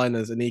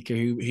designers, Anika,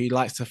 who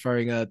likes to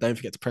throwing a don't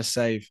forget to press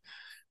save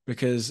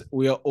because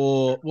we are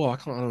all well, I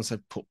don't say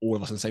put all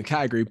of us in the same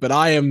category, but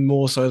I am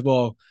more so as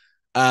well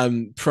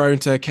prone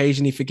to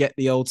occasionally forget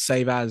the old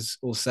save as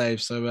or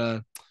save.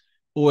 So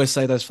always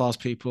save those files,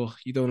 people.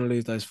 You don't want to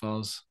lose those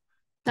files.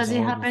 That's Does a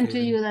it horrible happen to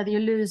feeling. you that you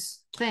lose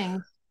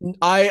things?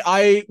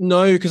 I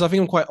know because I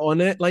think I'm quite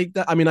on it like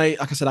that. I mean, I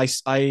like I said,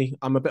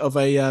 I'm a bit of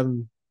a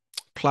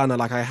planner.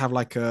 Like I have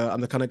like a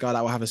I'm the kind of guy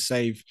that will have a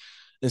save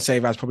and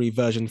save as probably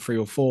version 3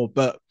 or 4.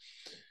 But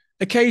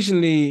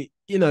occasionally,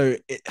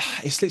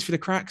 it slips through the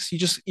cracks.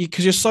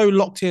 Because you're so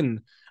locked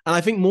in. And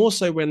I think more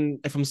so when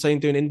if I'm saying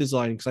doing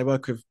InDesign, because I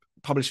work with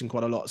publishing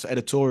quite a lot, so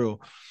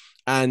editorial,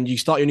 and you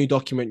start your new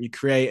document, you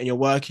create and you're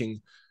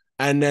working.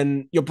 And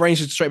then your brain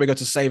should straight away go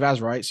to save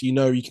as, right? So you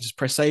can just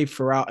press save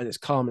throughout and it's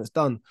calm and it's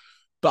done.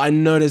 But I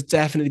know there's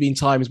definitely been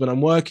times when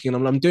I'm working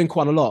and I'm doing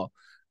quite a lot.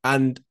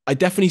 And I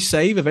definitely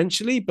save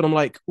eventually, but I'm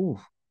like,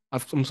 oh,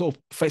 I'm sort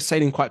of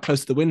sailing quite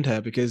close to the wind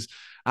here because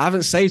I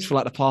haven't saved for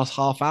like the past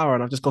half hour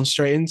and I've just gone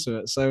straight into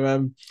it.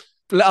 So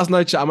let us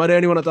know, chat. Am I the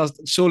only one that does?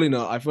 Surely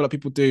not. I feel like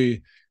people do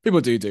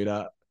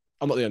that.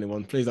 I'm not the only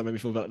one. Please don't make me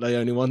feel like the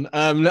only one.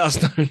 Let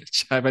us know in the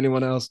chat if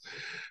anyone else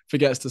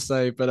forgets to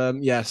save. But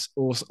yes,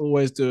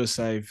 always do a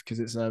save because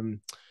it's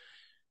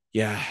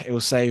yeah, it will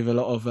save a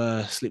lot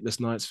of sleepless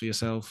nights for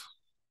yourself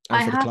and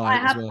I for the have I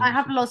client as have well. I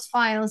have lost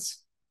files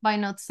by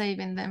not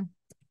saving them.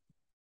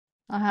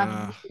 I have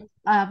Uh,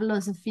 I have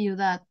lost a few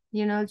that,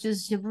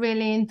 just you're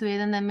really into it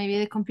and then maybe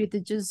the computer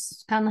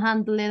just can't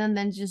handle it and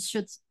then just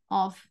shuts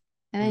off.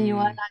 And then you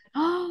are mm. like,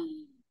 oh,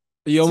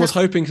 You're so almost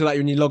hoping to that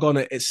when you log on,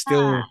 it yeah.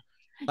 still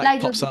like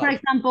Like pops for up.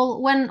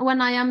 example,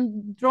 when I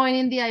am drawing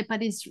in the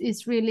iPad,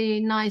 it's really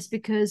nice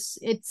because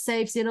it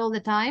saves it all the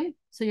time.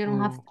 So you don't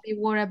have to Mm. be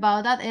worried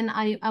about that. And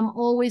I'm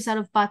always out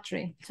of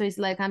battery. So it's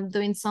like I'm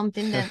doing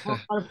something, then oh,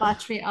 out of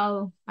battery,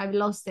 oh, I've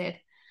lost it.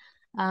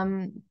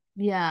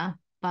 Yeah,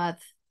 but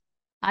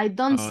I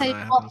don't Oh no, save it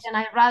happens. often.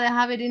 I rather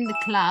have it in the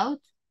cloud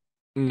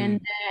and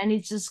Mm. and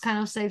it just kind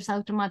of saves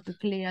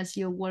automatically as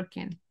you're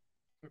working.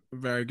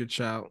 Very good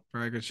shout.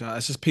 Very good shout.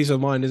 It's just peace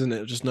of mind, isn't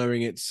it? Just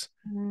knowing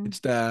Mm. it's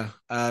there.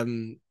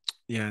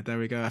 Yeah, there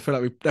we go. I feel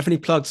like we definitely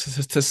plugged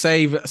to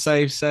save.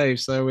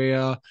 So we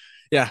are,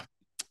 yeah,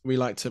 we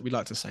like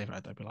to save at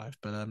Adobe Live,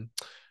 but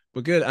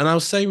we're good. And I'll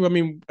say, I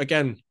mean,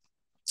 again,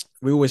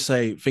 we always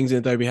say things in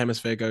Adobe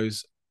Hemisphere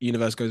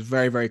universe goes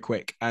very, very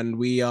quick. And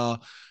we are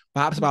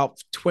perhaps about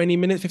 20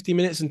 minutes, 15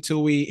 minutes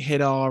until we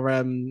hit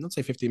our not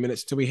say 15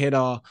 minutes until we hit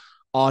our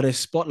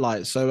artist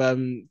spotlight. So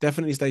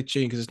definitely stay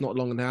tuned because it's not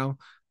long now.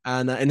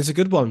 And it's a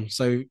good one.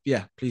 So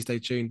yeah, please stay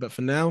tuned. But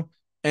for now,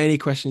 any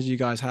questions you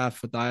guys have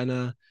for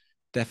Diana,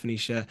 definitely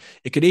share.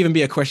 It could even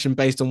be a question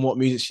based on what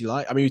music she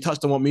likes. I mean, we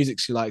touched on what music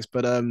she likes,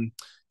 but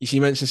she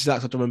mentioned she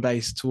likes drum and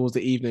bass towards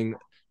the evening.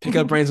 Pick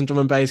her brains on drum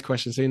and bass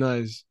questions. Who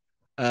knows?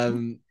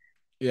 Um,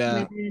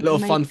 yeah, Maybe a little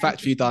maybe fun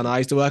fact for you, Dan. I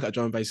used to work at a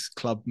drum and bass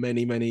club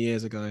many, many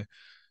years ago.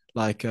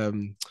 Like, I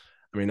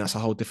mean, that's a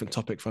whole different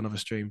topic for another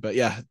stream. But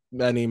yeah,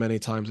 many, many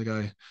times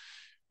ago,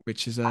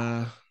 which is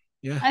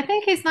yeah, I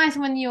think it's nice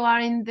when you are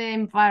in the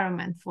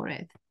environment for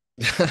it.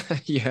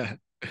 yeah,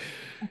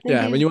 I think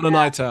yeah. When it's you want a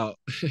night out.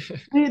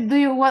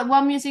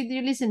 what music do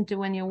you listen to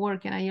when you're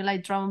working? Are you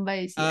like drum and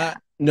bass? Yeah.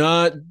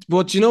 No,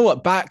 well, do you know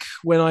what? Back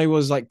when I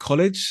was like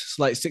college,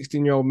 like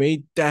 16-year-old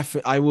me,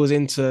 definitely I was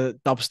into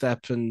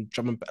dubstep and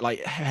drum and like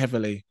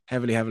heavily,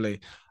 heavily, heavily.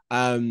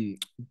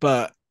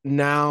 But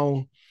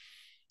now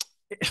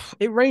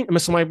it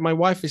rained. So my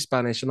wife is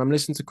Spanish, and I'm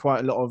listening to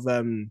quite a lot of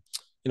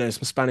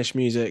some Spanish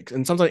music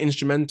and sometimes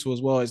instrumental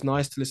as well. It's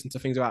nice to listen to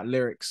things about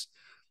lyrics.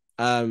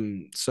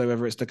 So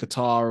whether it's the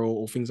guitar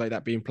or things like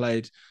that being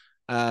played,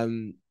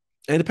 um,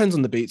 and it depends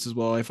on the beats as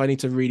well. If I need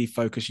to really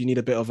focus, you need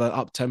a bit of an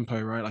up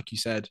tempo, right? Like you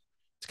said,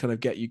 to kind of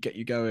get you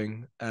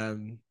going.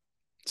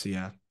 So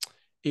yeah,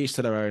 each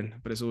to their own,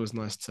 but it's always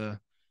nice to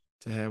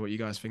hear what you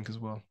guys think as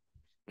well.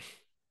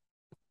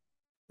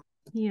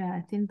 Yeah,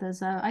 I think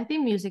I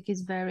think music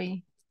is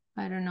very,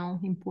 I don't know,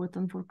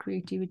 important for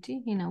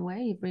creativity in a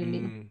way.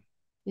 Mm,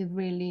 It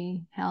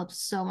really helps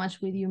so much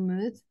with your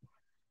mood.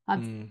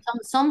 mm.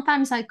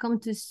 Sometimes I come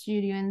to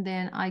studio and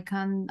then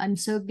I'm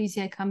so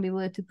busy I can't be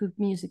able to put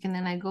music and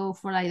then I go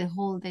for like the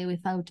whole day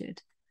without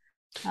it.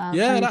 But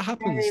Yeah, it's that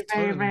happens very,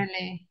 very totally.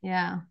 rarely.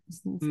 Yeah,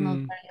 it's not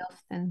Mm. very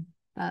often.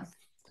 But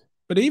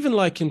But even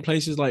like in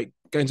places like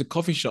going to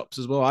coffee shops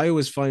as well, I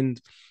always find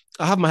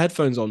I have my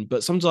headphones on,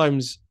 but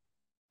sometimes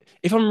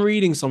if I'm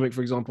reading something,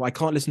 for example, I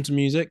can't listen to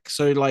music.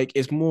 So like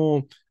it's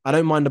more, I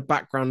don't mind the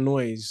background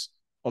noise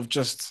of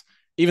just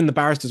even the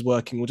barristers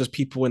working or just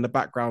people in the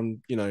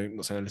background, I'm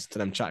not saying I listen to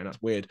them chatting,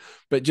 that's weird.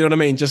 But do you know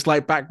what I mean? Just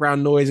like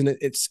background noise and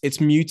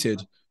it's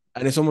muted.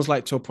 And it's almost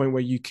like to a point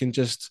where you can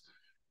just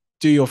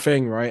do your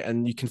thing, right?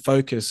 And you can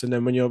focus. And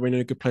then when you're in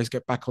a good place,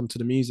 get back onto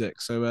the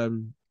music. So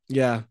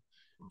yeah,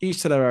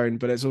 each to their own,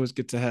 but it's always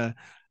good to hear.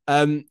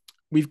 Um,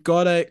 we've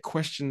got a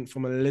question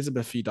from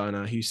Elizabeth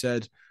Udina who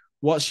said,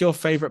 "What's your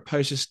favorite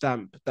poster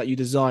stamp that you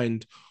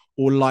designed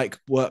or like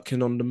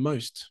working on the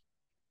most?"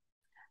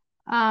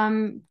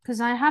 Because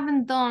I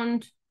haven't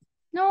done.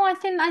 No, I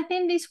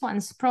think these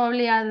ones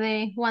probably are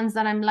the ones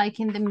that I'm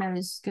liking the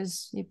most.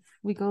 Because if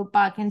we go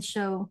back and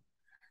show,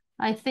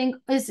 I think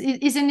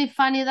isn't it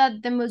funny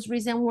that the most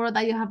recent work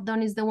that you have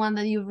done is the one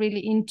that you're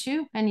really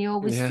into, and you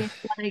always Yeah, feel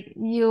like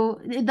you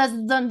it does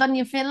don't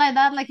you feel like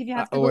that? Like if you that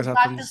have to go always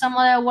back to happens. some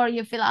other work,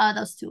 you feel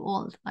that's too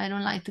old. I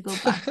don't like to go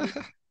back.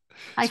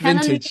 I It's kind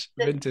of vintage,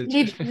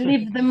 vintage.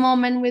 live the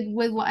moment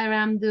with whatever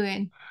I'm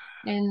doing,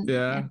 and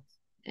Yeah.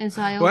 and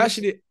so I Well, always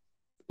actually,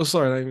 oh,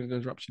 sorry, I didn't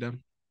interrupt you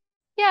then.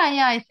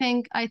 yeah,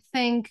 I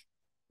think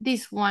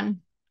this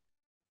one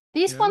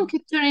this Yeah. one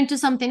could turn into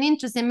something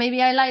interesting.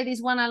 Maybe I like this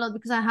one a lot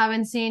because I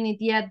haven't seen it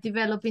yet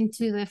develop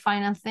into the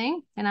final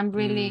thing, and I'm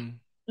really Mm,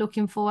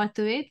 looking forward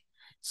to it.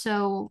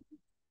 So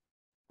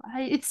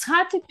it's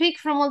hard to pick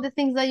from all the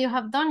things that you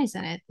have done,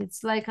 isn't it?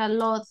 It's like a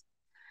lot.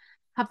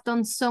 Have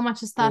done so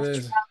much it stuff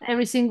is.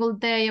 every single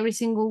day, every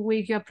single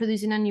week. You're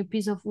producing a new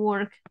piece of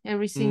work.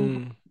 Every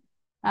single Mm,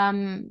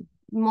 um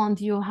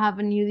month you have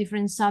a new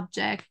different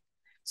subject.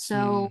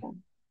 mm, So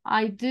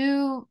I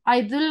do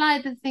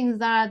like the things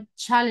that are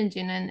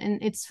challenging,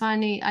 and it's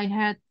funny. I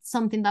heard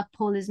something that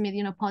Paul Smith,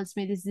 Paul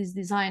Smith is this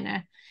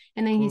designer,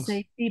 and of then he course.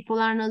 said people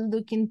are not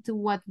looking to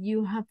what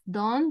you have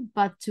done,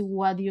 but to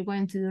what you're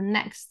going to do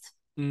next,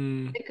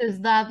 Mm,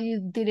 because that you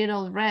did it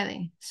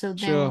already. So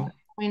then sure. what's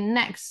going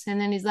next? And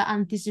then it's the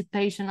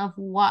anticipation of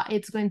what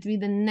it's going to be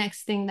the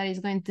next thing that is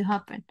going to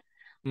happen.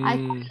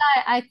 Mm,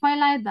 I quite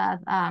like that.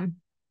 I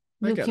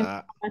get Looking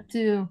that. forward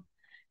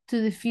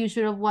to the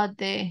future of what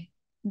the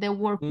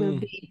work will Mm.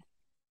 be.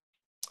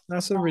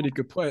 That's a really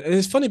good point. And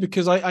it's funny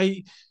because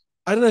I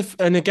don't know if,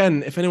 and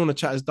again, if anyone in the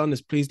chat has done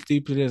this, please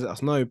let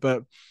us know.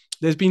 But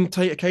there's been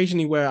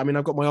occasionally where, I mean,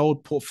 I've got my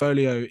old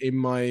portfolio in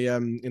my,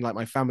 in like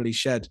my family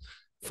shed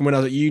from when I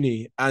was at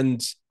uni.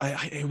 And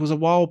it was a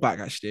while back,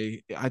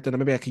 actually. I don't know,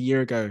 maybe like a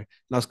year ago. And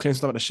I was cleaning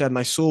stuff at the shed and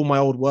I saw my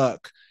old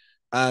work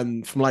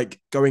from like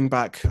going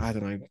back, I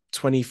don't know,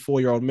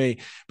 24-year-old me.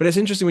 But it's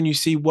interesting when you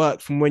see work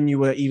from when you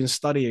were even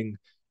studying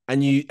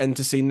and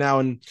to see now.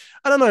 And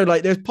I don't know,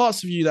 like there's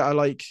parts of you that are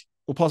like,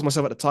 or parts of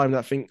myself at the time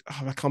that think,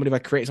 oh, I can't believe I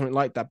created something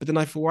like that. But then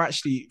I thought, well,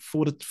 actually,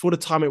 for the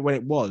time when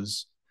it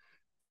was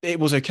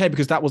okay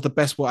because that was the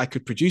best what I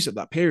could produce at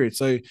that period.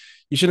 So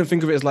you shouldn't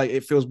think of it as like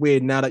it feels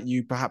weird now that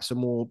you perhaps are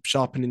more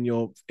sharpened in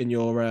your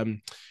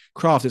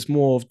craft. It's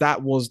more of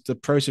that was the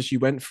process you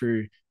went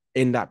through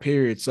in that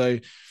period. So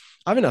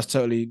I think that's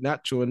totally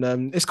natural,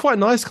 and it's quite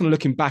nice kind of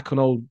looking back on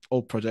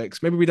old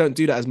projects. Maybe we don't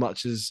do that as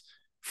much as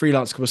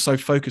freelance because we're so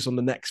focused on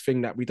the next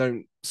thing that we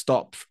don't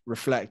stop,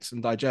 reflect,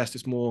 and digest.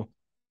 It's more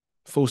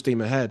full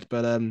steam ahead.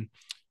 But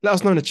let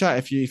us know in the chat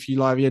if you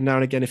live here now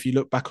and again, if you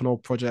look back on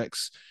old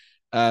projects,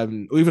 or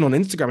even on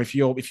Instagram, if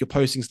you're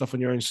posting stuff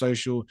on your own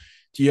social,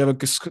 do you ever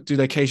do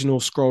the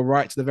occasional scroll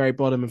right to the very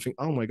bottom and think,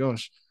 oh my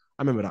gosh,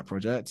 I remember that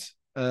project?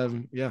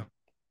 Yeah,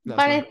 let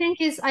us But know.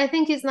 I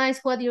think it's nice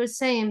what you're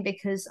saying,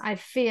 because I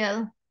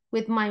feel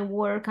with my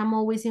work I'm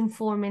always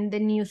informing the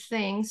new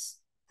things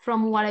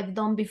from what I've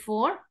done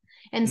before.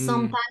 And Mm,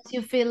 sometimes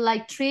you feel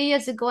like 3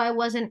 years ago I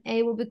wasn't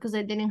able because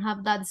I didn't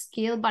have that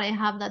skill, but I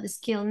have that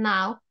skill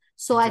now.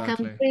 So I can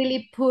exactly.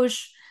 really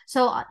push.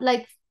 So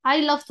like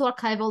I love to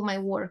archive all my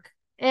work,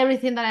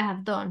 everything that I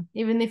have done,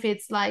 even if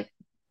it's like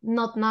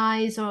not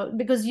nice, or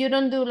because you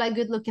don't do like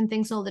good looking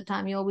things all the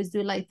time. You always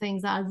do like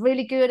things that are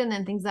really good and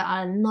then things that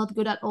are not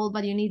good at all,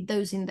 but you need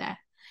those in there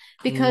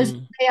because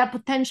Mm, they are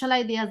potential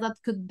ideas that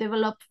could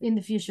develop in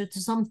the future to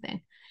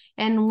something.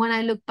 And when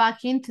I look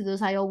back into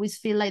those, I always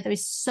feel like there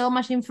is so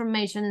much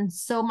information and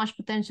so much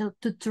potential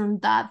to turn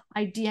that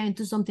idea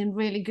into something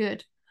really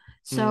good.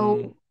 mm.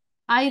 So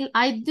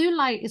I do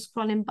like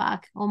scrolling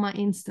back on my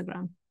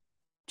Instagram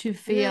to Yeah,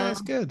 feel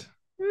it's good.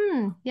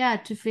 yeah,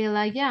 to feel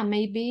like, yeah,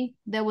 maybe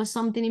there was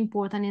something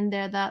important in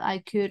there that I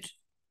could.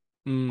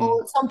 Mm.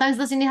 Or sometimes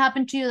doesn't it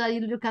happen to you that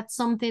you look at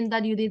something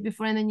that you did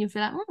before and then you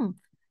feel like,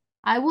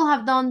 I will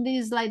have done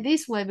this like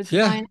this way because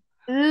Yeah, I know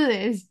to do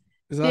this.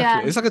 Yeah.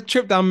 exactly. It's like a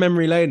trip down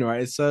memory lane,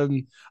 right?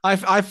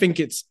 I think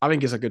it's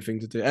a good thing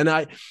to do. And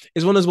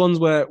it's one of those ones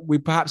where we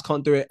perhaps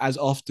can't do it as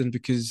often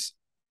because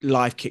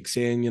life kicks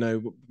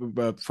in,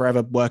 we're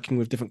forever working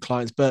with different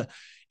clients. But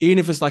even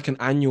if it's like an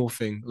annual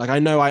thing, like I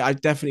know I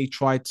definitely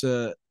tried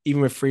to,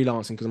 even with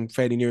freelancing, because I'm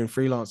fairly new in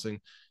freelancing,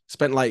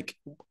 spent like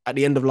at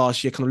the end of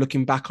last year kind of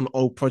looking back on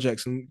old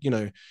projects and,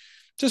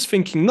 just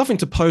thinking nothing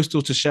to post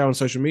or to share on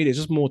social media,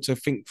 just more to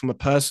think from a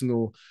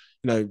personal,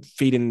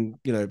 feeling,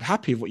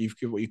 happy with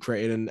what you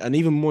created, and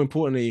even more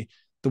importantly,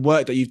 the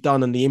work that you've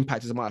done and the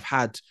impact it might have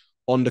had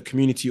on the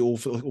community or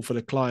for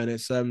the client.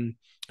 It's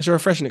a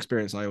refreshing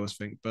experience, I always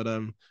think. But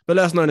let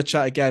us know in the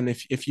chat again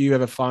if you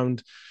ever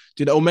found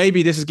do that, or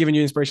maybe this has given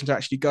you inspiration to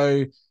actually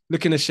go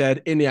look in the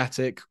shed, in the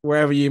attic,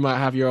 wherever you might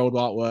have your old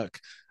artwork,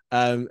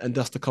 and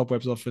dust the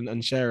cobwebs off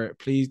and share it.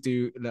 Please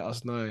do let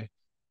us know.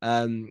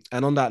 And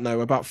on that note,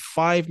 we're about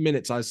 5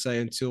 minutes, I'd say,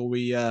 until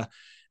we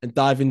and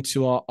dive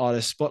into our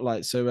artist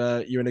spotlight.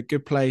 So you're in a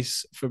good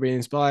place for being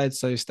inspired.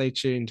 So stay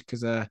tuned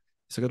because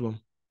it's a good one.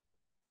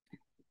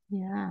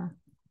 Yeah.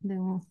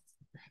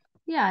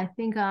 Yeah, I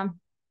think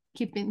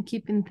keeping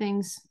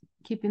things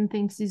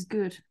is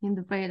good in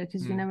the beta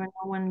because you never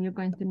know when you're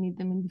going to need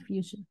them in the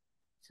future.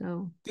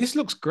 So this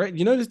looks great.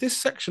 There's this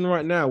section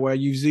right now where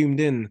you've zoomed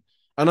in,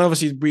 and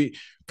obviously we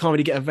can't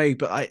really get a vague,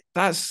 but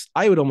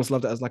I would almost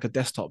love that as like a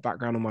desktop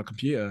background on my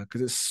computer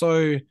because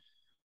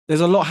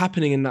there's a lot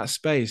happening in that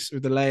space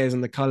with the layers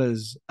and the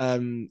colors.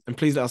 And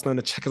please let us know in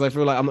the chat because I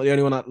feel like I'm not the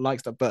only one that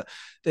likes that, but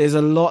there's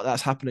a lot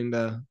that's happening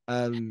there,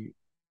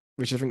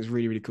 which I think is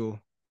really, really cool.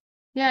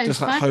 yeah, it's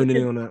Just like fun. honing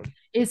in on it.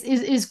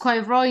 It's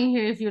quite raw in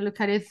here if you look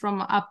at it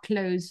from up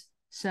close.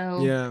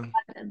 So, Yeah.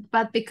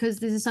 but because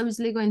this is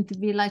obviously going to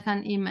be like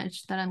an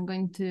image that I'm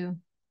going to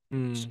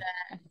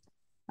share,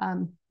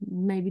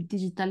 maybe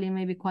digitally,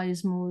 maybe quite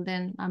small,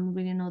 then I'm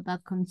really not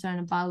that concerned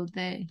about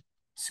the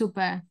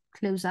super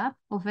close up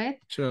of it.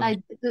 Sure. Like,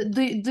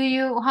 do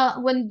you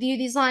when do you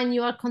design,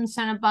 you are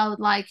concerned about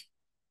like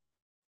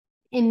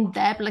in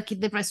depth, like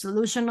the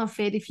resolution of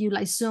it, if you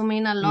like zoom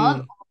in a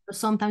lot, or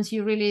sometimes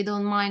you really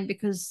don't mind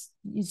because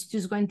it's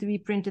just going to be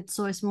printed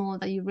so small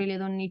that you really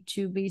don't need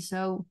to be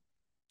so,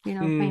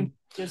 painful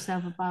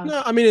yourself about.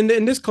 No, I mean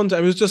in this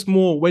context, it was just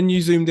more when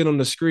you zoomed in on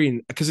the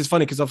screen because it's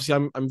funny because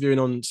obviously I'm viewing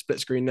on split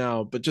screen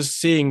now, but just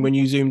seeing when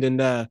you zoomed in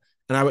there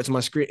and I went to my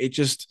screen, it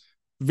just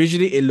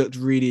visually it looked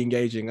really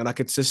engaging, and I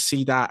could just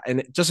see that, and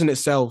it, just in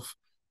itself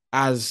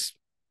as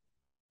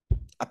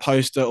a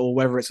poster or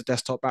whether it's a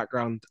desktop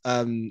background,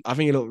 I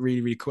think it looked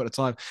really really cool at the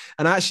time,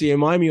 and actually it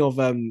reminded me of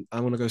I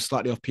want to go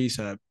slightly off piece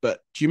here, but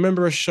do you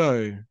remember a show?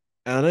 And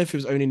I don't know if it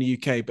was only in the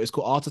UK, but it's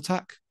called Art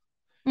Attack.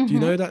 Do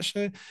you know that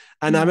show?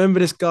 And I remember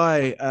this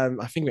guy,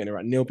 I think we're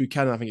right, Neil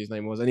Buchanan, I think his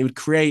name was, and he would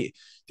create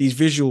these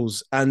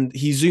visuals and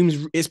he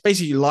zooms. It's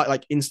basically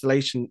like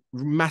installation,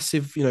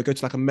 massive. Go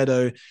to like a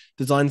meadow,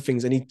 design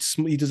things, and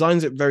he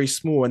designs it very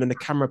small, and then the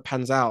camera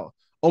pans out,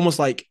 almost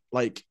like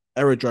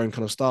aerodrome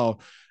kind of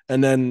style.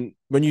 And then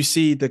when you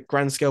see the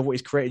grand scale of what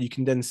he's created, you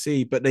can then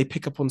see, but they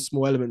pick up on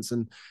small elements.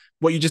 And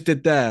what you just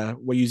did there,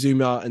 where you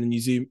zoom out and then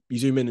you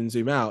zoom in and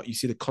zoom out, you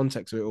see the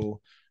context of it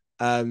all.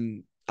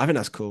 I think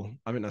that's cool.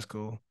 Yeah,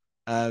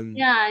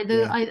 I do.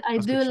 Yeah, I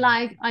that's do good.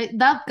 like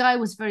that guy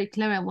was very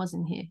clever,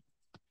 wasn't he?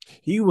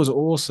 He was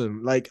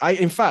awesome. Like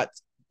in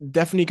fact,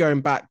 definitely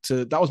going back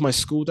to that was my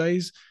school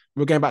days.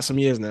 We're going back some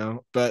years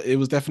now, but it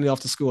was definitely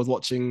after school. I was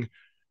watching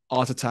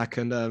Art Attack,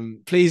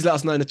 and please let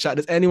us know in the chat.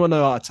 Does anyone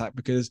know Art Attack?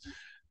 Because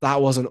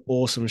that was an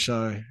awesome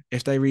show.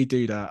 If they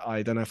redo that,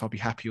 I don't know if I'll be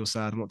happy or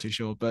sad. I'm not too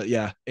sure, but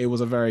yeah, it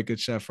was a very good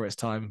show for its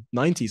time.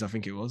 90s, I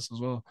think it was as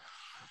well.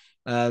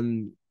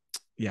 Um,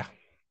 yeah,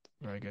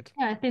 very good.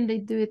 Yeah, I think they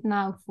do it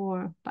now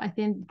but I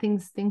think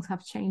things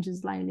have changed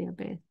slightly a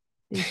bit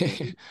these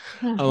days.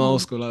 I'm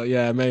old school.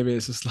 Yeah, maybe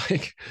it's just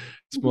like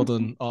it's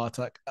modern art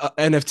attack,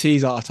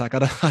 NFTs art attack.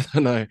 I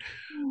don't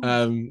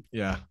know.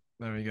 Yeah,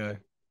 there we go.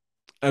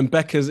 And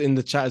Becca's in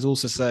the chat is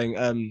also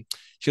saying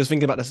she was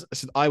thinking about this.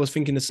 I was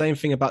thinking the same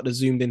thing about the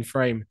zoomed in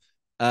frame.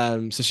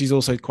 So she's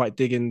also quite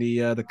digging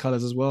the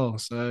colors as well.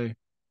 So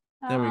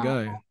there we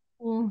go.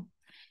 Oh,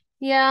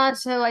 yeah,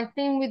 so I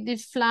think with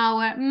this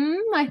flower,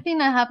 I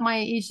think I have my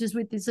issues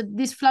with this. So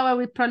this flower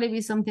would probably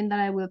be something that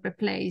I will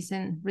replace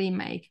and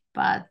remake,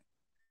 but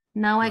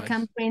now I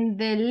can Nice. print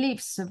the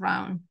leaves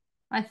around.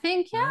 I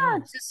think, yeah, Oh,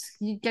 just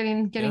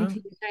getting yeah.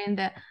 closer in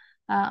there.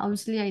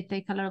 Obviously, I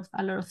take a lot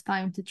of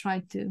time to try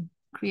to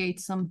create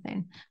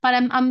something, but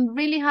I'm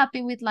really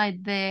happy with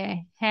like the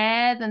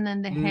head and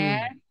then the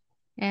hair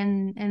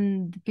Mm.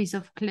 and the piece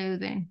of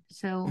clothing.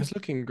 So It's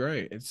looking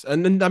great.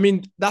 And then I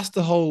mean this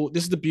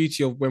is the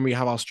beauty of when we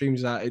have our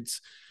streams that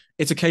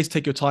it's a case to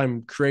take your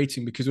time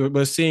creating because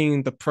we're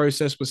seeing the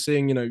process, we're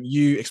seeing,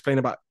 you explain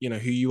about, who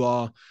you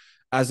are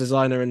as a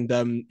designer.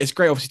 And it's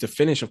great obviously to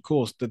finish, of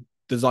course, the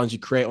designs you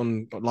create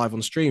on live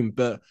on stream,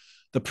 but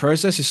the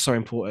process is so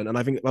important. And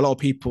I think a lot of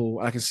people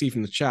I can see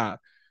from the chat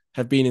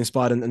have been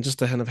inspired and just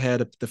to kind of hear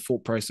the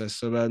thought process.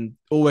 So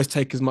always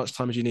take as much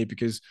time as you need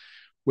because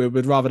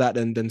we'd rather that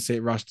than see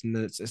it rushed and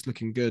it's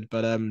looking good.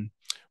 But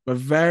we're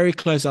very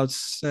close, I'd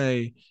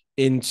say,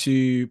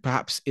 into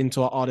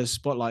our artist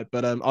spotlight.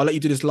 But I'll let you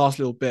do this last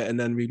little bit and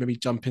then we maybe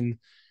jump in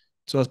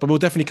to us. But we'll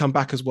definitely come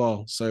back as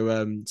well,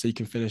 so you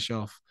can finish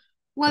off.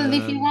 well, But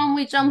if you want,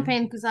 we jump yeah,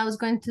 in because I was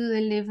going to the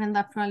live and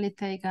that probably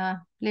take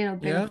a little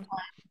bit of yeah. time.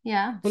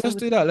 Yeah, Well, so let's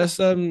do that.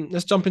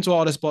 Let's jump into our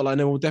artist spotlight, and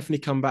then we'll definitely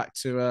come back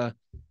to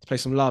play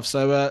some love.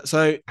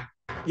 So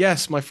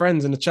yes, my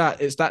friends in the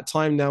chat, it's that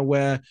time now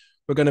where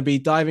we're going to be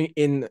diving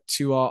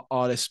into our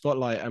artist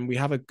spotlight, and we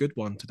have a good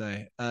one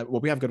today.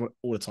 Well, we have a good one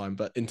all the time,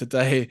 but in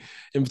today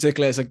in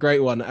particular, it's a great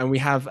one. And we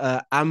have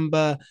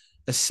Amber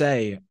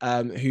Asay,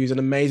 who's an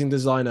amazing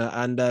designer.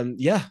 And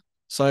yeah,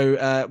 so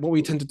what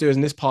we tend to do is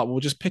in this part, we'll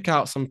just pick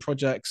out some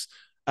projects.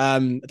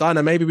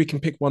 Diana, maybe we can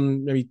pick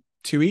one, maybe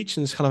two each,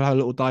 and just kind of have a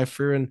little dive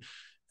through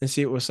and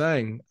see what we're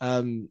saying.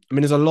 I mean,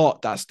 there's a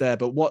lot that's there,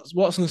 but what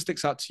sort of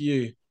sticks out to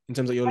you in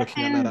terms of you're I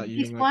looking at now that think you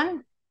this like?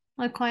 one,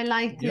 I quite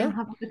like to Yeah,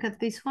 have a look at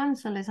this one.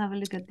 So let's have a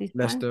look at this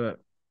let's one. do it.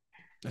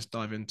 Let's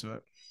dive into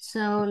it.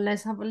 So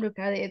let's have a look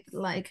at it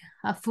like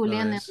fully,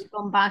 and then we Nice.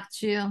 come back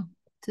to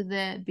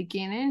the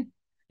beginning.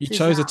 You So it's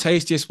chose the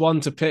tastiest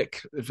one to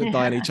pick for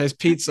Diana. You yeah, chose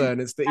pizza,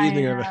 and it's the I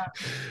evening of me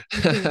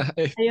too.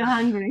 it. Are you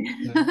hungry?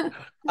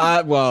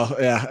 Well,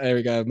 yeah, there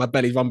we go. My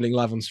belly's rumbling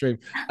live on stream.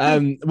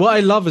 What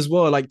I love as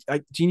well, like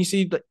do you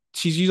see that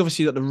she's used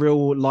obviously like the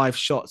real live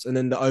shots and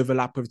then the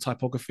overlap with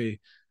typography.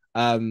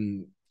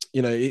 Um,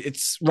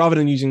 it's rather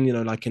than using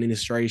like an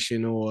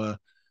illustration or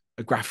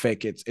a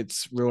graphic,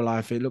 it's real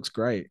life. It looks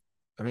great.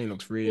 I mean, it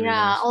looks really really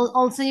Yeah. nice.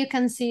 Also, you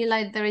can see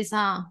like there is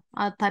a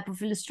type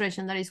of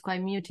illustration that is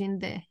quite mute in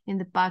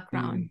the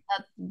background Mm,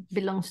 that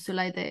belongs to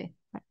like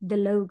the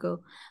logo.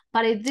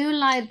 But I do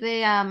like the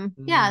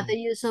yeah, mm, the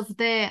use of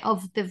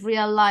the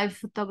real life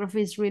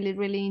photography is really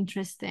really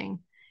interesting,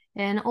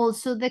 and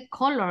also the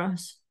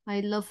colors.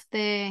 I love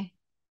the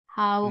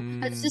how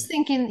I was mm. just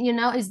thinking,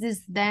 is this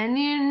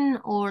denim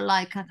or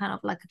like a kind of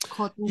like a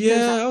cotton?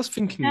 There's a Yeah, I was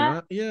thinking yeah,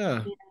 that.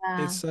 Yeah.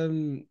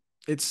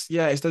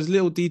 yeah. It's those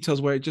little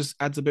details where it just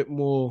adds a bit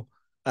more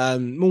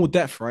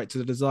depth, right, to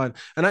the design.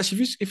 And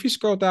actually if you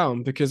scroll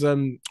down, because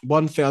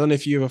one thing, I don't know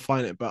if you ever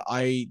find it, but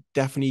I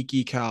definitely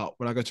geek out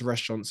when I go to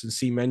restaurants and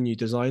see menu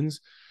designs.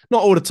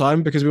 Not all the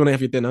time because we want to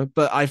have your dinner,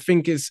 but I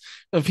think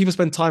people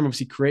spend time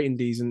obviously creating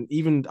these, and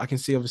even I can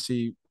see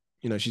obviously,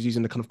 she's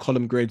using the kind of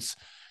column grids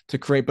to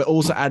create, but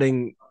also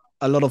adding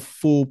a lot of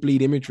full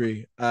bleed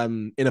imagery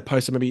in a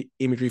poster, maybe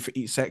imagery for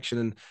each section.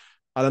 And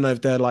I don't know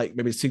if they're like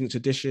maybe signature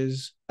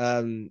dishes.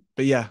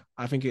 But yeah,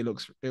 I think it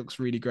looks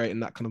really great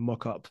in that kind of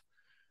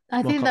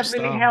I think mock-up that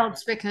really style.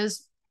 helps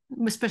because,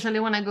 especially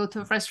when I go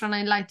to a restaurant,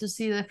 I like to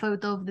see the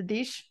photo of the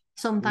dish.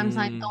 Sometimes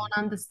I Mm, don't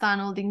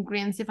understand all the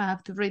ingredients if I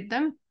have to read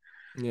them.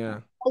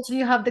 yeah. Also,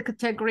 you have the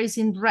categories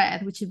in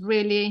red, which is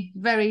really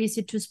very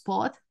easy to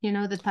spot,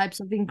 the types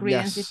of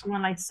ingredients if Yes. you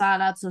want like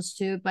salads or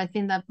soup. I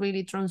think that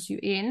really draws you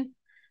in.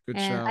 Good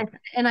And I shout.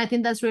 and I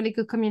think that's really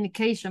good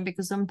communication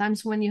because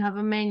sometimes when you have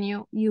a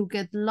menu, you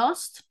get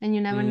lost and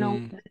you never know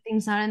Mm, what the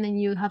things are, and then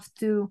you have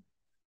to,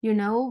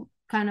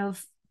 kind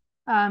of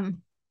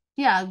um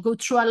yeah, go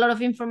through a lot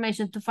of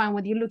information to find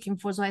what you're looking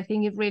for. So I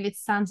think it really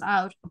stands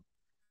out.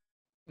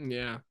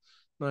 yeah.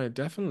 No,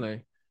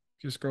 definitely.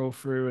 Just scroll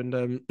through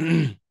and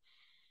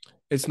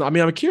it's not. I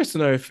mean, I'm curious to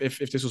know if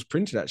this was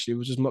printed actually. It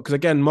was just because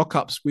again,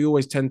 mock-ups. We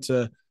always tend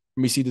to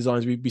when we see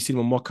designs, we see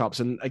them on mock-ups,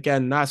 and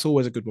again, that's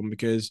always a good one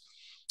because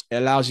it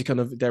allows you kind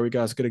of. There we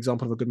go. It's a good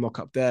example of a good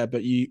mock-up there,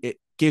 but it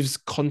gives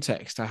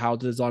context to how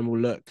the design will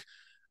look.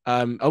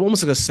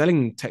 Almost like a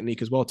selling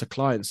technique as well to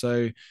clients.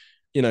 So,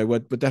 we're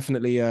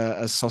definitely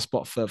a soft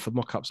spot for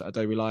mock-ups at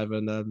Adobe Live,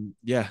 and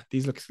yeah,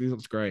 these looks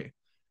great.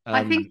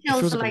 I think she It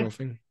feels also like a like, real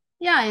thing.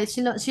 yeah,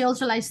 she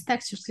also likes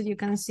textures, so you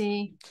can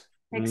see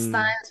Mm,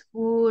 textiles,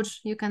 wood,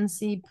 you can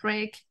see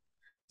brick.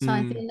 So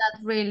I mm, think that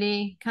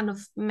really kind of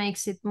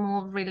makes it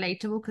more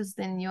relatable because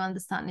then you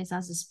understand it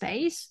as a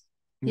space,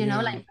 yeah,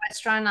 like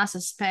restaurant as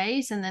a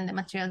space, and then the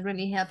materials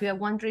really help you. I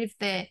wonder if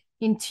the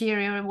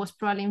interior was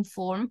probably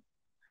informed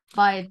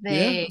by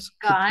yeah. the That's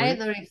a good guide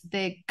point. or if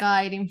the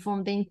guide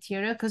informed the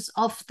interior, because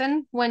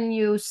often when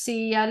you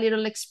see a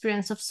little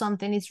experience of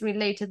something, it's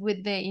related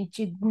with the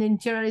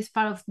interior is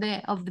part of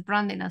the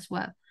branding as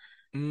well.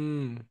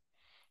 Mm.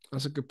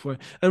 That's a good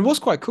point. And what's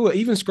quite cool,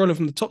 even scrolling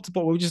from the top to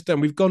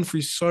bottom, we've gone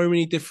through so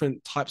many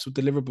different types of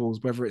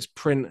deliverables, whether it's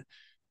print,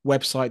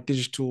 website,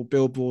 digital,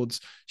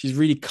 billboards. She's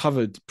really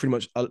covered pretty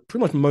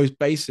much most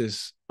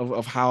basis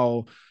of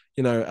how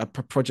a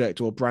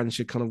project or brand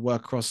should kind of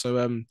work across.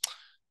 So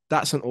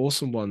that's an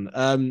awesome one.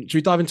 Should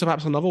we dive into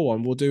perhaps another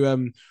one? We'll do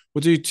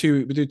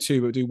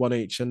one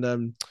each.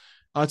 And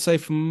I'd say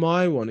for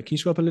my one, can you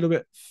scroll up a little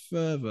bit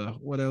further?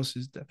 What else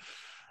is there?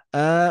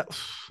 Uh,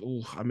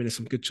 I mean, there's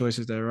some good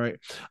choices there, right?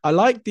 I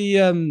like the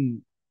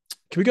Can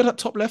we go to that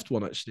top left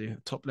one actually?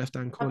 Top left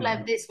hand I've corner.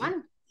 left this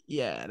one.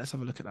 Yeah, let's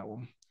have a look at that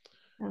one.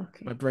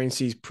 My Okay. brain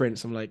sees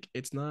prints. I'm like,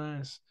 it's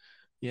nice.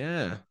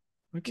 Yeah.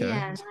 Okay.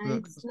 Yeah, Let's have a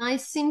look.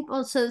 nice,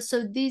 simple. So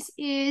this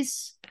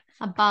is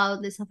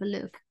about, let's have a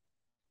look.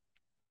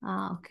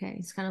 Okay,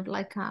 it's kind of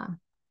like a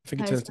I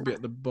think it tends to person. be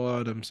at the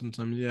bottom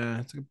sometimes. Yeah,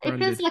 it's like It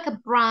feels branded. like a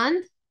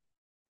brand,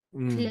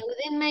 Mm.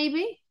 clothing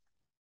maybe.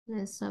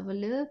 Let's have a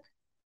look.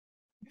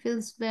 It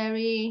feels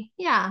very,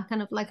 yeah,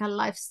 kind of like a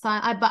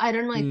lifestyle. But I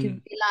don't know. It Mm.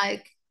 could be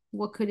like,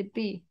 what could it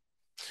be?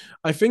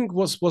 I think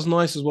what's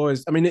nice as well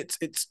is, I mean, it's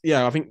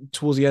yeah. I think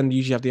towards the end you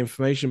usually have the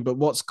information, but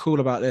what's cool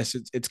about this,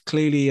 it's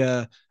clearly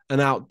an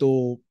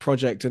outdoor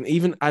project, and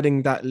even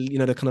adding that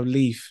the kind of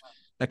leaf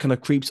that kind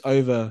of creeps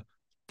over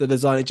the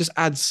design, it just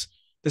adds.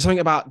 there's something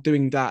about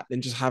doing that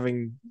than just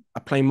having a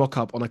plain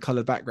mock-up on a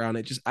colored background.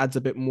 It just adds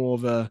a bit more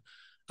of a,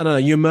 I don't know,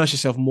 you immerse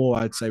yourself more,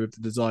 I'd say, with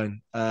the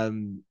design.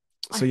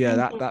 I So yeah, think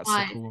that you're that's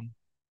a right. cool one.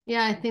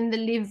 Yeah, I think the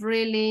leaf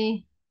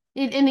really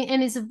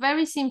and it's a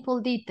very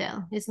simple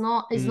detail. It's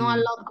not a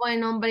Mm, lot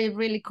going on, but it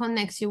really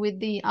connects you with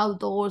the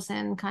outdoors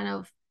and kind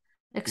of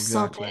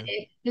exotic.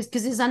 exactly.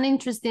 Because it's an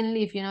interesting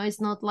leaf, you know.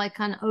 It's not like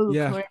an oak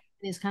Yeah. or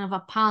it's kind of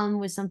a palm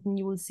with something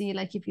you will see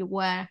like if you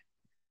were,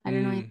 I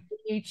don't know, in Mm, the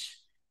beach.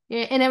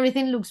 Yeah, and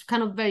everything looks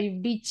kind of very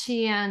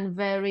beachy and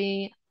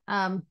very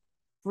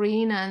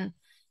green and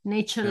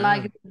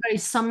yeah. nature-like, very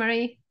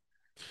summery.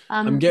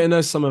 I'm Um, getting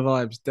those summer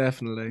vibes,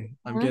 definitely.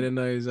 mhm.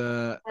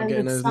 I'm And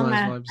getting it's those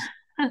nice summer. vibes.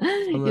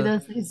 You Summer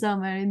don't see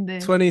summer in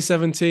there.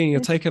 2017, you're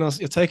taking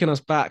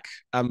us back,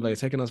 Amber, you're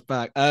taking us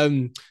back.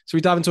 So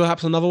we dive into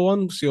perhaps another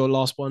one. So your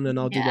last one, and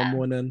I'll do one Yeah,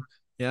 more and then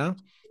yeah.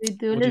 we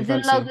do. What do you Let's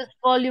do fancy? Locust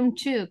Volume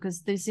 2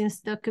 because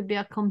there could be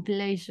a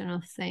compilation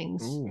of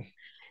things. Ooh,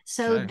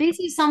 So okay. this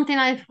is something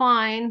I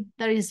find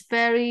that is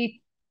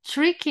very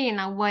tricky in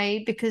a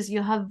way because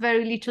you have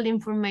very little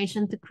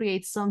information to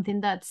create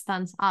something that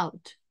stands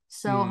out.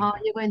 So how Mm,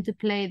 are you going to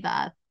play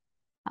that?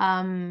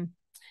 Um,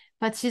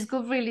 but she's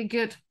got really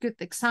good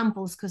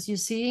examples because you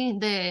see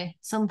the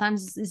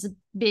sometimes it's a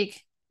big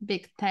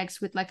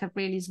text with like a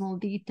really small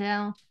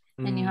detail,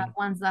 and you have mm,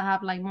 ones that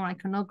have like more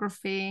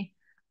iconography,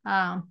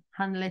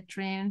 hand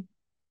lettering.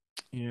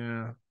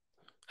 yeah.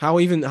 How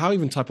even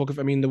typography?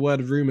 I mean, the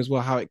word room as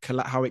well. How it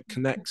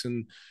connects,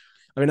 and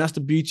I mean that's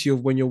the beauty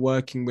of when you're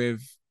working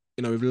with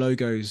with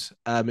logos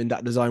in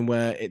that design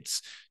where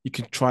it's you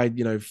can try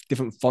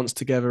different fonts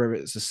together.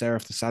 If it's a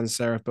serif to sans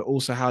serif, but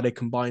also how they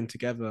combine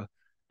together.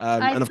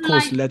 I And of do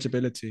course, like,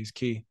 legibility is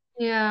key.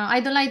 yeah, I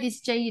don't like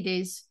these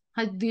jades.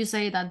 How do you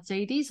say that?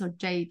 Jades or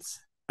jades?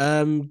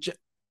 Um, J-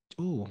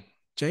 oh,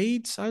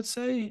 Jades, I'd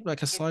say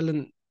like a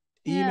silent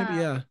E, maybe, Yeah,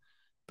 yeah.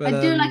 I But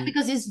do like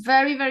because it's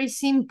very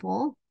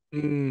simple,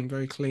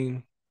 very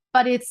clean.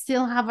 but it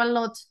still have a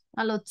lot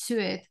to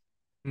it.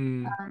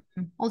 Mm,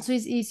 Also,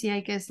 it's easy, I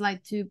guess,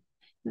 like to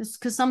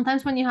because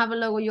sometimes when you have a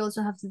logo, you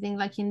also have to think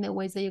like in the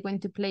ways that you're going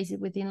to place it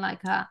within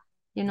like a,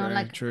 very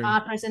like true.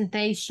 a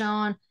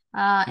presentation,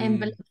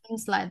 envelope, Mm,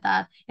 things like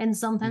that. And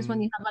sometimes when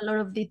mm, you have a lot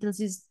of details,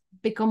 it's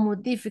become more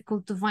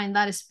difficult to find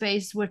that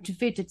space where to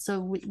fit it.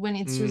 So when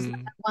it's just like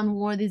mm. one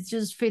word, it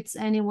just fits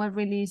anywhere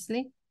really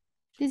easily.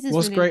 This is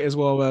What's really great as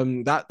well,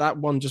 that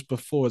one just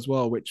before as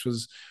well, which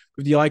was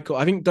with the icon.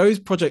 I think those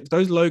projects,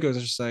 those logos, I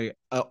should say,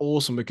 are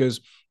awesome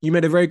because you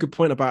made a very good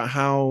point about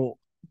how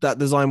that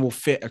design will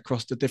fit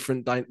across the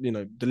different,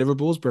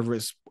 deliverables. Whether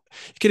it's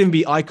it could even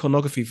be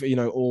iconography for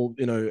or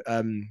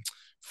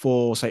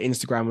for say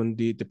Instagram and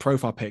the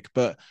profile pic.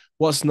 But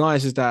what's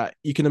nice is that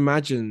you can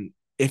imagine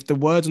if the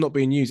words are not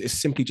being used, it's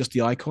simply just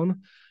the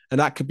icon. And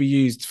that could be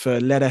used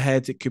for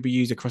letterheads. It could be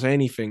used across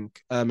anything.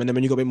 And then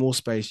when you've got a bit more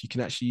space, you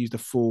can actually use the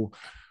full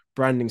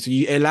branding. So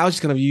it allows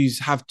you to kind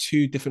of have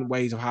two different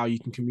ways of how you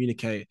can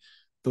communicate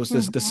the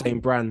Mhm. same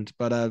brand.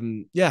 But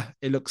yeah,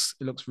 it looks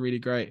really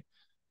great.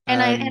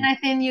 And Um, I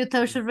think you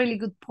touched a really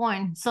good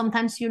point.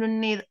 Sometimes you don't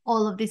need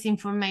all of this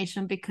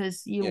information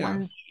because you yeah, want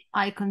the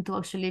icon to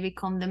actually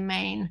become the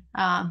main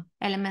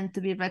element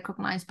to be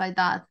recognized by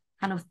that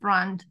kind of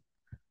brand.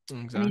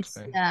 And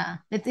it's exactly. yeah,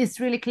 it's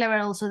really clever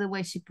also the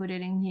way she put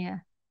it in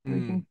here. Mm,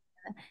 Everything.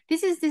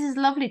 This is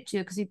lovely too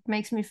because it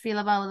makes me feel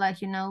about like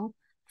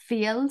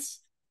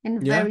fields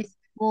in yeah, very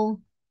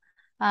simple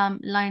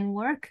line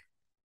work.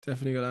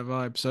 definitely got that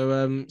vibe.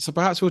 So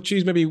perhaps we'll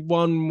choose maybe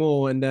one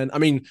more, and then I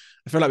mean,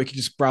 I feel like we could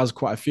just browse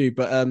quite a few.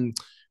 But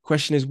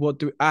question is,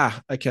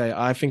 okay,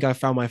 I think I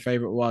found my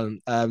favorite one.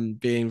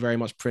 Being very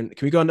much print.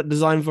 Can we go on the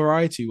design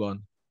variety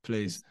one,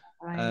 please? It's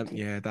right.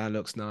 Yeah, that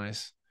looks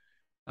nice.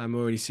 I'm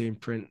already seeing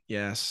print.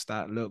 Yes,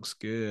 that looks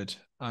good.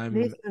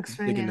 This I'm looks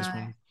really digging this nice.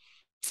 one.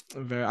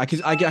 Very. I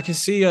can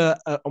see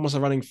almost a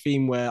running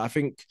theme where I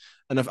think,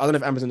 and I don't know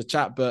if Amber's in the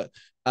chat, but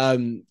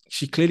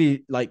she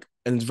clearly like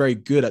and is very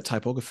good at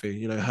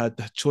typography. Her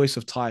choice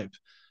of type,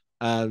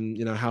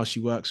 how she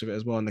works with it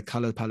as well, and the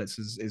color palettes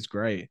is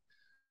great.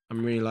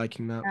 I'm really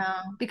liking that.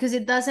 Because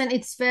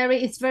it's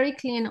very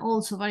clean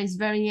also, but it's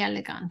very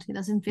elegant. It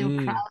doesn't feel Mm,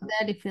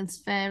 crowded. It feels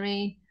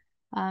very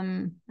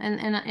and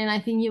I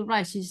think you're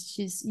right.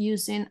 She's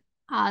using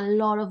a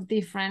lot of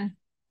different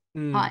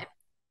mm, type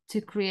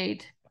to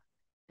create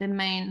the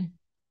main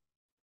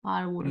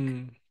artwork.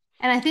 mm.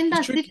 And I think It's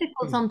that's tricky.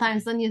 difficult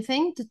sometimes, don't you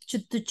think,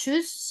 to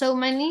choose so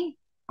many?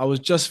 I was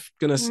just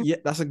gonna Mm, say, yeah,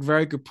 that's a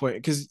very good point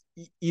because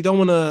you don't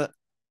want to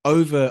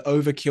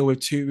overkill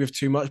with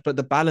too much, but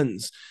the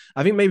balance.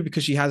 I think maybe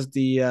because she has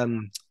the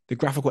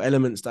graphical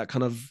elements that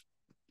kind of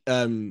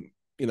um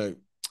you know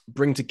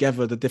bring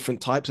together the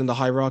different types and the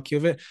hierarchy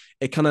of it.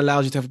 It kind of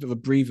allows you to have a bit of a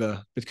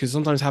breather because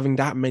sometimes having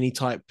that many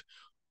type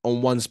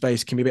on one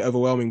space can be a bit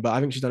overwhelming. But I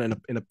think she's done it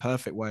in a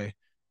perfect way,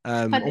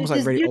 But almost this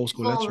like is really old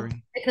school beautiful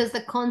lettering. because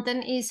the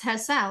content is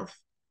herself,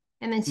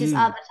 and then she's Mm,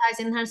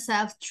 advertising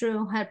herself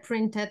through her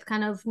printed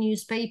kind of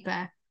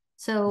newspaper.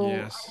 So I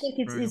Yes, think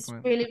it's very good it's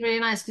point. really, really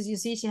nice because you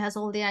see she has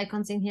all the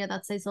icons in here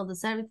that says all the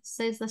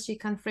services that she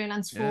can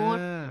freelance for.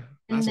 Yeah,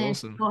 And that's then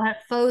awesome. for her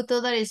photo,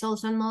 that is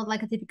also not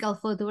like a typical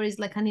photo, where it's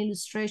like an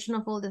illustration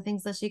of all the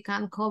things that she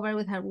can cover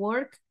with her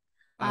work.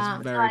 That's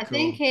So very I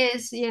think cool.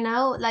 is,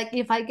 like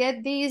if I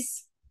get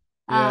this,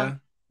 Yeah.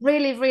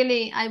 really,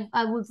 really,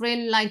 I would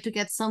really like to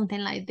get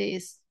something like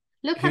this.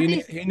 Look at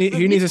this. Who This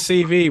needs a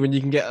CV when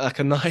you can get like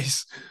a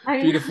nice, I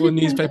know beautiful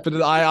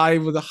newspaper? I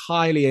would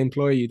highly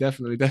employ you.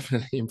 Definitely,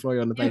 definitely employ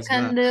you on the you basis of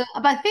can that. do,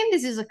 but I think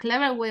this is a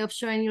clever way of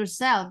showing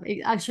yourself.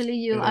 Actually,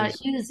 you It are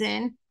is.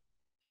 using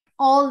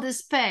all the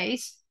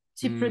space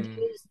to Mm,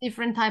 produce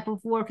different type of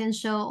work and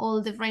show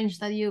all the range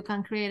that you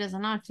can create as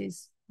an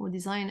artist or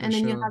design. for And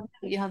then sure.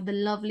 you have the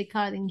lovely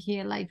card in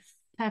here, like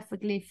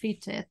perfectly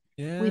fitted with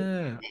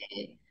Yeah.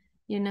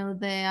 the,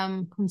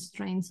 the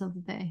constraints of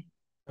the.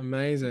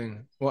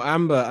 Amazing. Well,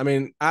 Amber, I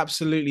mean,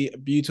 absolutely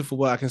beautiful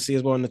work. I can see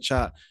as well in the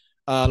chat.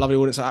 Lovely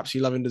audience are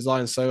absolutely loving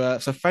design. So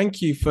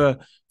thank you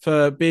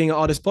for being an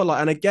artist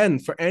spotlight. And again,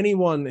 for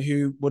anyone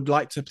who would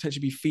like to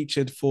potentially be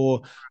featured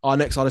for our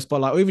next artist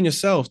spotlight, or even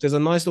yourself, there's a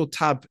nice little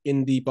tab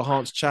in the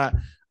Behance chat,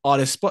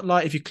 artist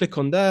spotlight. If you click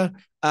on there,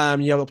 you have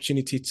the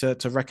opportunity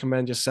to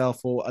recommend yourself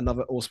or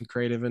another awesome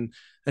creative. And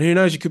who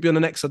knows, you could be on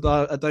the next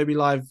Adobe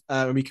Live,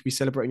 and we could be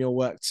celebrating your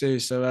work too.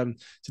 So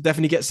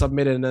definitely get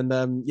submitted,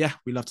 and yeah,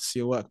 we love to see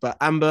your work. But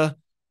Amber,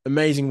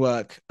 amazing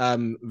work,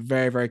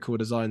 very very cool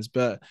designs.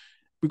 But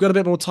we've got a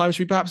bit more time.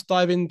 Should we perhaps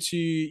dive into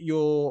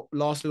your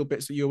last little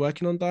bits that you're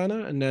working on,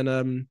 Diana, and then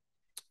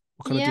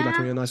we'll kind of do like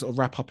Yeah, a nice sort of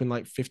wrap up in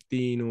like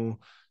 15 or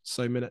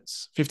so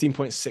minutes,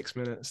 15.6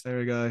 minutes. There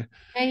we go.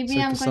 maybe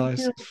So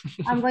precise.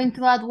 I'm going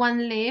to add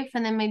one leaf,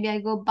 and then maybe I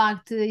go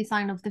back to the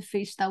design of the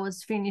fish that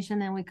was finished,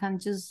 and then we can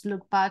just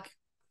look back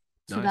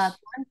to that Nice.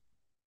 one.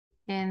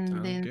 And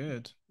Sounds then,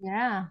 good.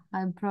 yeah,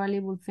 I probably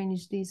will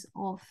finish this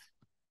off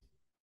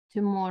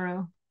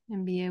tomorrow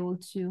and be able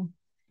to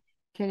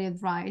get it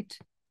right.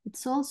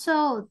 It's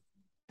also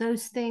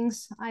those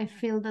things I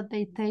feel that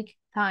they take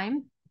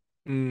time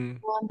Mm.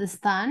 to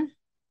understand.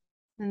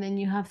 And then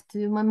you have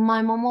to, my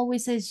mom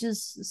always says,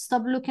 just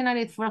stop looking at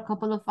it for a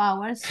couple of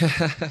hours,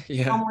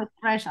 Yeah. come with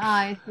fresh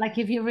eyes. Like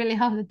if you really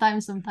have the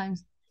time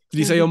sometimes. Did you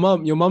Just say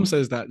look. your mom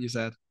says that? You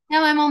said. Yeah,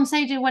 my mom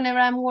says it whenever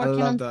I'm I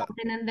working love on that.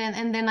 something,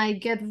 and then I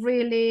get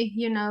really,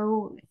 Yeah.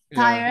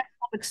 tired,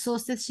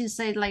 exhausted. She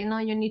said, like, no,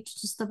 you need to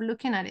just stop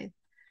looking at it.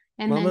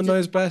 And Mama then just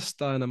knows best,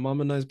 Diana.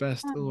 Mama knows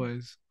best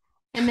always.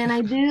 and then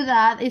I do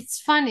that.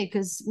 It's funny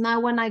because now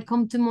when I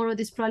come tomorrow,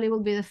 this probably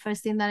will be the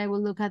first thing that I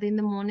will look at in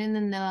the morning,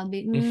 and then I'll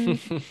be,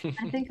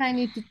 I think I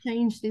need to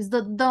change this.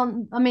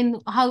 Don't, I mean,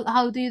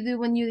 how do you do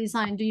when you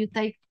design? Do you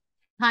take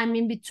time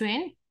in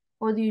between,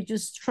 or do you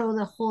just throw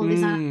the whole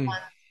design at Mm, once?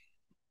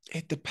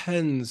 it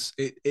depends.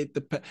 It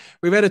depends.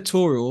 With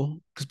editorial,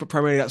 because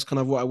primarily that's kind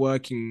of what I'm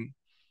working.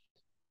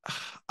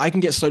 I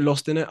can get so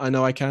lost in it. I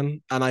know I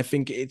can, and I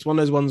think it's one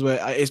of those ones where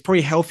it's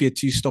probably healthier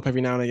to stop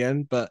every now and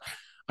again. But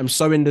I'm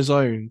so in the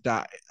zone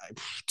that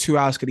 2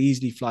 hours could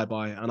easily fly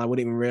by, and I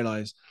wouldn't even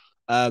realize.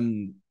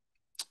 Um,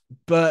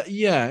 but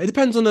yeah, it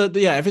depends on the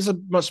yeah. If it's a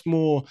much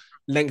more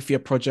lengthier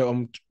project,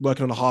 I'm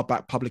working on a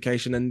hardback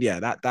publication, and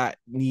yeah, that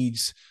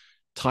needs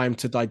time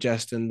to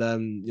digest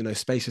and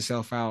space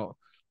yourself out.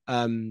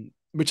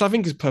 Which I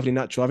think is perfectly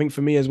natural. I think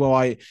for me as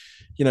well,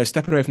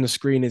 stepping away from the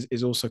screen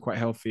is also quite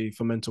healthy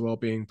for mental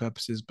well-being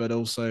purposes, but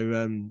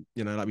also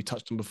like we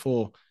touched on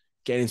before,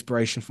 getting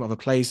inspiration from other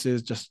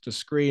places. Just the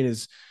screen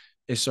is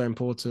so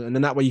important, and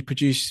then that way you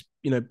produce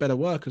better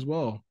work as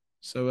well.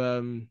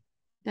 So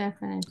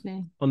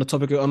Definitely. on the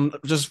topic of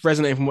just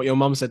resonating from what your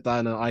mum said,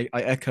 Diana, I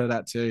echo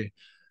that too.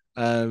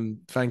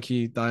 Thank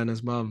you,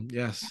 Diana's mum.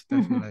 Yes,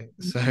 definitely.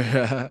 So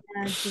Yeah,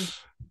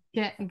 just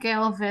get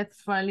off it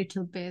for a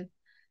little bit,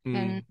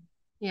 and mm,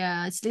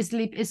 yeah,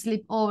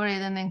 sleep over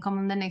it, and then come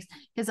on the next.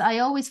 Because I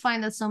always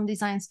find that some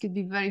designs could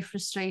be very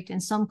frustrating.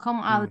 Some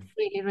come out mm,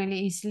 really, really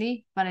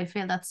easily, but I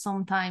feel that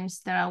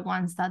sometimes there are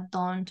ones that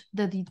don't,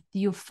 that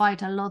you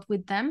fight a lot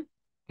with them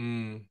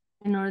mm,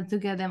 in order to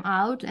get them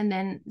out, and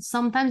then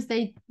sometimes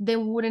they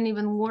wouldn't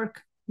even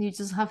work. You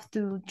just have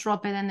to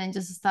drop it and then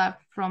just start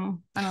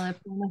from another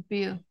point of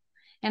view.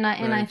 And I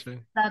very true.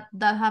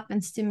 that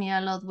happens to me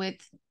a lot with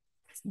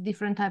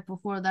different type of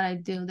work that I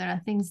do. There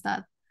are things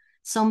that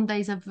some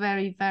days are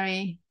very,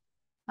 very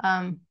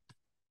much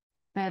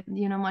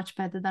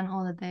better than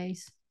other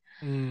days.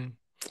 Mm.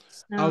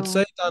 I would So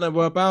say, Dana,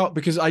 we're about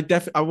because I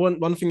want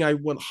one thing I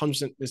want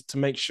 100% is to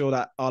make sure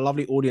that our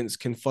lovely audience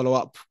can follow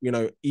up,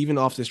 even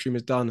after the stream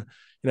is done,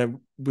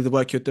 with the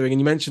work you're doing. And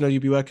you mentioned that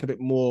you'll be working a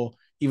bit more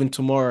even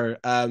tomorrow.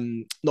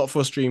 Not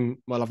for a stream,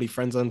 my lovely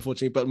friends,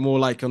 unfortunately, but more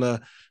like on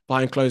a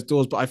behind closed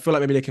doors. But I feel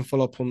like maybe they can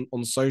follow up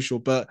on social.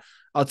 But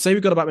I'd say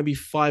we've got about maybe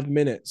 5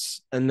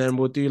 minutes, and then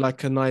we'll do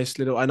like a nice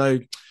little. I know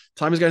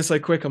time is going so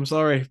quick. I'm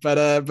sorry,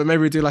 but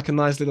maybe we do like a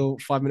nice little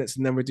 5 minutes,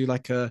 and then we do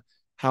like a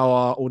how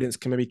our audience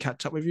can maybe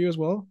catch up with you as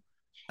well.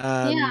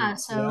 yeah, Yeah.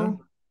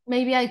 so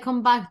maybe I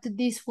come back to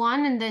this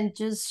one and then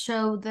just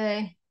show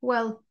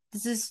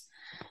this is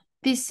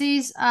This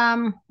is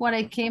what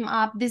I came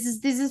up. This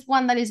is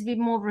one that is a bit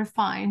more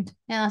refined.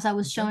 And as I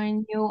was Okay.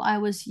 showing you, I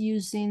was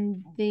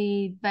using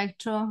the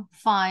vector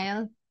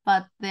file,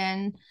 but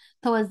then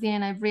towards the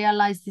end I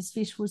realized this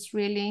fish was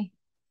really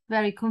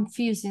very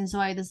confusing. So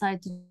I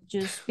decided to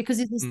just because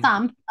it's a Mm,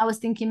 stamp, I was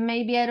thinking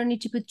maybe I don't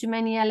need to put too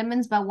many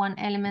elements, but one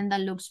element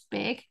that looks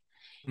big.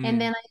 And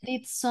mm. then I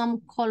did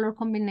some color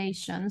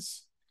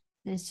combinations.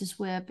 Let's just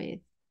wait a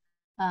bit,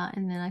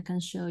 and then I can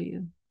show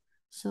you.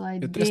 So I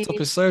Your did. desktop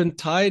is so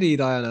tidy,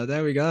 Diana.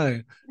 There we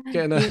go.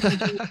 Getting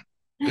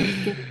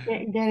Yeah,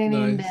 a getting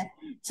in nice. there.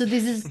 So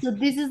this is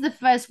the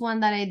first one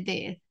that I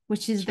did,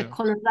 which is the Sure.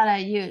 color that I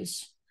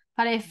use.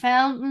 But I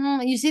felt,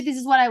 you see, this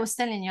is what I was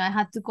telling you. I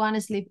had to go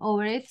and sleep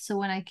over it. So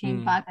when I came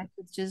Mm, back, I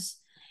could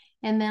just,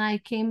 and then I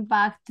came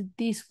back to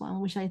this one,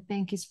 which I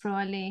think is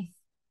probably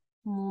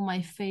more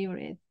my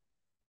favorite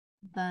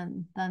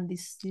than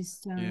these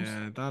terms.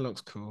 yeah, that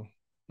looks cool.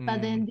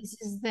 But then Mm,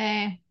 this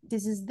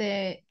is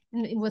the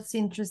what's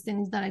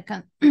interesting is that I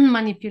can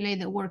manipulate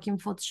the work in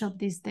Photoshop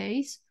these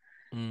days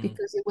mm,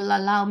 because it will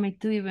allow me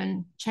to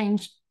even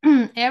change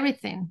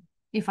everything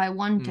if I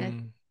wanted,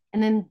 mm,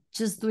 and then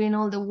just doing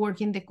all the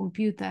work in the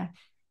computer.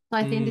 So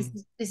I think this mm.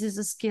 is this is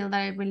a skill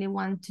that I really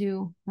want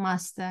to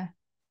master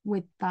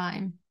with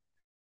time.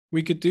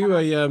 We could do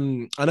a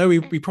I know we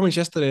promised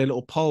yesterday a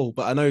little poll,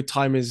 but I know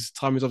time is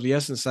of the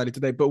essence sadly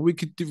today. But we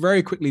could do,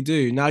 very quickly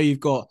do now you've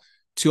got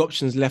two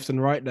options left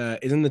and right there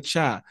is in the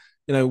chat.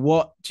 You know,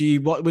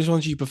 which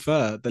ones do you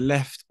prefer, the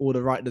left or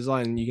the right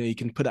design? You know, you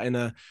can put that in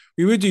a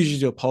we would usually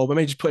do a poll, but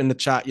maybe just put in the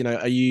chat, you know,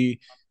 are you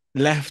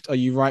left, are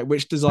you right?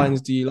 Which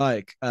designs do you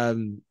like?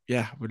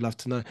 Yeah, would love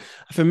to know.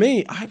 For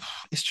me,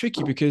 it's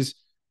tricky because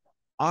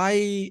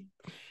I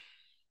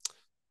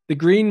the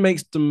green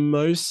makes the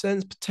most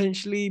sense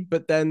potentially,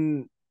 but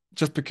then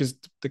just because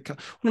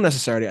not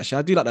necessarily actually,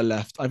 I do like the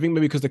left. I think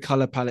maybe because the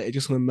color palette it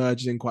just kind of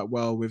merges in quite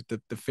well with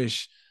the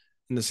fish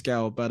and the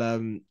scale. But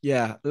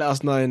yeah, let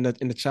us know in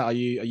the chat. Are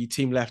you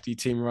team left? Are you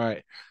team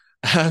right?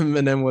 And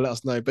then we'll let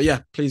us know. But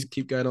yeah, please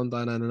keep going on,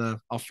 Diana, and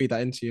I'll feed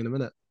that into you in a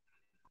minute.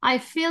 I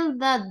feel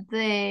that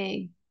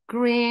the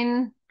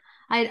green,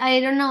 I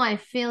don't know. I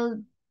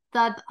feel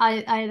that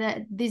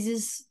that this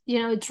is,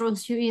 it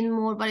draws you in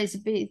more, but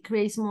it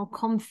creates more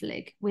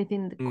conflict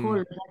within the Mm,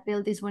 color. I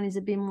feel this one is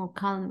a bit more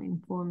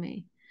calming for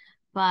me.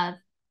 But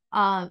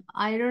I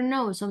don't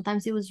know.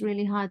 Sometimes it was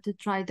really hard to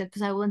try that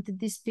because I wanted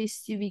this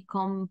piece to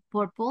become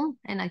purple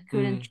and I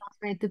couldn't mm,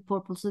 transfer it to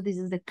purple. So this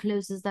is the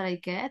closest that I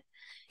get.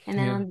 And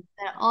then yeah. on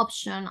the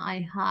option,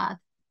 I had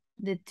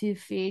the two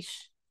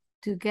fish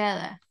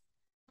together.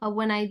 But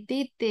when I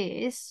did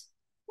this,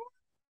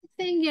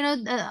 I think,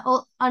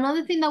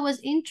 another thing that was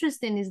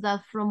interesting is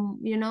that from,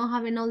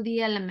 having all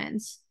the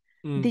elements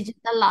Mm,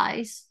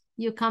 digitalized,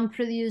 you can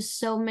produce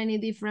so many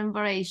different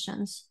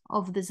variations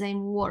of the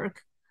same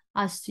work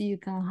as to you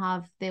can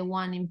have the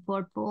one in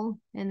purple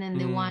and then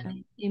the mm,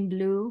 one in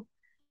blue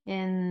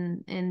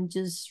and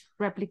just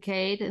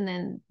replicate, and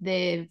then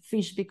the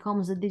fish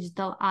becomes a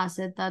digital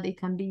asset that it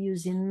can be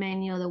used in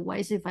many other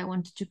ways. So if I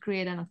wanted to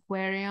create an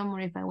aquarium or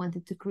if I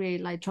wanted to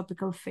create like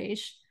tropical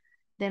fish,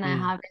 then I mm,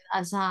 have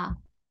it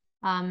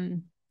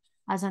um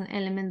as an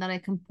element that I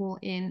can pull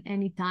in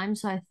anytime.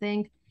 So I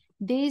think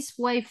this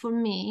way for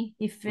me,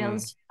 it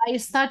mm, feels I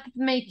started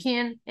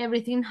making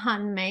everything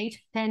handmade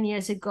 10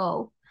 years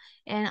ago.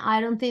 And I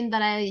don't think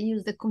that I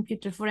used the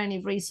computer for any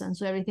reason.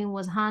 So everything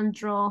was hand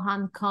draw,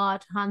 hand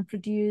cut, hand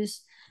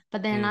produced.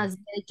 But then mm, as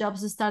the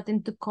jobs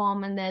starting to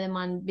come and the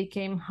demand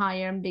became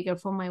higher and bigger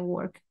for my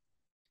work,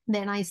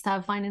 then I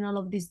start finding all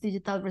of these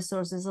digital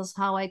resources as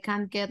how I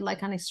can get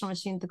like an extra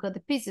machine to cut the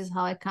pieces,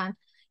 how I can,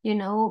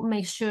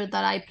 make sure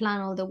that I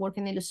plan all the work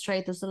in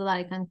Illustrator so that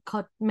I can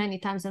cut many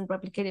times and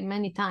replicate it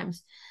many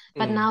times.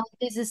 But mm. now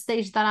this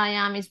stage that I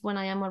am is when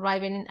I am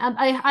arriving in.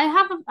 I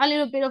have a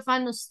little bit of a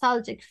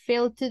nostalgic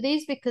feel to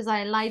this because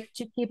I like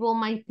to keep all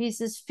my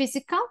pieces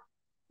physical.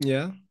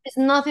 Yeah, It's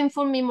nothing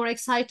for me more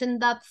exciting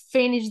than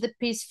finish the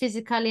piece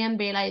physically and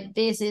be like,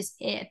 this is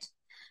it.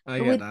 I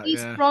But get with that.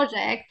 this Yeah.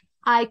 project,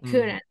 I Mm,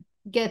 couldn't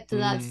get to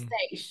that mm,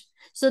 stage.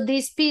 So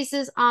these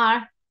pieces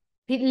are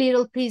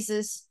little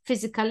pieces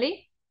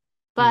physically,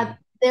 but mm,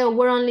 they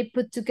were only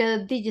put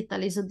together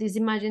digitally. So this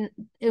imagine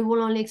it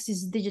will only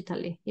exist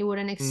digitally. It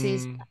wouldn't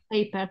exist mm.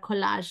 paper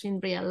collage in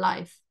real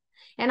life.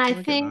 And I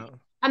I get think, that.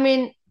 I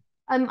mean,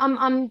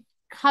 I'm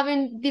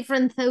having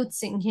different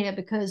thoughts in here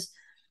because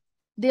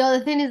the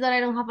other thing is that I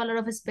don't have a lot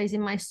of space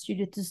in my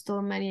studio to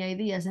store many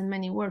ideas and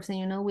many works.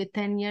 And with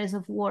 10 years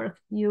of work,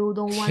 you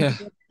don't want to Yeah.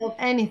 get rid of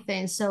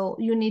anything. So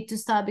you need to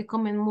start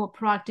becoming more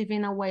proactive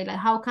in a way. Like,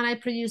 how can I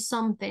produce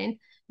something,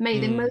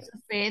 make the Mm, most of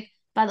it,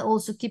 but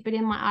also keep it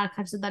in my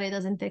archive so that it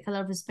doesn't take a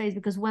lot of space?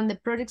 Because when the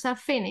projects are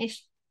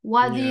finished,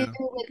 what do you yeah.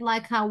 do with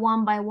like a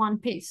one by one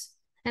piece?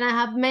 And I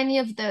have many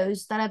of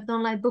those that I've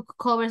done like book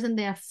covers and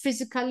they are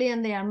physically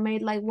and they are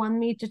made like 1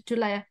 meter to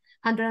like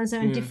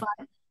Yeah.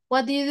 175.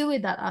 What do you do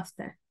with that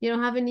after? You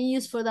don't have any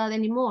use for that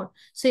anymore.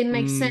 So it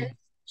makes sense Mm,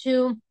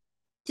 to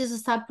just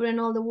start putting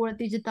all the work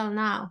digital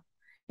now.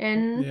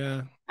 And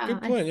yeah.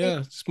 Good I point. think, Yeah.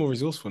 It's more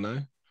resourceful now.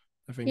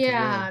 I think, as well.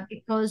 Yeah,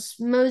 because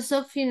most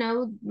of,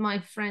 my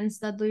friends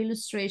that do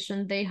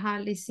illustration, they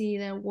hardly see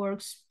their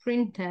works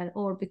printed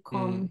or Mm,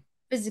 become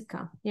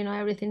physical.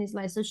 Everything is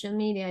like social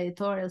media,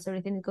 editorials,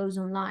 everything goes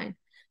online.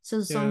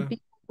 So some yeah.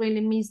 people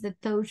really miss the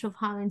touch of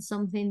having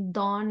something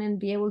done and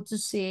be able to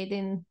see it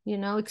in,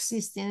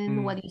 existing in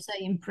Mm, what you say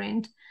in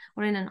print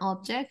or in an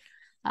object.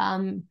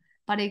 Um,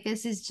 but I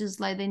guess it's just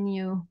like the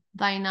new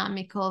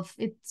dynamic of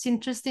it's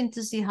interesting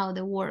to see how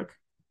the work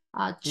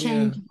yeah.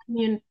 change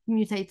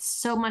mutates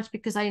so much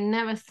because I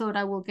never thought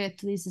I will get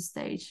to this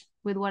stage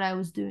with what I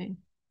was doing.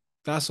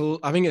 That's all.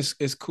 I think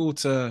it's cool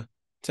to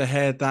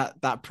hear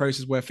that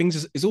process where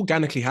things is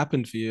organically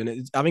happened for you,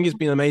 and I think it's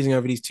been amazing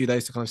over these 2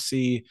 days to kind of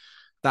see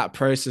that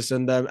process.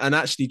 And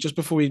actually, just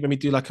before we maybe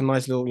do like a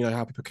nice little,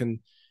 how people can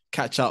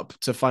catch up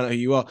to find out who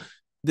you are.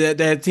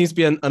 There seems to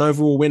be an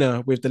overall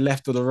winner with the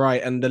left or the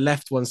right, and the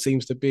left one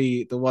seems to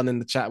be the one in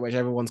the chat which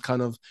everyone's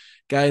kind of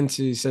going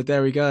to. So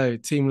there we go.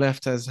 Team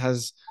left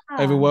has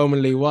Ah,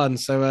 overwhelmingly won.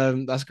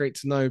 So that's great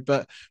to know.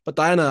 But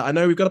Diana, I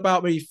know we've got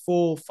about maybe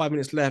 4 5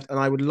 minutes left, and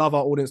I would love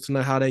our audience to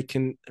know how they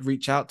can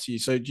reach out to you.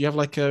 So do you have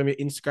like a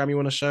Instagram you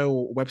want to show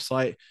or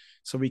website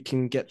so we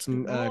can get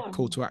some sure.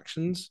 call to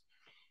actions?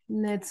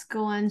 Let's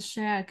go and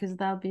share because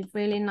that'll be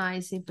really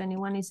nice if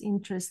anyone is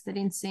interested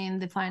in seeing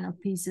the final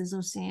pieces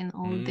or seeing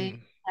all the Mm.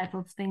 type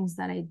of things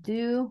that I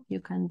do.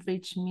 You can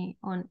reach me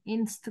on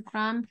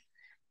Instagram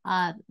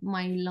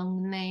my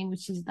long name,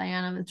 which is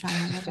Diana Beltran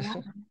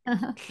Herrera.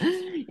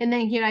 And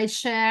then here I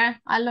share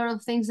a lot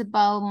of things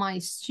about my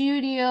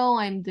studio.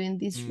 I'm doing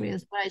these Mm.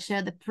 reels where I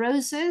share the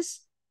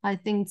process. I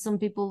think some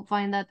people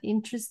find that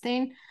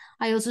interesting.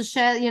 I also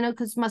share,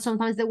 because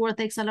sometimes the work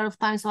takes a lot of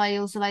time. So I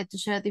also like to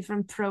share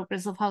different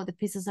progress of how the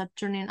pieces are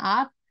turning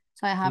up.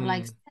 So I have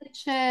like Mm.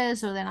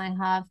 sketches, or then I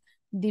have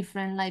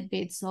different like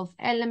bits of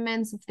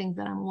elements of things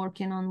that I'm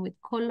working on with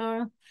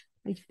color.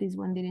 If this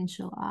one didn't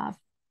show up.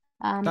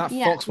 That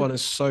Yeah, Fox one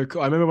is so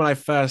cool. I remember when I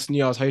first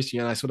knew I was hosting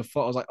and I sort of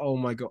thought I was like, oh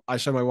my God. I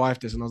showed my wife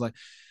this and I was like,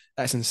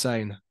 that's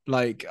insane.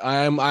 Like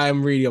I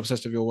am really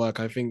obsessed with your work.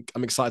 I think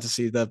I'm excited to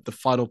see the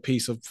final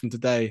piece of from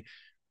today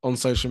on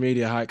social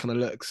media, how it kind of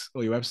looks,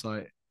 or your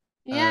website.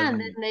 yeah, and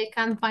then Um they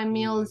can find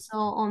me Amazing. also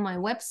on my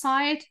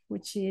website,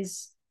 which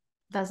is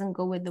doesn't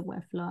go with the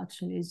webflow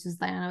actually. It's just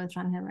Diana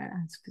Beltran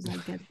Herrera. It's because I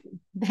get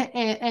the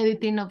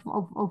editing of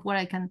what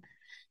I can.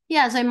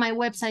 Yeah, so in my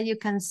website you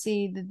can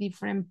see the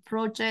different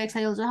projects.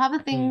 I also have a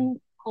Mm, thing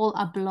called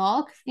a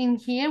blog in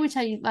here, which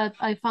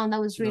I found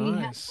that was really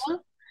nice.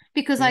 helpful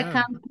because I Yeah.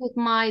 can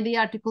put the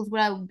articles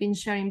where I've been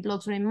sharing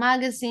blogs or in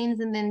magazines,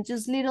 and then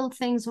just little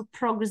things of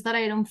progress that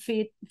I don't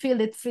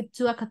feel it fit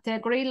to a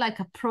category like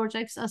a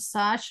project as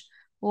such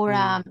or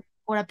Mm.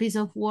 a piece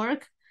of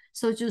work.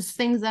 So just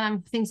things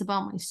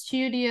about my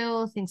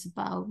studio, things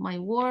about my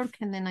work,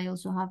 and then I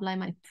also have like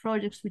my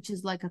projects, which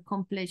is like a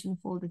compilation of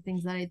all the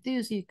things that I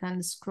do. So you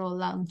can scroll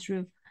down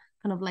through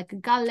kind of like a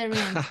gallery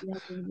and see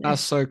all of the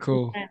That's so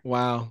cool. different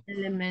Wow. That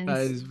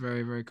elements. is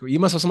very, very cool. You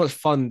must have so much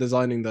fun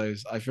designing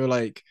those. I feel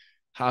like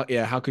how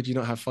could you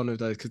not have fun with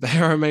those? Because they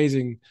are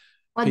amazing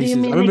What do you pieces. I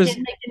mean remember,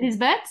 making these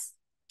bets?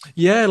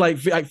 yeah, like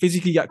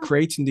physically like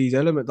creating these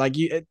elements. Like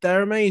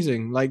they're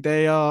amazing. Like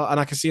they are, and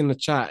I can see in the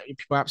chat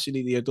people are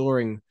absolutely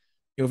adoring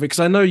your because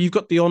I know you've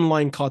got the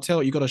online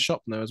cartel. You got a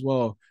shop now as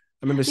well.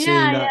 I remember seeing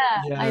Yeah, that.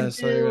 yeah, I Yeah.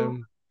 So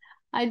do.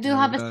 I do there we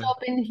have a go. shop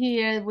in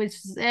here, which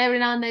is every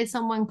now and then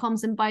someone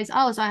comes and buys.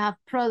 Oh, so I have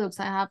products.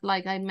 I have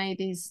like I made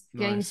these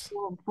games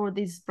Nice. for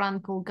this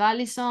brand called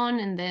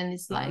Gaussian, and then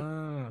it's like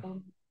Ah,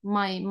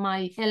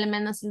 my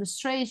element as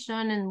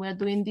illustration, and we're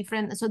doing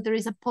different. So there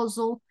is a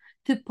puzzle,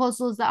 two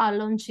puzzles that are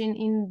launching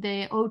in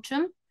the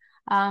autumn,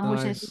 which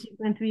I think nice. is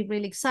going to be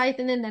really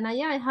exciting. And then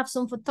yeah, I have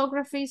some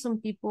photography. Some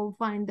people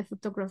find the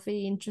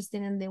photography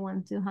interesting and they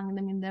want to hang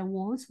them in their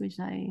walls, which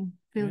I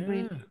feel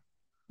really,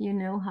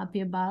 Yeah.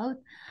 happy about.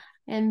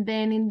 And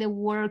then in the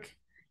work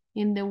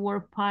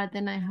part,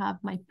 then I have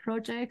my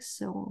projects,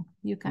 so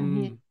you can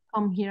Mm.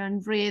 come here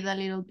and read a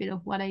little bit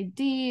of what I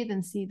did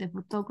and see the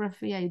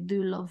photography. I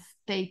do love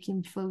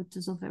taking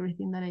photos of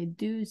everything that I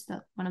do. Is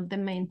that one of the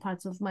main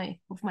parts of my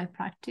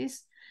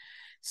practice?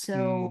 So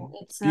Mm.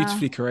 it's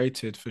Beautifully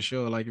created for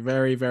sure. Like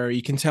very, very.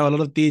 You can tell a lot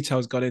of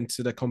details got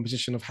into the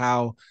composition of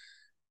how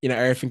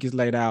everything is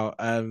laid out.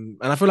 And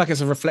I feel like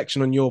it's a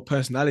reflection on your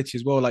personality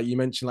as well. Like you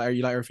mentioned, like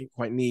you like everything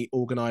quite neat,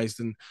 organized,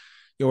 and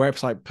your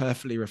website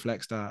perfectly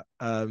reflects that.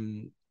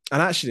 And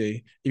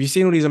actually, if you've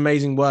seen all these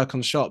amazing work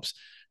on shops,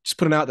 just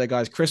putting out there,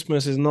 guys.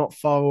 Christmas is not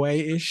far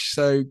away-ish,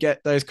 so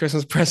get those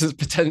Christmas presents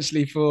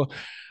potentially for.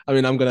 I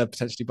mean, I'm gonna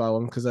potentially buy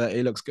one because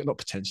it looks good. Not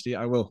potentially,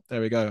 I will.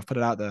 There we go. I've put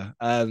it out there.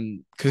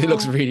 Because it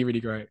looks oh, really, really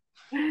great.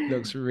 It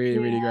looks really,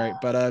 really yeah. great.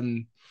 But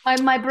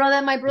My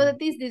brother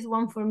did this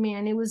one for me,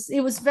 and it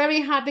was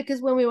very hard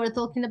because when we were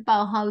talking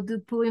about how to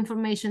put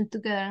information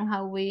together and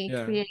how we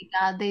yeah, create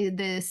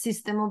the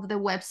system of the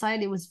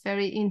website, it was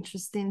very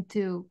interesting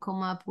to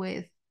come up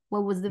with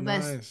what was the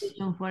best nice.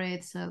 vision for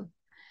it. So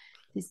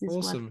this is what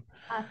Awesome. we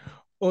have.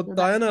 Well, So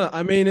that's Diana,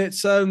 I mean,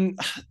 it's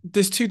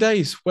there's 2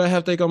 days. Where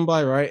have they gone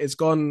by, right? It's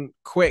gone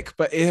quick,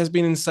 but it has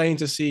been insane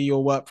to see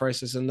your work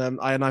process, and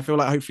I feel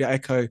like hopefully I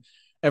echo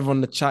everyone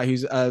in the chat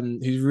who's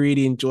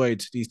really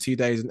enjoyed these 2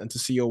 days and to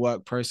see your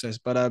work process.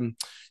 But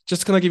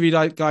just gonna give you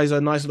guys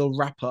a nice little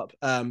wrap up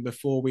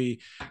before we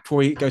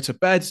go to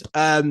bed.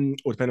 Or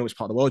depending on which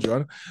part of the world you're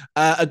on.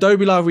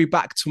 Adobe Live will be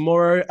back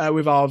tomorrow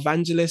with our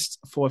evangelist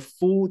for a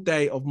full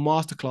day of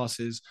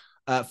masterclasses.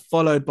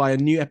 Followed by a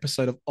new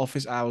episode of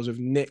Office Hours with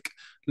Nick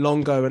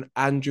Longo and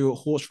Andrew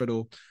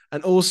Horsriddle.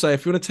 And also,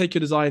 if you want to take your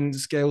design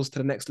skills to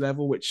the next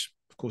level, which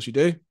of course you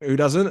do, who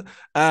doesn't?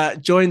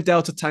 Join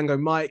Delta Tango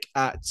Mike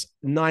at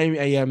 9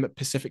 a.m.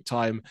 Pacific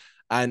time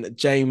and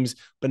James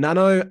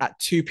Bonanno at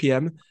 2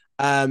 p.m.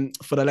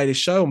 For the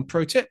latest show on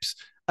pro tips.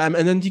 And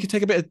then you can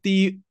take a bit of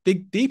dig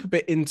deep a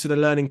bit into the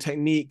learning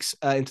techniques,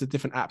 into the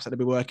different apps that they'll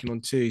be working on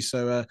too.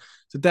 So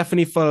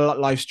definitely follow that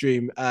live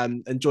stream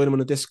and join them on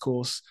the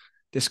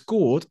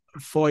Discord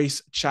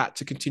voice chat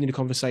to continue the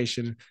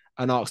conversation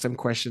and ask them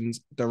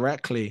questions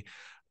directly.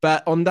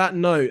 But on that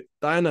note,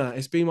 Diana,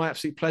 it's been my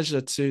absolute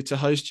pleasure to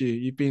host you.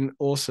 You've been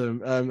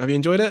awesome. Have you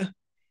enjoyed it?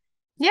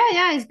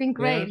 yeah, it's been Yeah.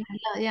 great.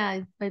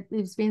 Yeah,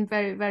 it's been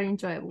very, very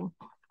enjoyable.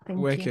 Thank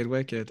you. Wicked,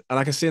 wicked. And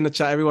I can see in the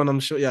chat, everyone, I'm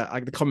sure, yeah,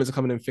 the comments are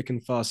coming in thick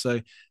and fast. So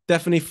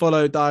definitely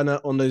follow Diana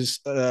on those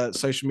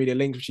social media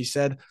links, which she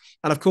said.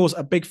 And of course,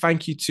 a big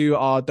thank you to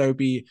our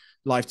Adobe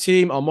Live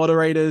team, our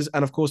moderators,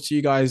 and of course to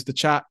you guys, the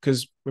chat,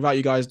 because without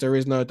you guys, there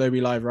is no Adobe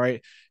Live, right?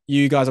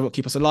 You guys are what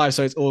keep us alive.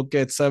 So it's all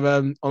good.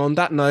 So on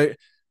that note,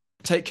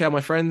 take care,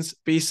 my friends.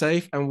 Be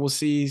safe, and we'll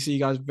see you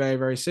guys very,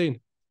 very soon.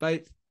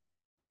 Bye.